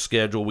 shows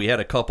scheduled. We had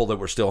a couple that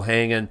were still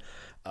hanging.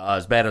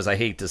 As bad as I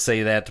hate to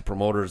say that, the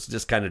promoters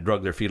just kind of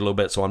drug their feet a little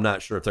bit, so I'm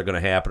not sure if they're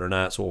going to happen or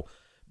not.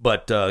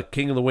 But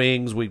King of the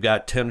Wings, we've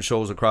got 10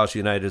 shows across the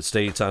United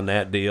States on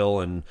that deal,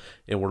 and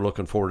we're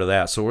looking forward to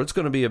that. So it's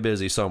going to be a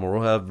busy summer.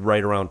 We'll have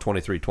right around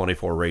 23,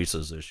 24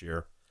 races this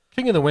year.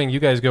 King of the Wing, you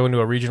guys go into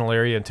a regional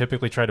area and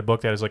typically try to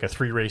book that as like a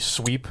 3-race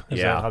sweep. Is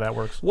that how that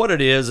works? What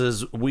it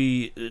is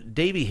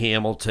Davey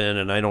Hamilton,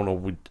 and I don't know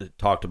if we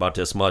talked about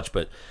this much,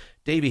 but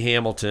Davey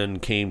Hamilton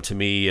came to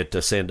me at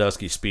the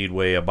Sandusky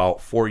Speedway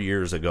about 4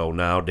 years ago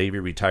now. Davey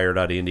retired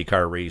out of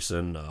IndyCar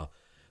racing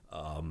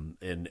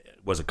and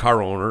was a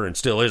car owner and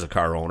still is a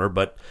car owner,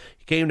 but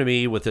he came to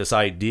me with this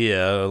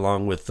idea,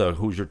 along with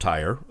Hoosier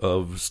Tire,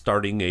 of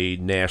starting a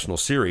national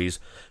series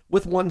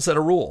with one set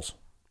of rules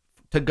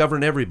to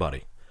govern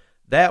everybody.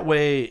 That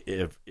way,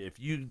 if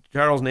you,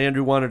 Charles and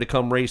Andrew, wanted to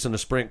come race in a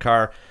sprint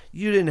car,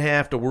 you didn't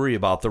have to worry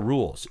about the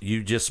rules.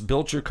 You just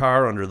built your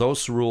car under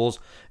those rules,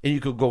 and you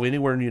could go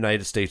anywhere in the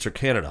United States or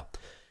Canada.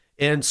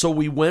 And so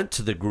we went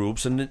to the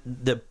groups, and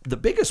the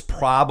biggest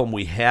problem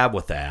we have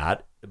with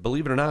that,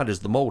 believe it or not, is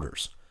the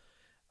motors.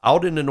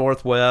 Out in the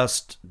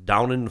Northwest,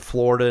 down in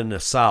Florida and the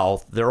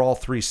South, they're all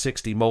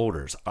 360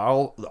 motors.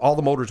 All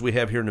the motors we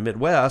have here in the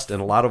Midwest,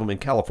 and a lot of them in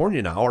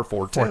California now, are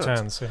 410s.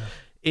 410s, yeah.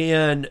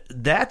 And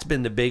that's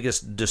been the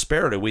biggest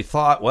disparity. We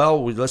thought,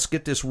 well, let's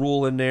get this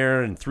rule in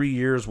there. In 3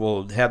 years,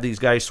 we'll have these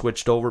guys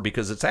switched over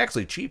because it's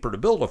actually cheaper to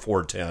build a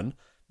 410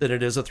 than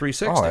it is a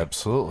 360. Oh,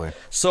 absolutely.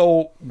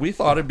 So we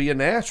thought it'd be a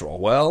natural.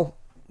 Well,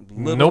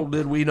 little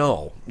did we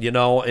know,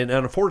 and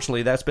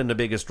unfortunately, that's been the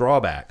biggest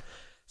drawback.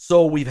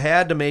 So we've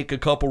had to make a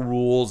couple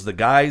rules. The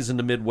guys in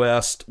the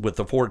Midwest with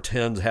the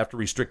 410s have to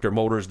restrict their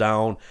motors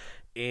down,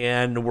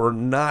 and we're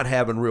not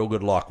having real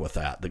good luck with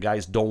that. The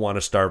guys don't want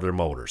to starve their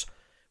motors.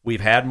 We've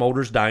had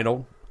motors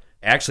dynoed.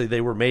 Actually,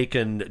 they were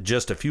making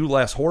just a few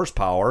less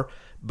horsepower,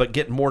 but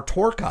getting more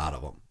torque out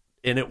of them.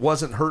 And it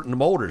wasn't hurting the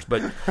motors.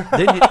 But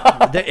then,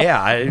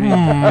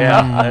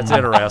 that's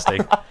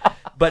interesting.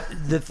 But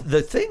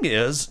the thing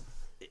is,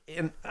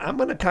 and I'm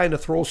going to kind of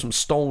throw some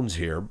stones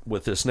here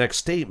with this next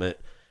statement,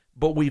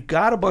 but we've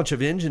got a bunch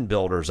of engine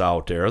builders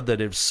out there that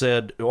have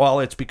said, well,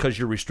 it's because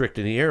you're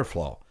restricting the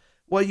airflow.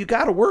 Well, you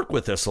got to work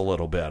with this a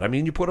little bit. I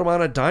mean, you put them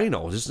on a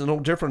dyno. This is no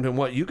different than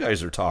what you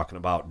guys are talking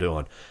about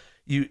doing.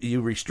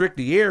 You restrict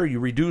the air, you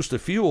reduce the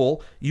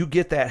fuel, you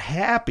get that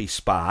happy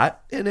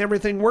spot, and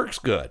everything works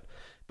good.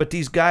 But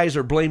these guys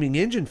are blaming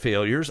engine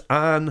failures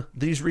on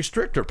these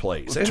restrictor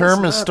plates. The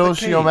term is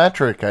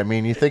stoichiometric. I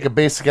mean, you think a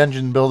basic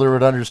engine builder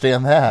would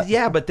understand that.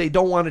 Yeah, but they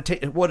don't want to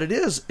take what it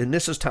is, and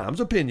this is Tom's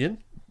opinion.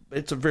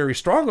 It's a very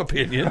strong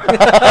opinion.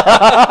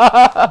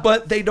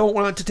 But they don't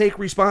want to take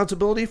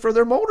responsibility for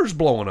their motors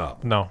blowing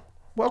up. No.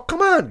 Well,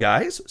 come on,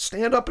 guys.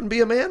 Stand up and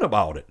be a man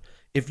about it.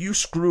 If you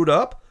screwed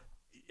up,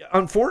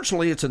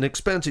 unfortunately, it's an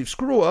expensive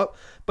screw-up,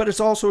 but it's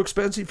also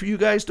expensive for you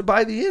guys to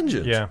buy the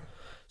engines. Yeah.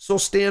 So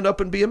stand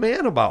up and be a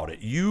man about it.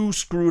 You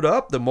screwed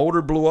up, the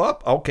motor blew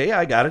up, okay,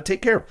 I got to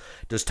take care of it.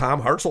 Does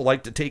Tom Hartsell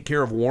like to take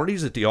care of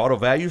warranties at the auto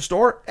value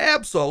store?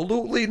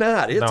 Absolutely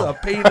not. It's a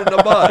pain in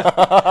the butt.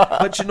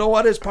 But you know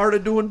what? It's part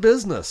of doing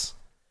business.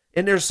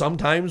 And there's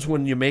sometimes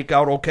when you make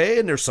out okay,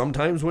 and there's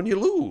sometimes when you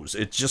lose.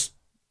 It's just,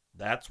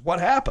 that's what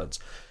happens.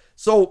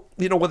 So,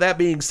 with that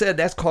being said,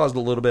 that's caused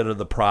a little bit of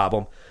the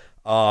problem.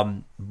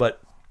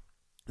 But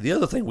the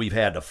other thing we've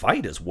had to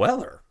fight is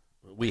weather.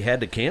 We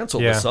had to cancel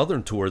the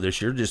Southern Tour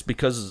this year just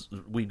because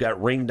we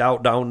got rained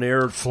out down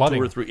there. Flooding.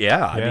 2 or 3.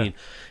 Yeah, I mean,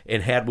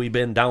 and had we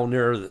been down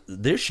there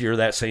this year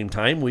that same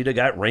time, we'd have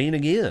got rain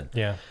again.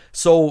 Yeah.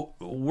 So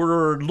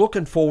we're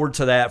looking forward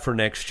to that for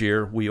next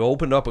year. We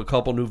opened up a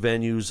couple new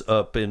venues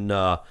up in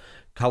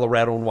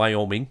Colorado and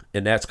Wyoming,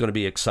 and that's going to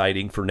be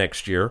exciting for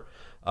next year.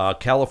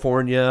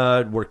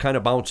 California, we're kind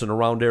of bouncing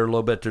around there a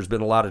little bit. There's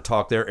been a lot of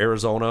talk there.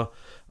 Arizona,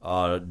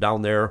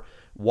 down there.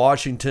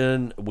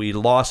 Washington, we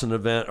lost an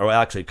event, or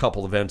actually a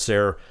couple events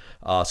there,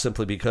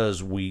 simply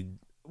because when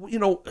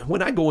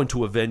I go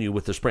into a venue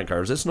with the sprint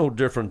cars, it's no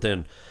different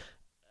than,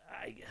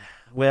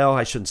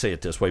 I shouldn't say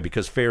it this way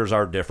because fairs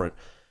are different.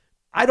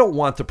 I don't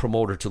want the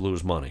promoter to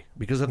lose money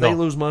because if they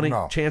lose money,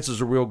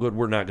 chances are real good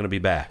we're not going to be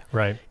back.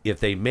 Right. If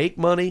they make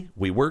money,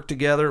 we work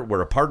together,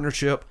 we're a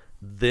partnership,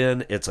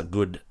 then it's a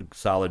good,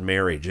 solid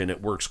marriage, and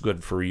it works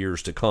good for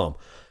years to come.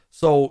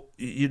 So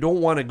you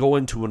don't want to go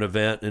into an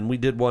event, and we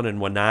did one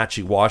in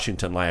Wenatchee,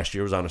 Washington last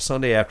year. It was on a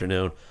Sunday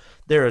afternoon.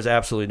 There is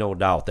absolutely no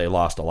doubt they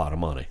lost a lot of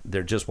money.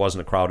 There just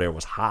wasn't a crowd there. It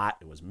was hot.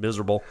 It was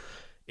miserable.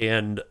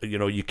 And,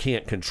 you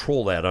can't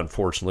control that,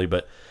 unfortunately.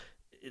 But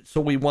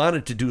so we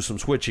wanted to do some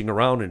switching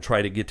around and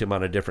try to get them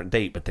on a different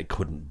date, but they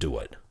couldn't do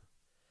it.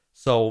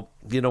 So,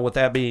 with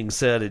that being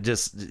said,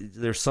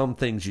 there's some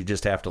things you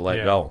just have to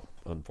let go,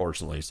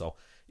 unfortunately. So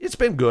it's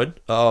been good.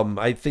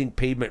 I think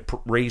pavement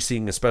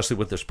racing, especially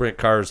with the sprint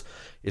cars,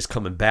 is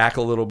coming back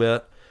a little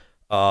bit.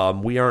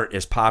 We aren't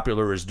as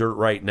popular as dirt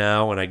right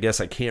now, and I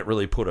guess I can't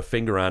really put a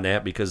finger on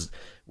that because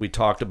we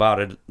talked about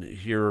it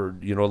here,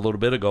 a little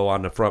bit ago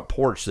on the front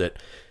porch that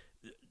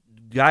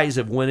guys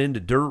have went into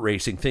dirt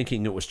racing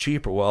thinking it was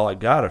cheaper. Well, I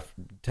got to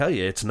tell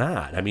you, it's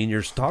not. I mean,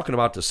 you're talking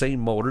about the same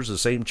motors, the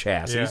same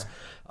chassis. Yeah.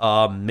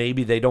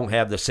 Maybe they don't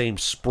have the same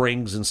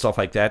springs and stuff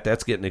like that.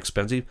 That's getting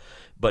expensive.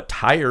 But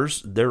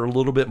tires, they're a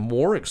little bit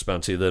more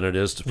expensive than it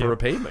is for a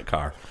pavement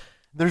car.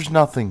 There's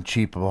nothing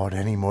cheap about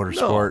any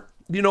motorsport.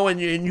 No. And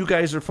you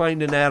guys are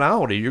finding that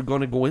out. You're going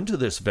to go into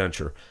this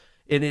venture.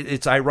 And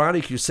it's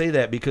ironic you say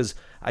that because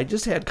I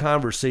just had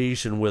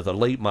conversation with a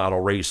late model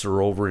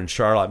racer over in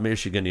Charlotte,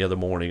 Michigan the other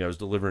morning. I was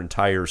delivering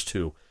tires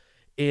to.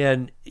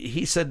 And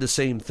he said the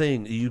same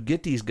thing. You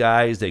get these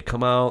guys, they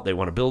come out, they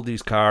want to build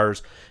these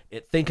cars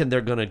thinking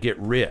they're going to get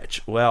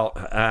rich. Well,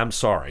 I'm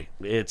sorry.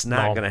 It's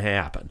not going to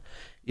happen.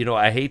 You know,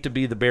 I hate to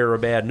be the bearer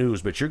of bad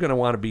news, but you're going to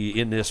want to be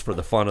in this for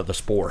the fun of the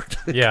sport.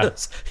 Yeah.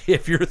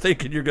 If you're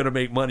thinking you're going to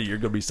make money, you're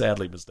going to be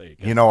sadly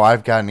mistaken. You know,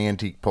 I've got an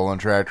antique pulling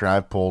tractor.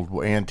 I've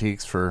pulled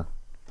antiques for,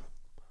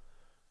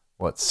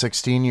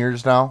 16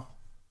 years now?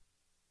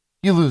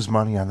 You lose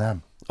money on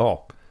them.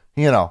 Oh.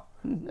 You know,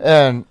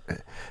 and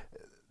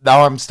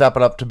now I'm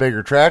stepping up to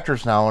bigger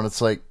tractors now, and it's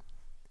like,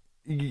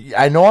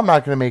 I know I'm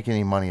not going to make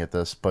any money at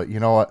this, but you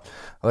know what?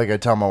 Like I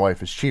tell my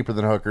wife, it's cheaper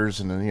than hookers,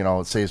 and you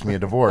know it saves me a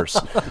divorce.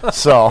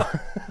 So,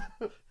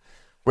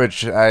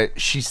 which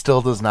she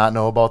still does not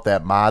know about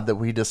that mod that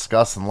we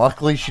discussed, and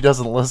luckily she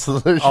doesn't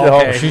listen to the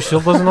show. Okay. She still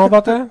doesn't know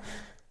about that?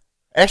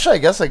 Actually, I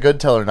guess I could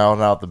tell her now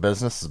that the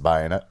business is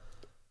buying it.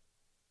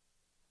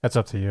 That's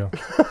up to you.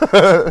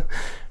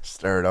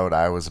 Started out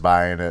I was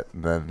buying it,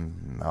 and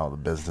then now the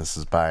business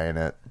is buying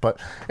it. But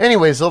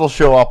anyways, it'll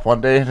show up one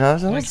day. And I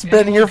was like, it's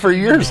been here for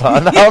years,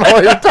 hon. I don't know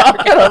what you're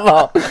talking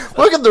about.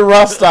 Look at the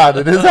rust on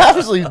it. It's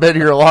obviously been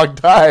here a long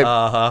time.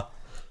 Uh-huh.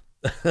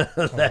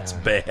 That's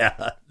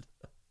bad.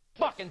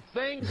 Fucking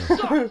thing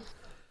sucks.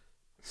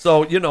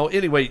 So, you know,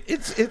 anyway,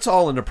 it's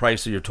all in the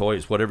price of your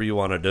toys, whatever you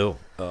want to do.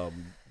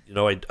 You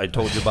know, I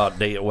told you about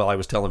I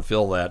was telling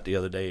Phil that the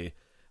other day.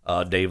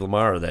 Dave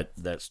Lamar,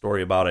 that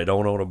story about I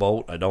don't own a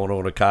boat, I don't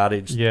own a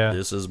cottage. Yeah.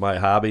 This is my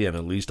hobby, and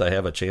at least I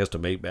have a chance to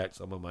make back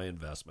some of my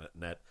investment.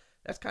 And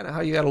that's kind of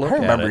how you got to look at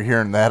it. I remember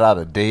hearing that out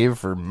of Dave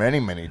for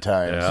many, many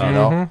times. Yeah. You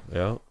know,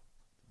 yeah.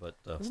 But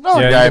there's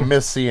another guy I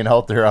miss seeing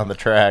out there on the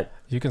track.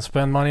 You can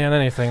spend money on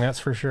anything, that's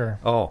for sure.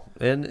 Oh,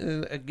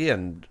 and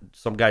again,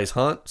 some guys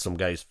hunt, some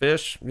guys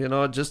fish. You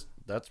know, that's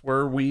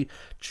where we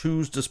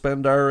choose to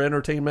spend our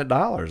entertainment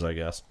dollars, I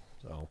guess.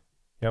 So.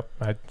 Yep.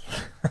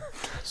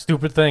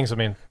 Stupid things. I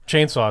mean,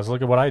 chainsaws.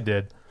 Look at what I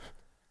did.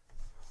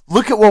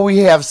 Look at what we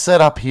have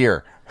set up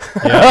here.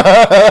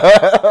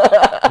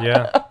 Yeah.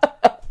 Yeah.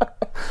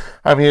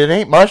 I mean, it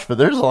ain't much, but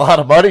there's a lot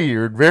of money.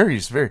 You're very.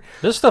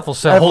 This stuff will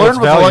sell. I've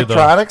learned with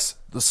electronics,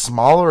 the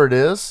smaller it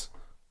is,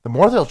 the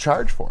more they'll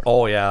charge for it.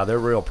 Oh yeah, they're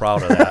real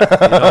proud of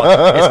that. You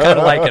know, it's kind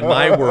of like in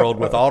my world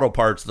with auto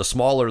parts. The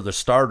smaller the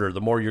starter,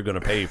 the more you're going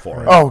to pay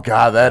for it. Oh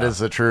God, that is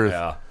the truth.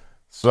 Yeah.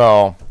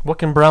 So, what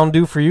can Brown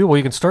do for you? Well,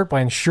 you can start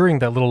by insuring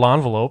that little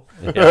envelope.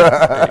 Yeah,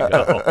 there you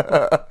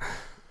go.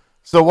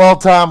 So, well,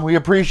 Tom, we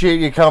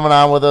appreciate you coming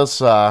on with us.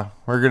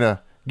 We're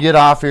gonna get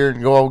off here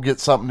and go get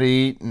something to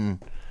eat,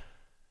 and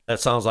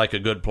that sounds like a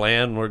good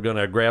plan. We're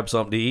gonna grab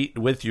something to eat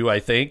with you, I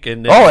think,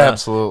 and then,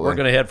 absolutely, we're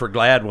gonna head for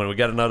Gladwin. We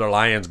got another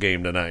Lions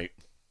game tonight.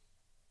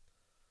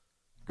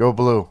 Go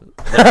Blue.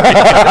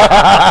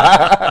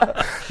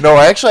 No,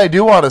 actually, I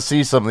do want to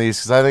see some of these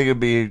because I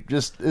think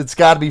it's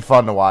got to be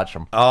fun to watch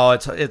them. Oh,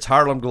 it's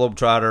Harlem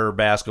Globetrotter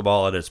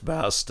basketball at its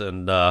best.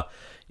 And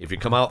if you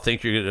come out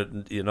think you're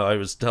going to, you know, I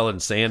was telling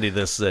Sandy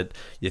this, that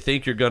you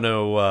think you're going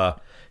to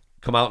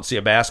come out and see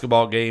a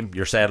basketball game,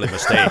 you're sadly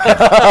mistaken.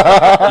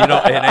 You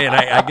know, and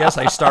I guess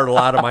I start a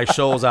lot of my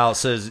shows out,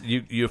 says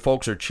you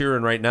folks are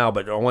cheering right now,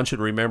 but I want you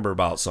to remember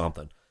about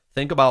something.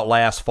 Think about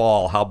last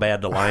fall, how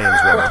bad the Lions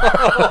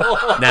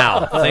were.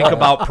 Now, think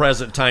about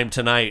present time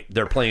tonight.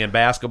 They're playing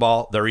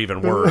basketball. They're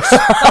even worse.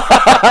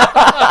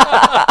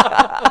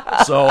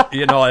 So,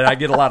 you know, and I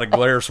get a lot of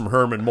glares from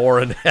Herman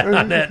Moore on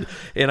that.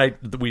 And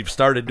we've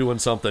started doing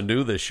something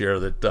new this year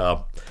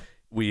that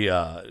we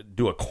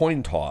do a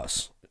coin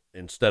toss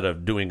instead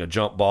of doing a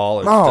jump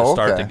ball to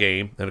start the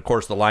game. And, of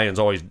course, the Lions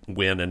always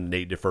win, and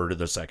they defer to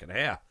the second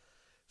half.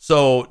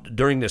 So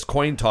during this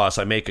coin toss,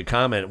 I make a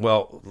comment,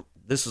 well,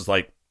 this is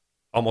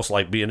almost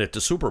like being at the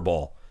Super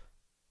Bowl.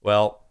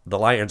 Well, the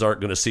Lions aren't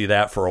going to see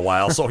that for a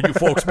while, so you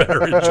folks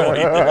better enjoy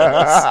this.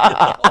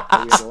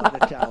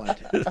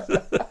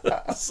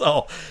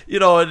 So, you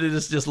know,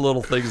 it's just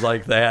little things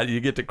like that. You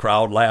get the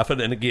crowd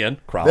laughing, and again,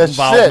 crowd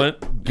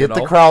involvement. Get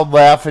the crowd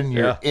laughing,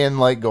 you're in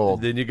like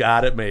gold. Then you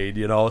got it made,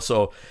 you know.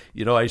 So,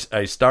 you know, I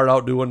start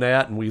out doing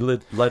that, and we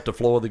let the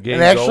flow of the game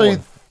go. And actually,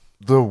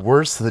 the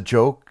worse the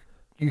joke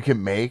you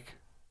can make,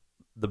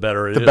 the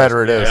better it is. The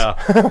better it is.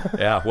 Yeah.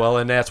 Yeah. Well,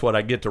 and that's what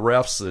I get to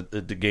refs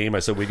at the game. I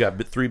said, we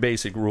got 3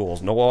 basic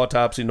rules. No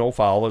autopsy, no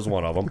foul is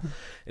one of them.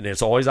 And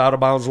it's always out of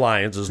bounds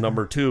Lions is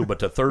number 2. But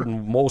the third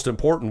and most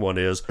important one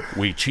is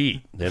we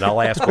cheat. And I'll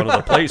ask one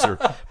of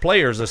the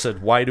players, I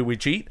said, why do we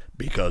cheat?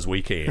 Because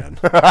we can.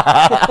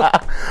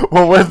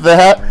 Well, with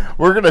that,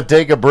 we're going to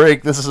take a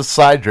break. This is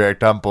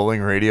Sidetracked on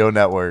Pulling Radio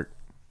Network.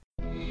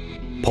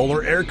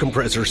 Polar Air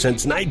Compressor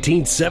since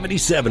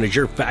 1977 is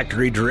your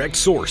factory direct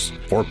source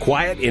for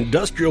quiet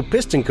industrial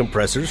piston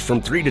compressors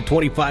from 3 to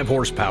 25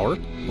 horsepower,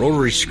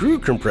 rotary screw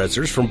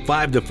compressors from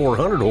 5 to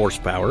 400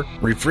 horsepower,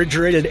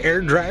 refrigerated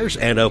air dryers,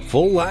 and a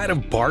full line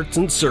of parts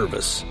and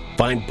service.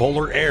 Find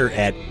Polar Air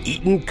at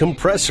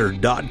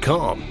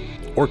EatonCompressor.com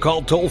or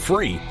call toll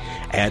free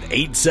at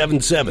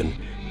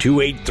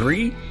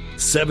 877-283-6600.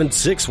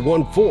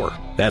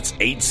 877-283-7614. That's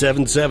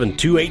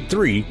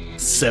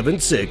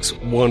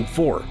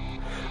 877-283-7614.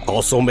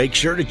 Also, make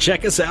sure to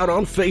check us out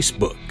on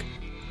Facebook.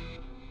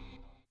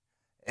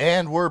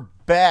 And we're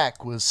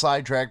back with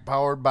Sidetracked,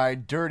 powered by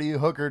Dirty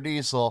Hooker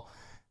Diesel.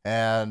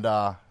 And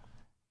it's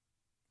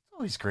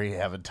always great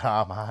having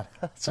Tom on.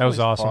 That was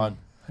awesome. Fun.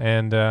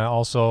 And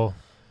also,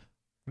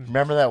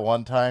 remember that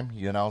one time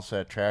you announced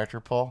that tractor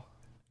pull?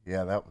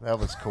 Yeah, that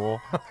was cool.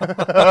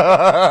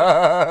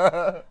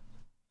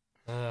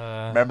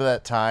 Remember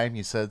that time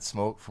you said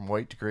smoke from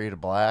white to gray to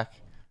black?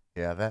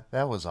 Yeah,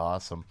 that was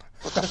awesome.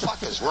 What the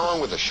fuck is wrong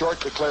with a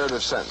short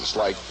declarative sentence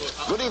like,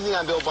 good evening,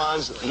 I'm Bill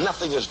Bonds,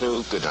 nothing is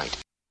new, good night.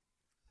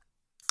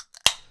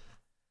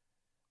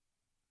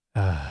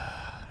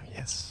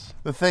 Yes.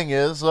 The thing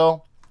is,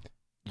 though,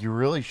 you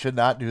really should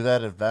not do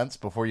that at events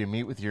before you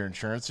meet with your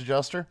insurance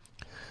adjuster.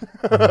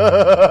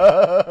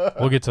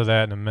 We'll get to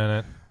that in a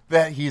minute.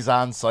 That he's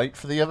on site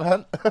for the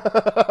event.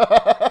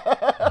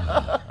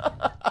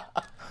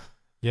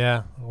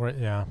 Yeah.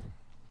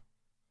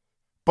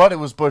 But it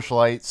was Busch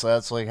Light, so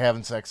that's like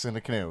having sex in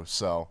a canoe.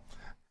 So,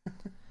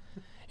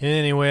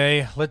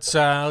 anyway, let's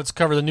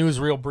cover the news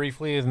real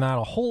briefly. It's not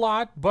a whole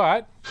lot,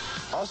 but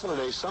also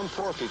today, some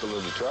poor people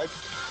in Detroit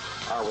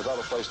are without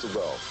a place to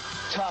go.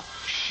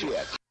 Tough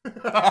shit.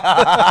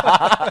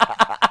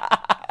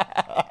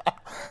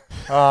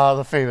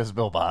 The famous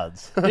Bill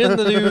Bonds. In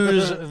the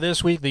news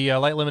this week, the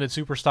Light Limited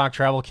Superstock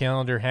Travel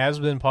Calendar has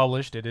been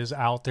published. It is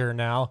out there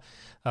now.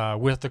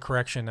 With the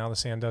correction, now the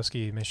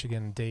Sandusky,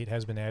 Michigan date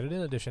has been added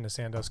in addition to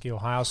Sandusky,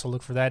 Ohio. So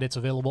look for that. It's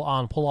available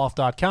on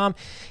pulloff.com.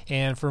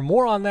 And for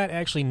more on that,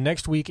 actually,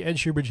 next week, Ed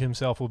Shoebridge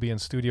himself will be in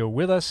studio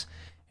with us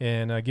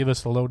and give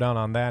us the lowdown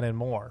on that and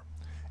more.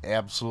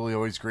 Absolutely.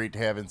 Always great to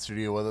have in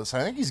studio with us.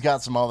 I think he's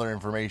got some other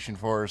information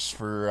for us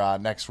for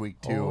next week,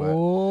 too.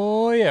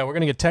 Oh, yeah. We're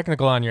going to get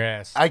technical on your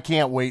ass. I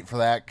can't wait for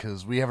that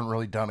because we haven't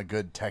really done a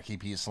good techie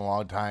piece in a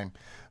long time.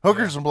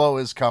 Hookers and Blow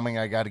is coming.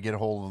 I got to get a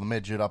hold of the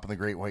midget up in the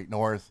Great White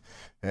North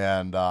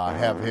and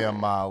have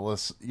him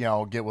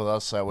get with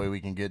us. That way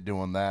we can get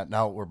doing that.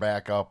 Now we're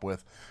back up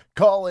with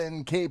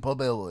call-in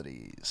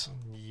capabilities.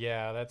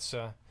 Yeah, that's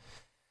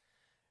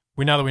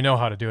now that we know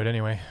how to do it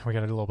anyway, we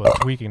got to do a little bit of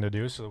tweaking to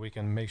do so that we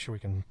can make sure we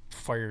can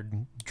fire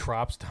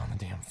drops down the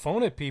damn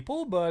phone at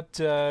people. But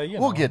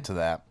we'll get to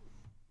that.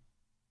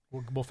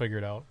 We'll figure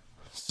it out.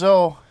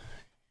 So.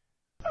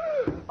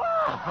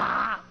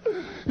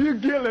 You're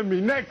killing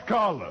me. Next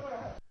caller.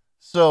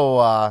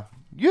 So,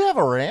 you have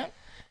a rant?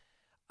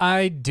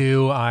 I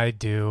do.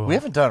 We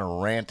haven't done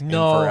a rant in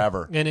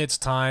forever. And it's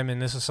time, and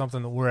this is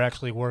something that we're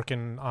actually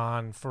working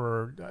on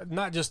for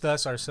not just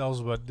us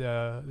ourselves, but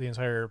the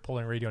entire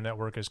Polling Radio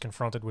Network is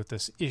confronted with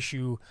this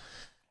issue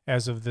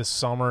as of this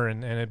summer,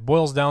 and it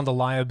boils down to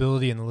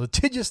liability and the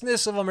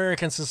litigiousness of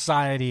American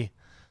society.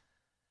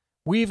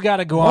 We've got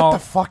to go out. What the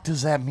fuck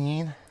does that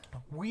mean?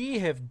 We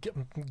have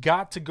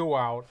got to go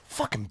out.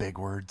 Fucking big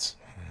words.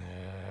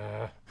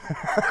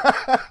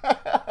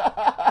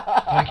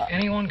 Like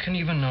anyone can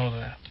even know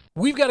that.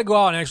 We've got to go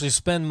out and actually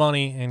spend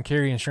money and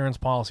carry insurance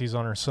policies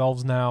on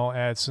ourselves now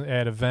at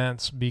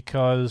events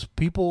because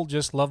people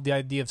just love the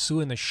idea of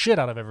suing the shit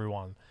out of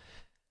everyone.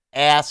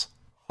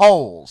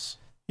 Assholes.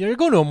 You know, you're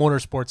going to a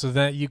motorsports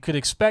event, you could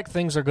expect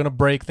things are going to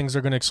break, things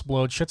are going to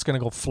explode, shit's going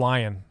to go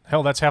flying.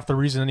 Hell, that's half the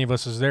reason any of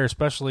us is there,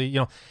 especially,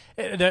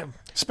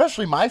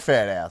 especially my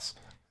fat ass.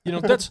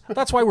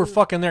 That's why we're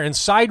fucking there. And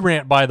side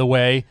rant, by the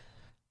way,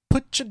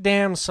 put your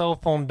damn cell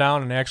phone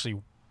down and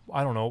actually,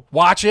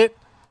 watch it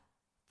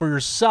for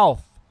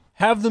yourself.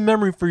 Have the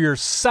memory for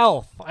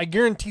yourself. I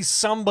guarantee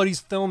somebody's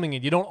filming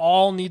it. You don't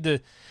all need to.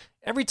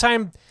 Every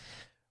time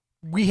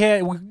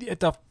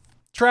at the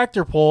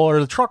tractor pull or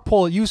the truck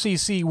pull at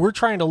UCC, we're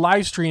trying to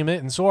live stream it,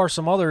 and so are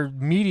some other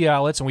media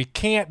outlets, and we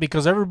can't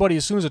because everybody,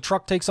 as soon as a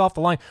truck takes off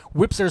the line,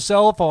 whips their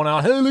cell phone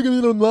out. Hey, look at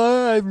me, I'm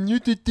live.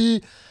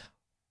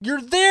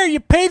 You're there. You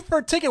paid for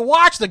a ticket.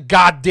 Watch the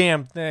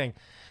goddamn thing.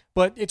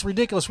 But it's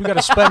ridiculous. We got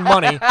to spend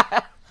money.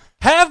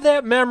 Have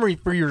that memory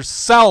for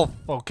yourself,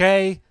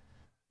 okay?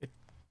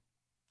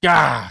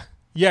 Yeah,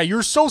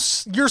 you're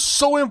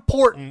so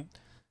important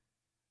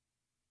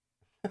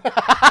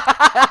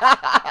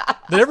that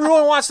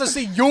everyone wants to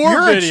see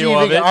your video of it. You're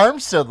achieving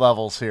Armstead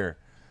levels here.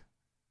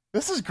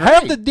 This is great.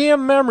 Have the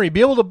damn memory.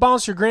 Be able to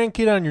bounce your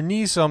grandkid on your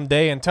knee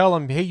someday and tell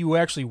him, hey, you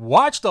actually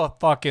watched the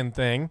fucking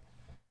thing.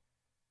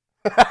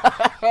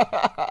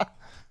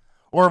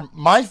 Or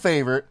my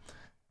favorite,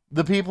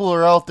 the people who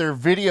are out there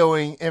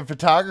videoing and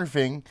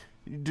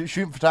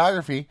shooting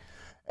photography,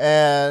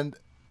 and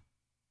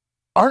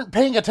aren't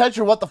paying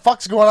attention to what the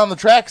fuck's going on the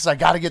track because I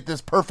got to get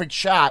this perfect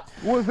shot.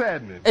 What's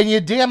happening? And you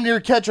damn near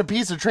catch a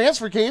piece of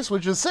transfer case,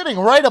 which is sitting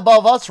right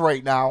above us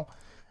right now,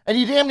 and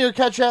you damn near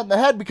catch that in the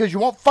head because you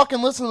won't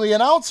fucking listen to the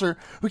announcer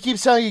who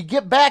keeps telling you,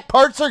 get back,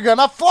 parts are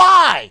gonna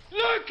fly!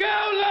 Look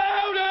how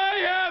loud I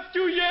have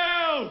to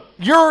yell!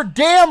 You're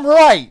damn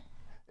right!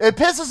 It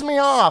pisses me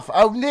off.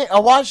 I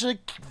watched the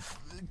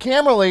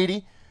camera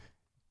lady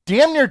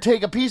damn near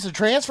take a piece of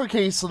transfer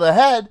case to the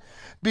head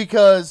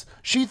because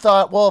she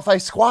thought, well, if I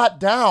squat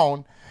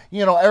down,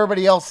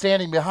 everybody else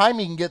standing behind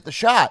me can get the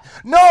shot.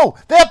 No,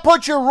 that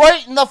puts you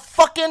right in the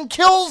fucking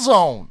kill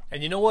zone.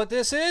 And you know what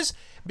this is?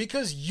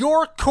 Because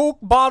your Coke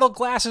bottle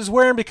glass is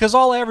wearing, because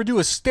all I ever do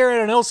is stare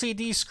at an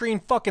LCD screen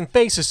fucking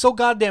face is so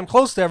goddamn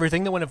close to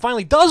everything that when it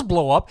finally does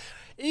blow up,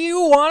 you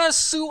want to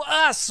sue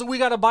us. So we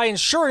got to buy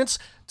insurance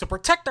to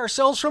protect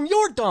ourselves from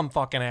your dumb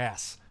fucking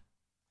ass.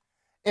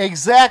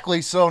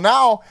 Exactly. So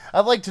now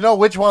I'd like to know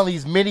which one of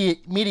these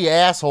media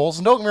assholes,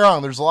 and don't get me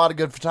wrong, there's a lot of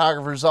good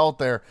photographers out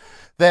there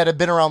that have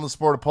been around the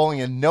sport of pulling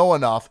and know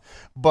enough,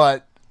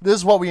 but this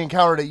is what we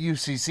encountered at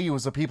UCC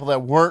was the people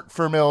that weren't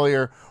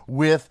familiar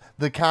with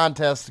the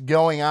contest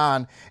going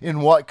on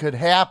and what could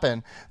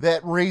happen that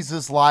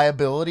raises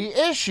liability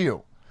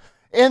issue.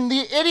 And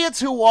the idiots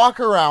who walk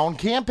around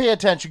can't pay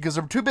attention because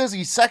they're too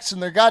busy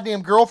sexting their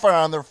goddamn girlfriend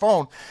on their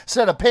phone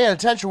instead of paying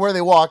attention where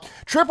they walk,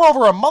 trip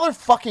over a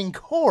motherfucking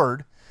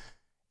cord,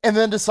 and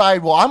then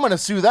decide, well, I'm going to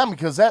sue them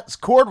because that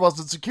cord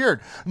wasn't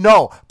secured.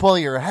 No, pull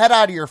your head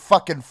out of your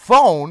fucking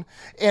phone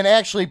and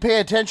actually pay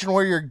attention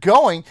where you're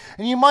going,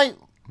 and you might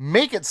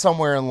make it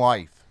somewhere in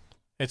life.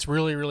 It's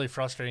really, really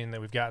frustrating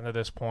that we've gotten to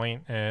this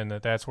point, and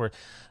that's where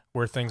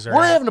things are.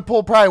 We're having to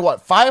pull probably,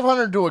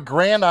 $500 to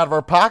 $1,000 out of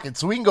our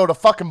pockets so we can go to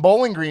fucking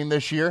Bowling Green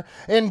this year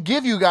and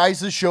give you guys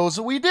the shows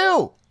that we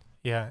do.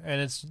 Yeah, and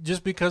it's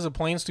just because of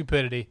plain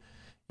stupidity.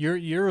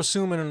 You're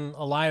assuming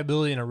a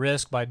liability and a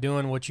risk by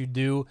doing what you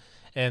do,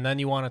 and then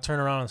you want to turn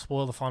around and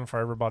spoil the fun for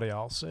everybody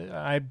else.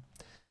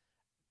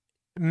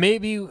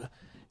 Maybe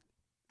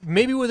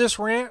with this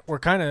rant, we're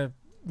kind of,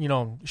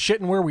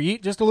 shitting where we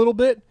eat just a little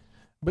bit,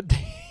 but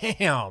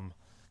damn,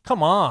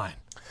 come on.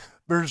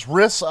 There's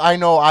risks I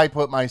know I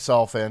put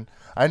myself in.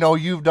 I know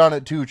you've done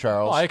it too,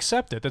 Charles. Oh, I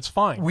accept it. That's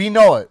fine. We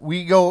know it.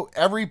 We go,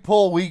 every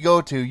pull we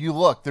go to, you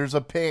look, there's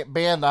a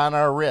band on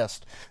our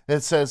wrist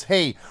that says,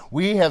 hey,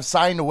 we have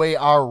signed away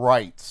our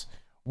rights.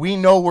 We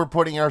know we're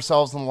putting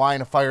ourselves in the line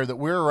of fire, that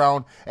we're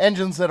around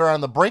engines that are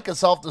on the brink of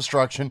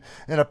self-destruction,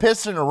 and a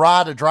piston, a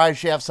rod, a drive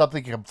shaft,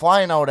 something come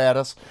flying out at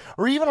us,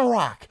 or even a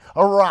rock.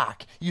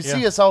 You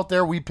see us out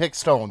there, we pick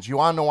stones. You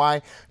want to know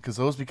why? Because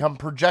those become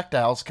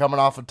projectiles coming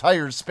off of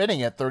tires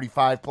spinning at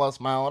 35 plus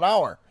mile an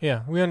hour.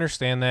 Yeah, we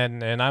understand that,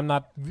 and I'm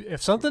not,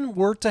 if something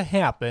were to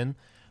happen,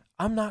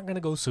 I'm not going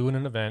to go sue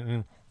an event,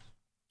 and,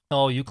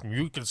 you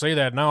can say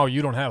that now,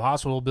 you don't have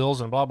hospital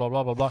bills and blah, blah,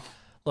 blah, blah, blah.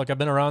 Look, I've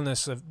been around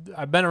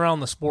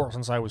the sport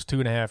since I was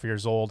 2.5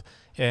 years old,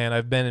 and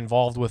I've been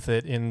involved with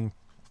it in,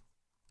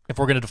 if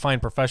we're going to define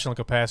professional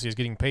capacity as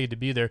getting paid to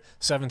be there,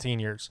 17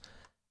 years.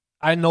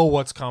 I know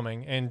what's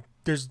coming, and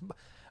there's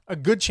a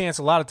good chance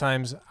a lot of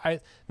times,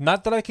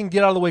 not that I can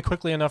get out of the way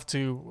quickly enough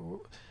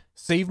to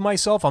save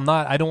myself.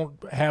 I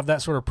don't have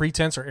that sort of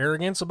pretense or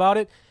arrogance about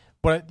it,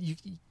 but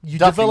you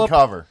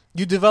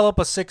develop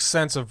a sixth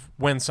sense of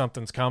when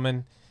something's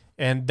coming,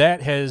 and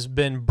that has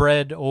been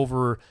bred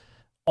over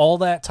all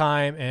that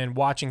time and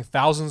watching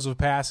thousands of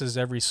passes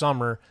every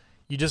summer.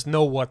 You just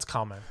know what's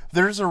coming.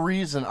 There's a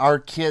reason our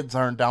kids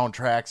aren't down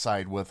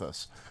trackside with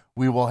us.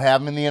 We will have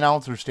them in the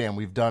announcer stand.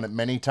 We've done it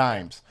many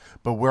times.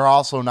 But we're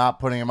also not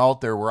putting them out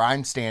there where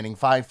I'm standing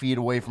 5 feet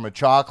away from a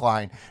chalk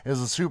line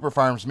as the super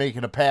farm's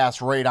making a pass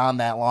right on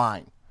that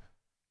line.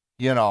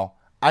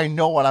 I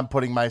know what I'm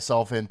putting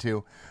myself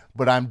into,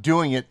 but I'm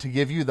doing it to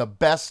give you the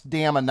best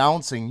damn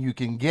announcing you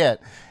can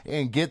get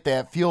and get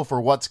that feel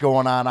for what's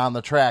going on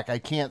the track. I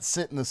can't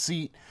sit in the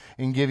seat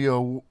and give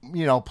you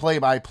a,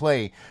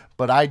 play-by-play,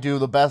 but I do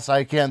the best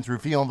I can through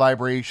feeling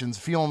vibrations,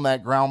 feeling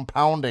that ground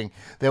pounding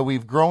that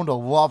we've grown to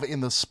love in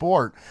the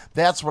sport.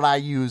 That's what I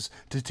use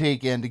to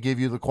take in to give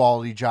you the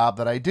quality job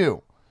that I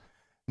do.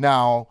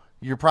 Now,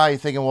 you're probably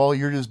thinking, well,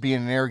 you're just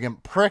being an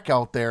arrogant prick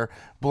out there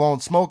blowing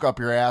smoke up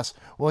your ass.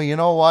 Well, you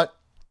know what?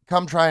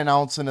 Come try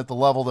announcing at the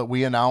level that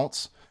we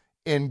announce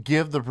and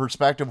give the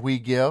perspective we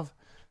give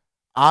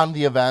on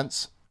the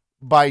events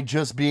by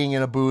just being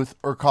in a booth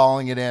or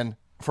calling it in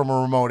from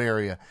a remote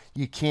area.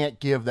 You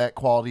can't give that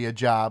quality a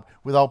job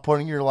without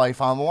putting your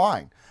life on the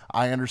line.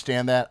 I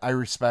understand that. I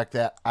respect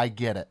that. I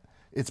get it.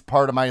 It's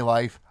part of my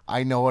life.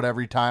 I know it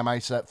every time I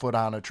set foot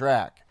on a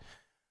track.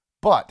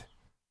 But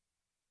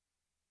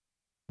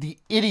the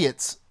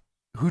idiots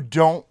who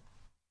don't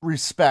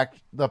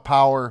respect the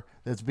power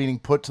that's being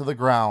put to the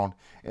ground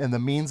and the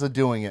means of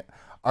doing it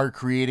are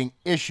creating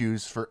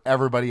issues for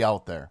everybody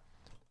out there.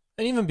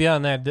 And even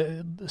beyond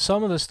that,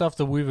 some of the stuff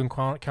that we've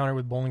encountered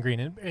with Bowling Green,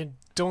 and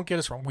don't get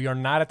us wrong, we are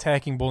not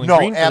attacking Bowling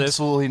Green for this. No,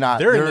 absolutely not.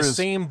 They're in the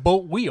same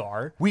boat we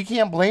are. We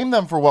can't blame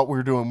them for what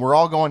we're doing. We're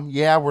all going,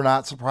 yeah, we're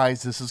not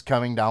surprised this is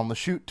coming down the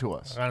chute to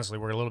us. Honestly,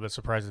 we're a little bit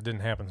surprised it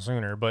didn't happen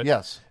sooner. But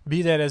yes,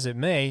 be that as it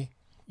may,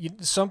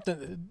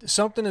 something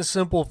is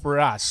simple for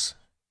us.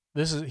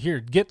 This is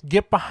here.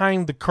 Get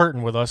behind the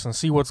curtain with us and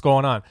see what's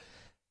going on.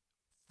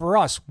 For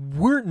us,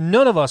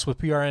 none of us with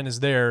PRN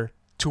is there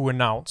to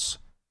announce.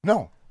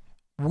 No.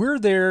 We're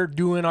there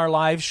doing our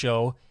live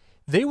show.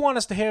 They want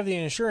us to have the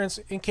insurance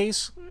in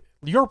case,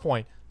 your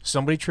point,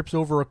 somebody trips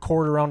over a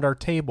cord around our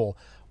table,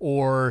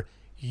 or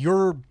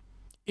your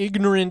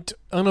ignorant,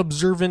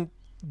 unobservant,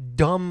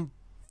 dumb,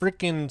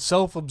 freaking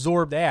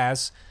self-absorbed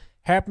ass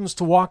happens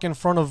to walk in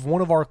front of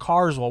one of our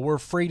cars while we're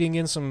freighting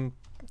in some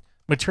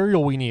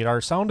material we need,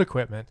 our sound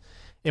equipment,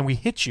 and we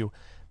hit you.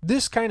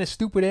 This kind of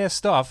stupid ass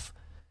stuff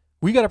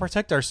we got to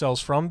protect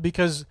ourselves from,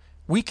 because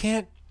we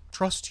can't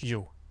trust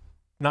you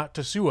not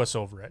to sue us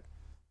over it.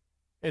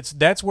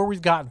 That's where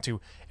we've gotten to.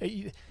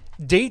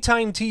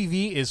 Daytime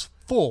TV is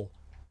full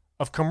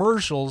of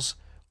commercials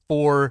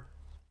for...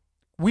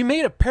 We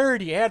made a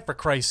parody ad, for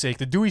Christ's sake,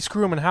 the Dewey,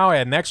 Screw 'em, and How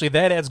ad, and actually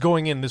that ad's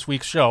going in this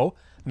week's show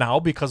now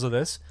because of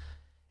this.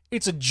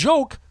 It's a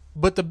joke,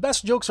 but the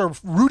best jokes are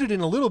rooted in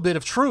a little bit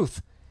of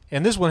truth,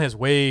 and this one has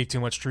way too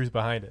much truth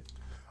behind it.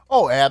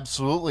 Oh,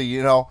 absolutely.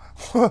 You know,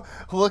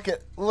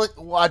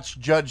 watch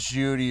Judge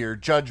Judy or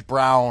Judge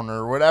Brown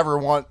or whatever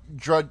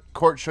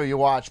court show you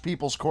watch,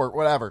 People's Court,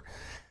 whatever.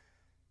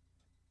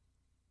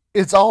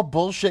 It's all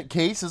bullshit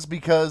cases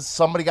because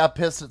somebody got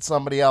pissed at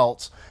somebody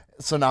else.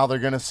 So now they're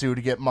going to sue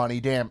to get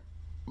monetary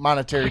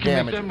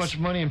damages. Make that much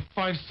money in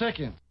 5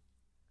 seconds.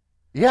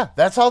 Yeah,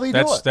 that's how they do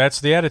it. That's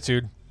the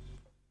attitude.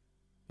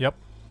 Yep.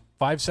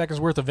 5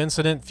 seconds worth of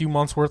incident, few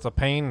months worth of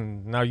pain,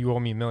 and now you owe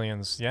me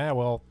millions. Yeah,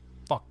 well,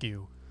 fuck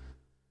you.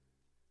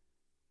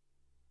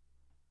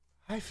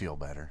 I feel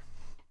better.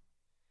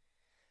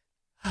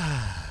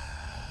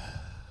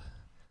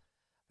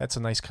 That's a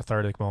nice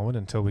cathartic moment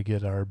until we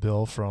get our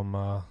bill from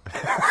our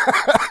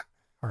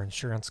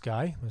insurance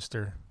guy,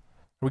 Mr.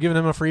 Are we giving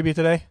him a freebie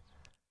today?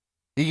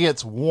 He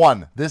gets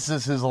one. This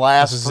is his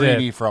last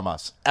freebie from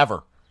us,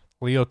 ever.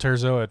 Leo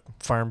Terzo at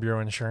Farm Bureau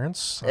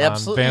Insurance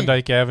Absolutely. on Van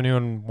Dyke Avenue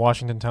in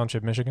Washington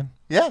Township, Michigan.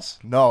 Yes.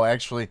 No,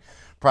 actually,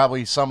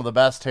 probably some of the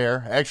best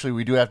hair. Actually,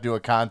 we do have to do a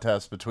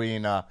contest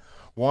between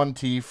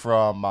 1T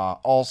from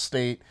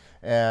Allstate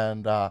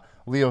and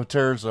Leo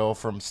Terzo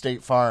from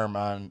State Farm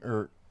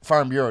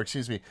Farm Bureau,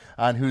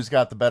 on who's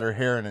got the better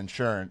hair and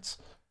insurance.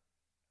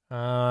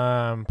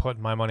 I'm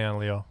putting my money on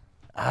Leo.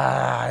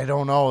 I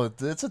don't know.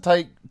 It's a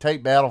tight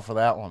battle for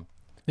that one.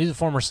 He's a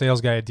former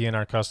sales guy at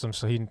DNR Customs,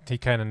 so he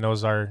kind of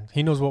knows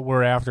what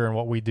we're after and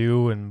what we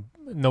do, and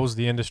knows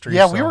the industry.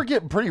 Yeah, so. We were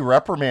getting pretty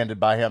reprimanded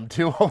by him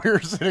too while we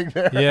were sitting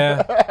there.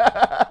 Yeah.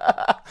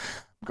 I'm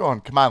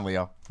going, come on,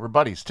 Leo. We're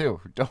buddies too.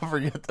 Don't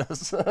forget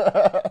this.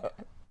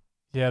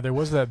 Yeah, there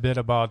was that bit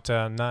about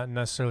not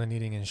necessarily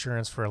needing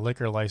insurance for a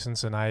liquor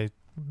license, and I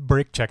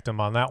brake checked him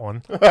on that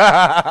one.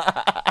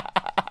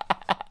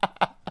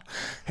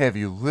 Have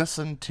you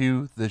listened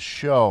to the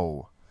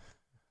show?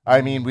 I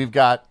mean, we've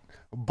got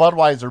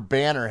Budweiser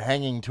banner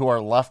hanging to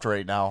our left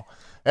right now.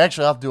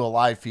 Actually, I'll have to do a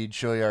live feed,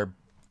 show you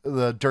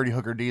the Dirty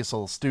Hooker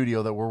Diesel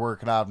studio that we're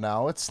working out of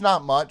now. It's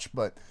not much,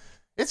 but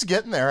it's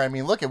getting there. I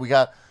mean, look, we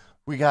got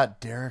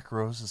Derek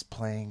Rose's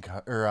trading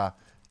card.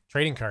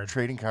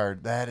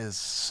 That is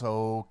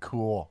so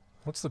cool.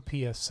 What's the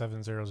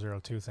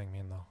PS7002 thing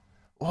mean, though?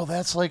 Well,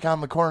 that's like on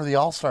the corner of the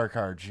All-Star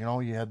cards. You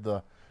know, you had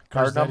the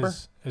card number.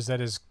 Is that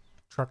his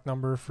truck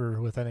number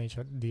with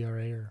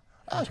NHDRA or?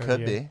 It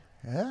could be.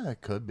 Yeah,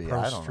 it could be.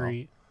 I don't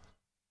know.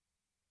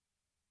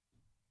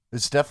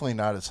 It's definitely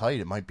not his height.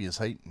 It might be his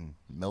height in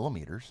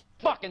millimeters.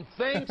 Fucking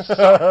thing sucks.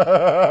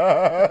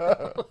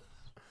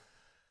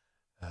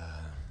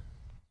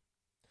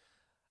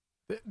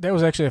 That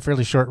was actually a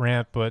fairly short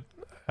rant, but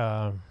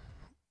I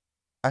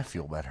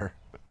feel better.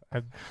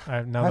 I've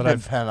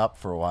been pent up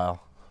for a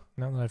while.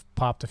 Now that I've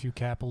popped a few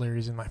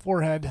capillaries in my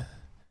forehead,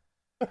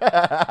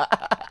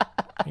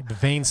 made the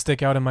veins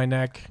stick out in my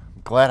neck.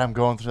 Glad I'm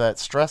going through that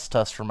stress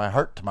test for my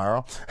heart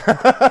tomorrow.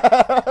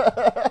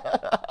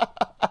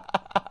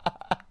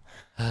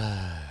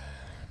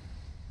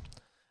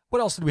 What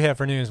else did we have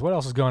for news? What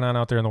else is going on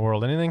out there in the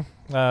world? Anything?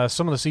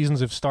 Some of the seasons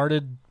have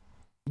started.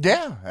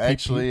 Yeah,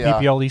 actually.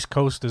 PPL East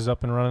Coast is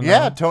up and running. Yeah,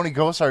 now. Tony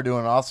Gosar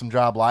doing an awesome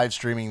job live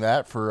streaming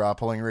that for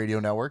Pulling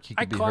Radio Network. He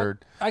could be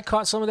heard. I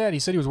caught some of that. He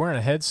said he was wearing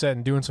a headset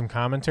and doing some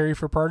commentary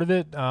for part of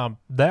it.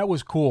 That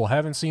was cool.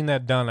 Haven't seen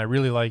that done. I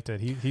really liked it.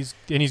 He's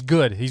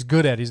good. He's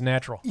good at it. He's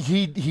natural.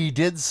 He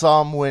did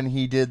some when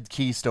he did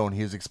Keystone.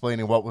 He was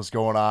explaining what was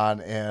going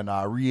on and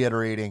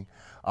reiterating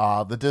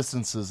the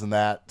distances and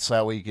that, so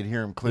that way you could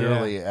hear him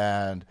clearly.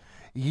 Yeah. And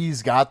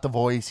he's got the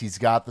voice. He's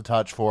got the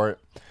touch for it.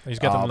 He's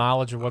got the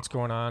knowledge of what's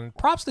going on.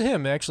 Props to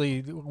him.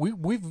 Actually,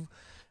 I'm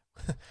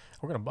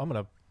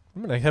gonna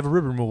have a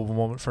rib removal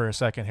moment for a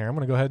second here. I'm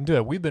gonna go ahead and do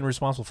it. We've been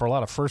responsible for a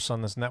lot of firsts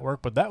on this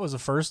network, but that was a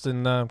first,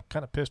 and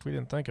kind of pissed we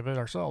didn't think of it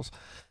ourselves.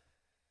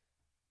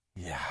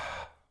 Yeah.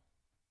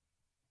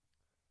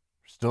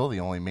 We're still the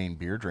only main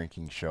beer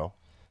drinking show.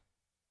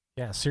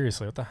 Yeah,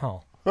 seriously, what the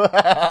hell?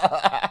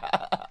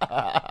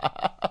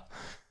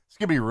 It's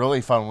going to be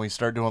really fun when we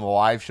start doing the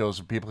live shows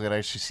where people can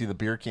actually see the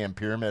beer can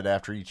pyramid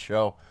after each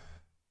show.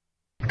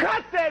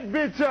 Cut that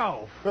bitch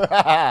off!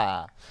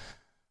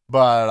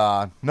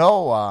 But,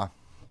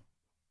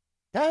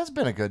 yeah, it's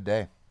been a good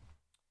day.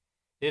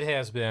 It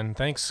has been.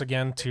 Thanks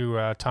again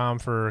to Tom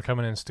for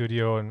coming in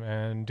studio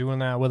and doing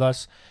that with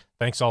us.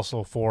 Thanks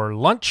also for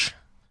lunch.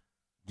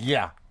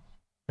 Yeah.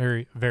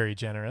 Very, very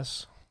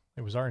generous.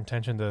 It was our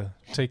intention to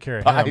take care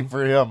of him.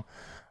 For him.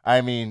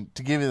 I mean,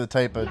 to give you the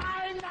type of...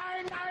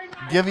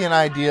 Give you an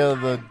idea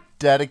of the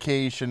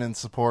dedication and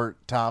support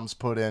Tom's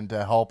put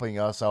into helping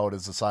us out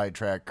as a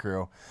Sidetrack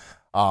crew.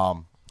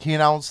 He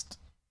announced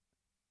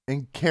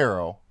in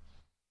Caro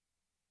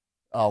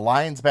a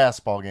Lions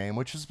basketball game,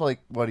 which is like,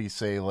 what do you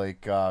say,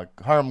 like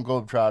Harlem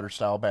Globetrotter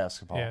style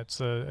basketball. Yeah, it's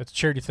a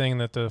charity thing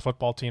that the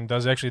football team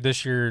does. Actually,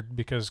 this year,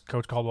 because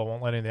Coach Caldwell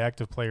won't let any of the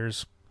active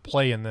players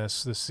play in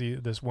this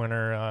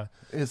winter.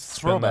 It's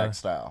throwback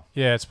style.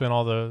 Yeah, it's been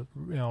all the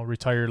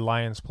retired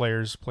Lions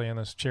players playing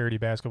this charity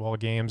basketball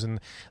games, and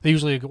they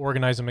usually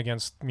organize them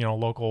against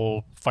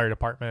local fire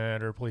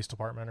department or police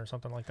department or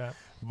something like that.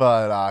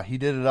 But he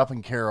did it up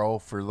in Caro.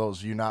 For those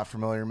of you not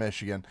familiar,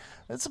 Michigan,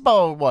 it's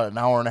about an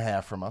hour and a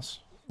half from us.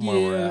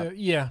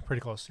 Yeah,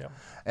 pretty close. Yeah,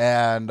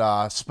 and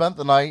spent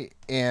the night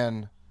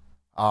in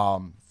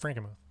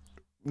Frankenmuth.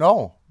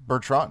 No,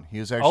 Bertrand. He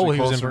was actually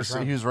he was in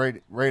Bertrand. He was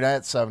right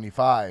at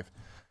 75,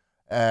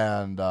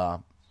 and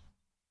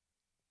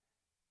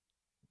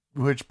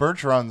which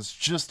Bertrand's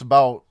just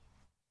about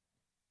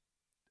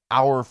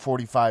hour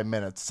 45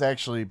 minutes. It's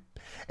actually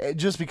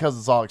just because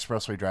it's all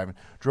expressway driving.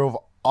 Drove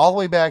all the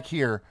way back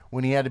here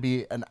when he had to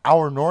be an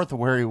hour north of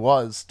where he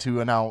was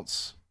to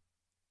announce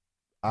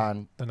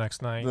on the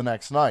next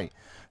night.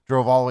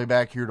 Drove all the way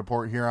back here to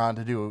Port Huron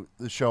to do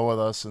the show with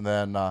us, and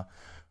then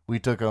we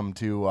took him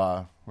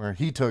to where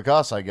he took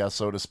us, I guess,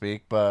 so to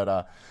speak,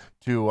 but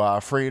to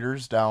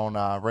Freighters down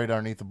right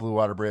underneath the Blue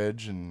Water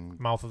Bridge and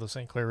mouth of the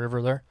St. Clair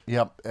River there.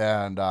 Yep,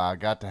 and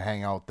got to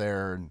hang out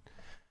there and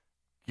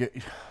get.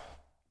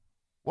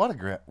 What a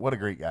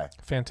great guy!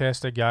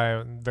 Fantastic guy.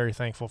 I'm very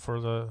thankful for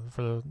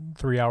the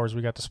 3 hours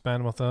we got to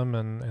spend with him,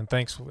 and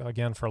thanks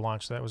again for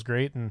launch. That was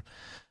great, and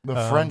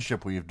the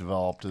friendship we've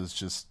developed is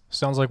just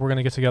sounds like we're going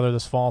to get together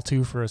this fall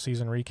too for a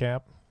season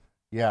recap.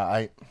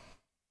 Yeah,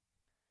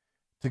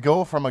 to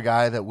go from a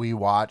guy that we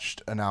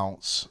watched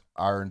announce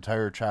our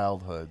entire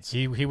childhoods.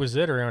 He was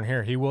it around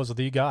here. He was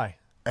the guy,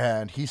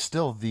 and he's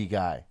still the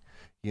guy.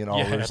 There's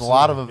absolutely. a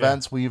lot of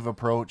events we've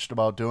approached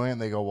about doing it,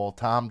 and they go, well,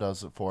 Tom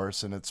does it for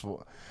us, and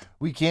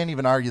we can't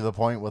even argue the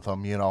point with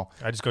him,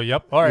 I just go,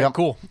 yep, all right,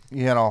 cool.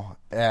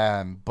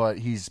 But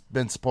he's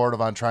been supportive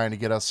on trying to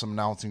get us some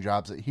announcing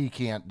jobs that he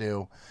can't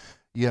do.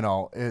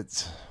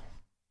 It's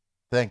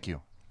thank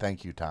you,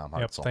 Tom Hartsell.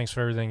 Yep, thanks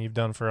for everything you've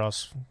done for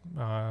us,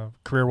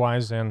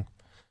 career-wise, and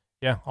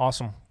yeah,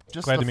 awesome.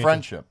 Just Glad the to meet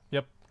friendship. You.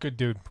 Yep, good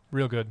dude,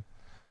 real good.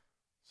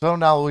 So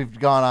now that we've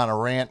gone on a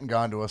rant and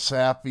gone to a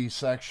sappy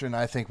section,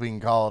 I think we can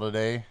call it a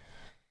day.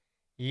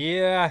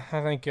 Yeah,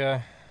 I think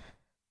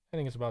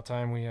it's about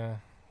time we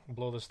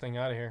blow this thing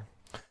out of here.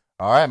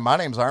 All right, my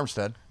name's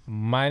Armstead.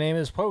 My name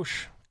is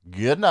Posh.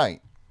 Good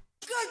night.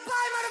 Goodbye,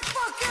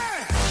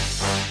 motherfucker!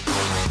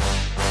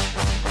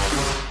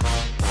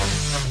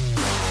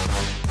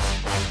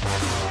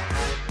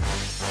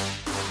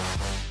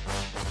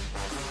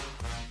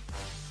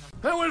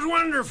 That was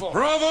wonderful.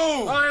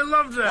 Bravo! I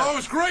loved that. Oh, it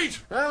was great.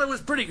 Well, it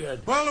was pretty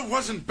good. Well, it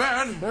wasn't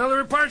bad. Well, there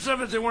were parts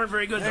of it that weren't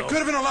very good, though. It could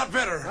have been a lot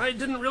better. I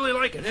didn't really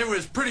like it. It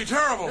was pretty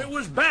terrible. It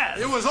was bad.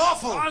 It was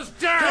awful. It was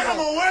terrible. Get him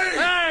away!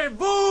 Hey,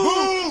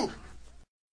 boo! Boo!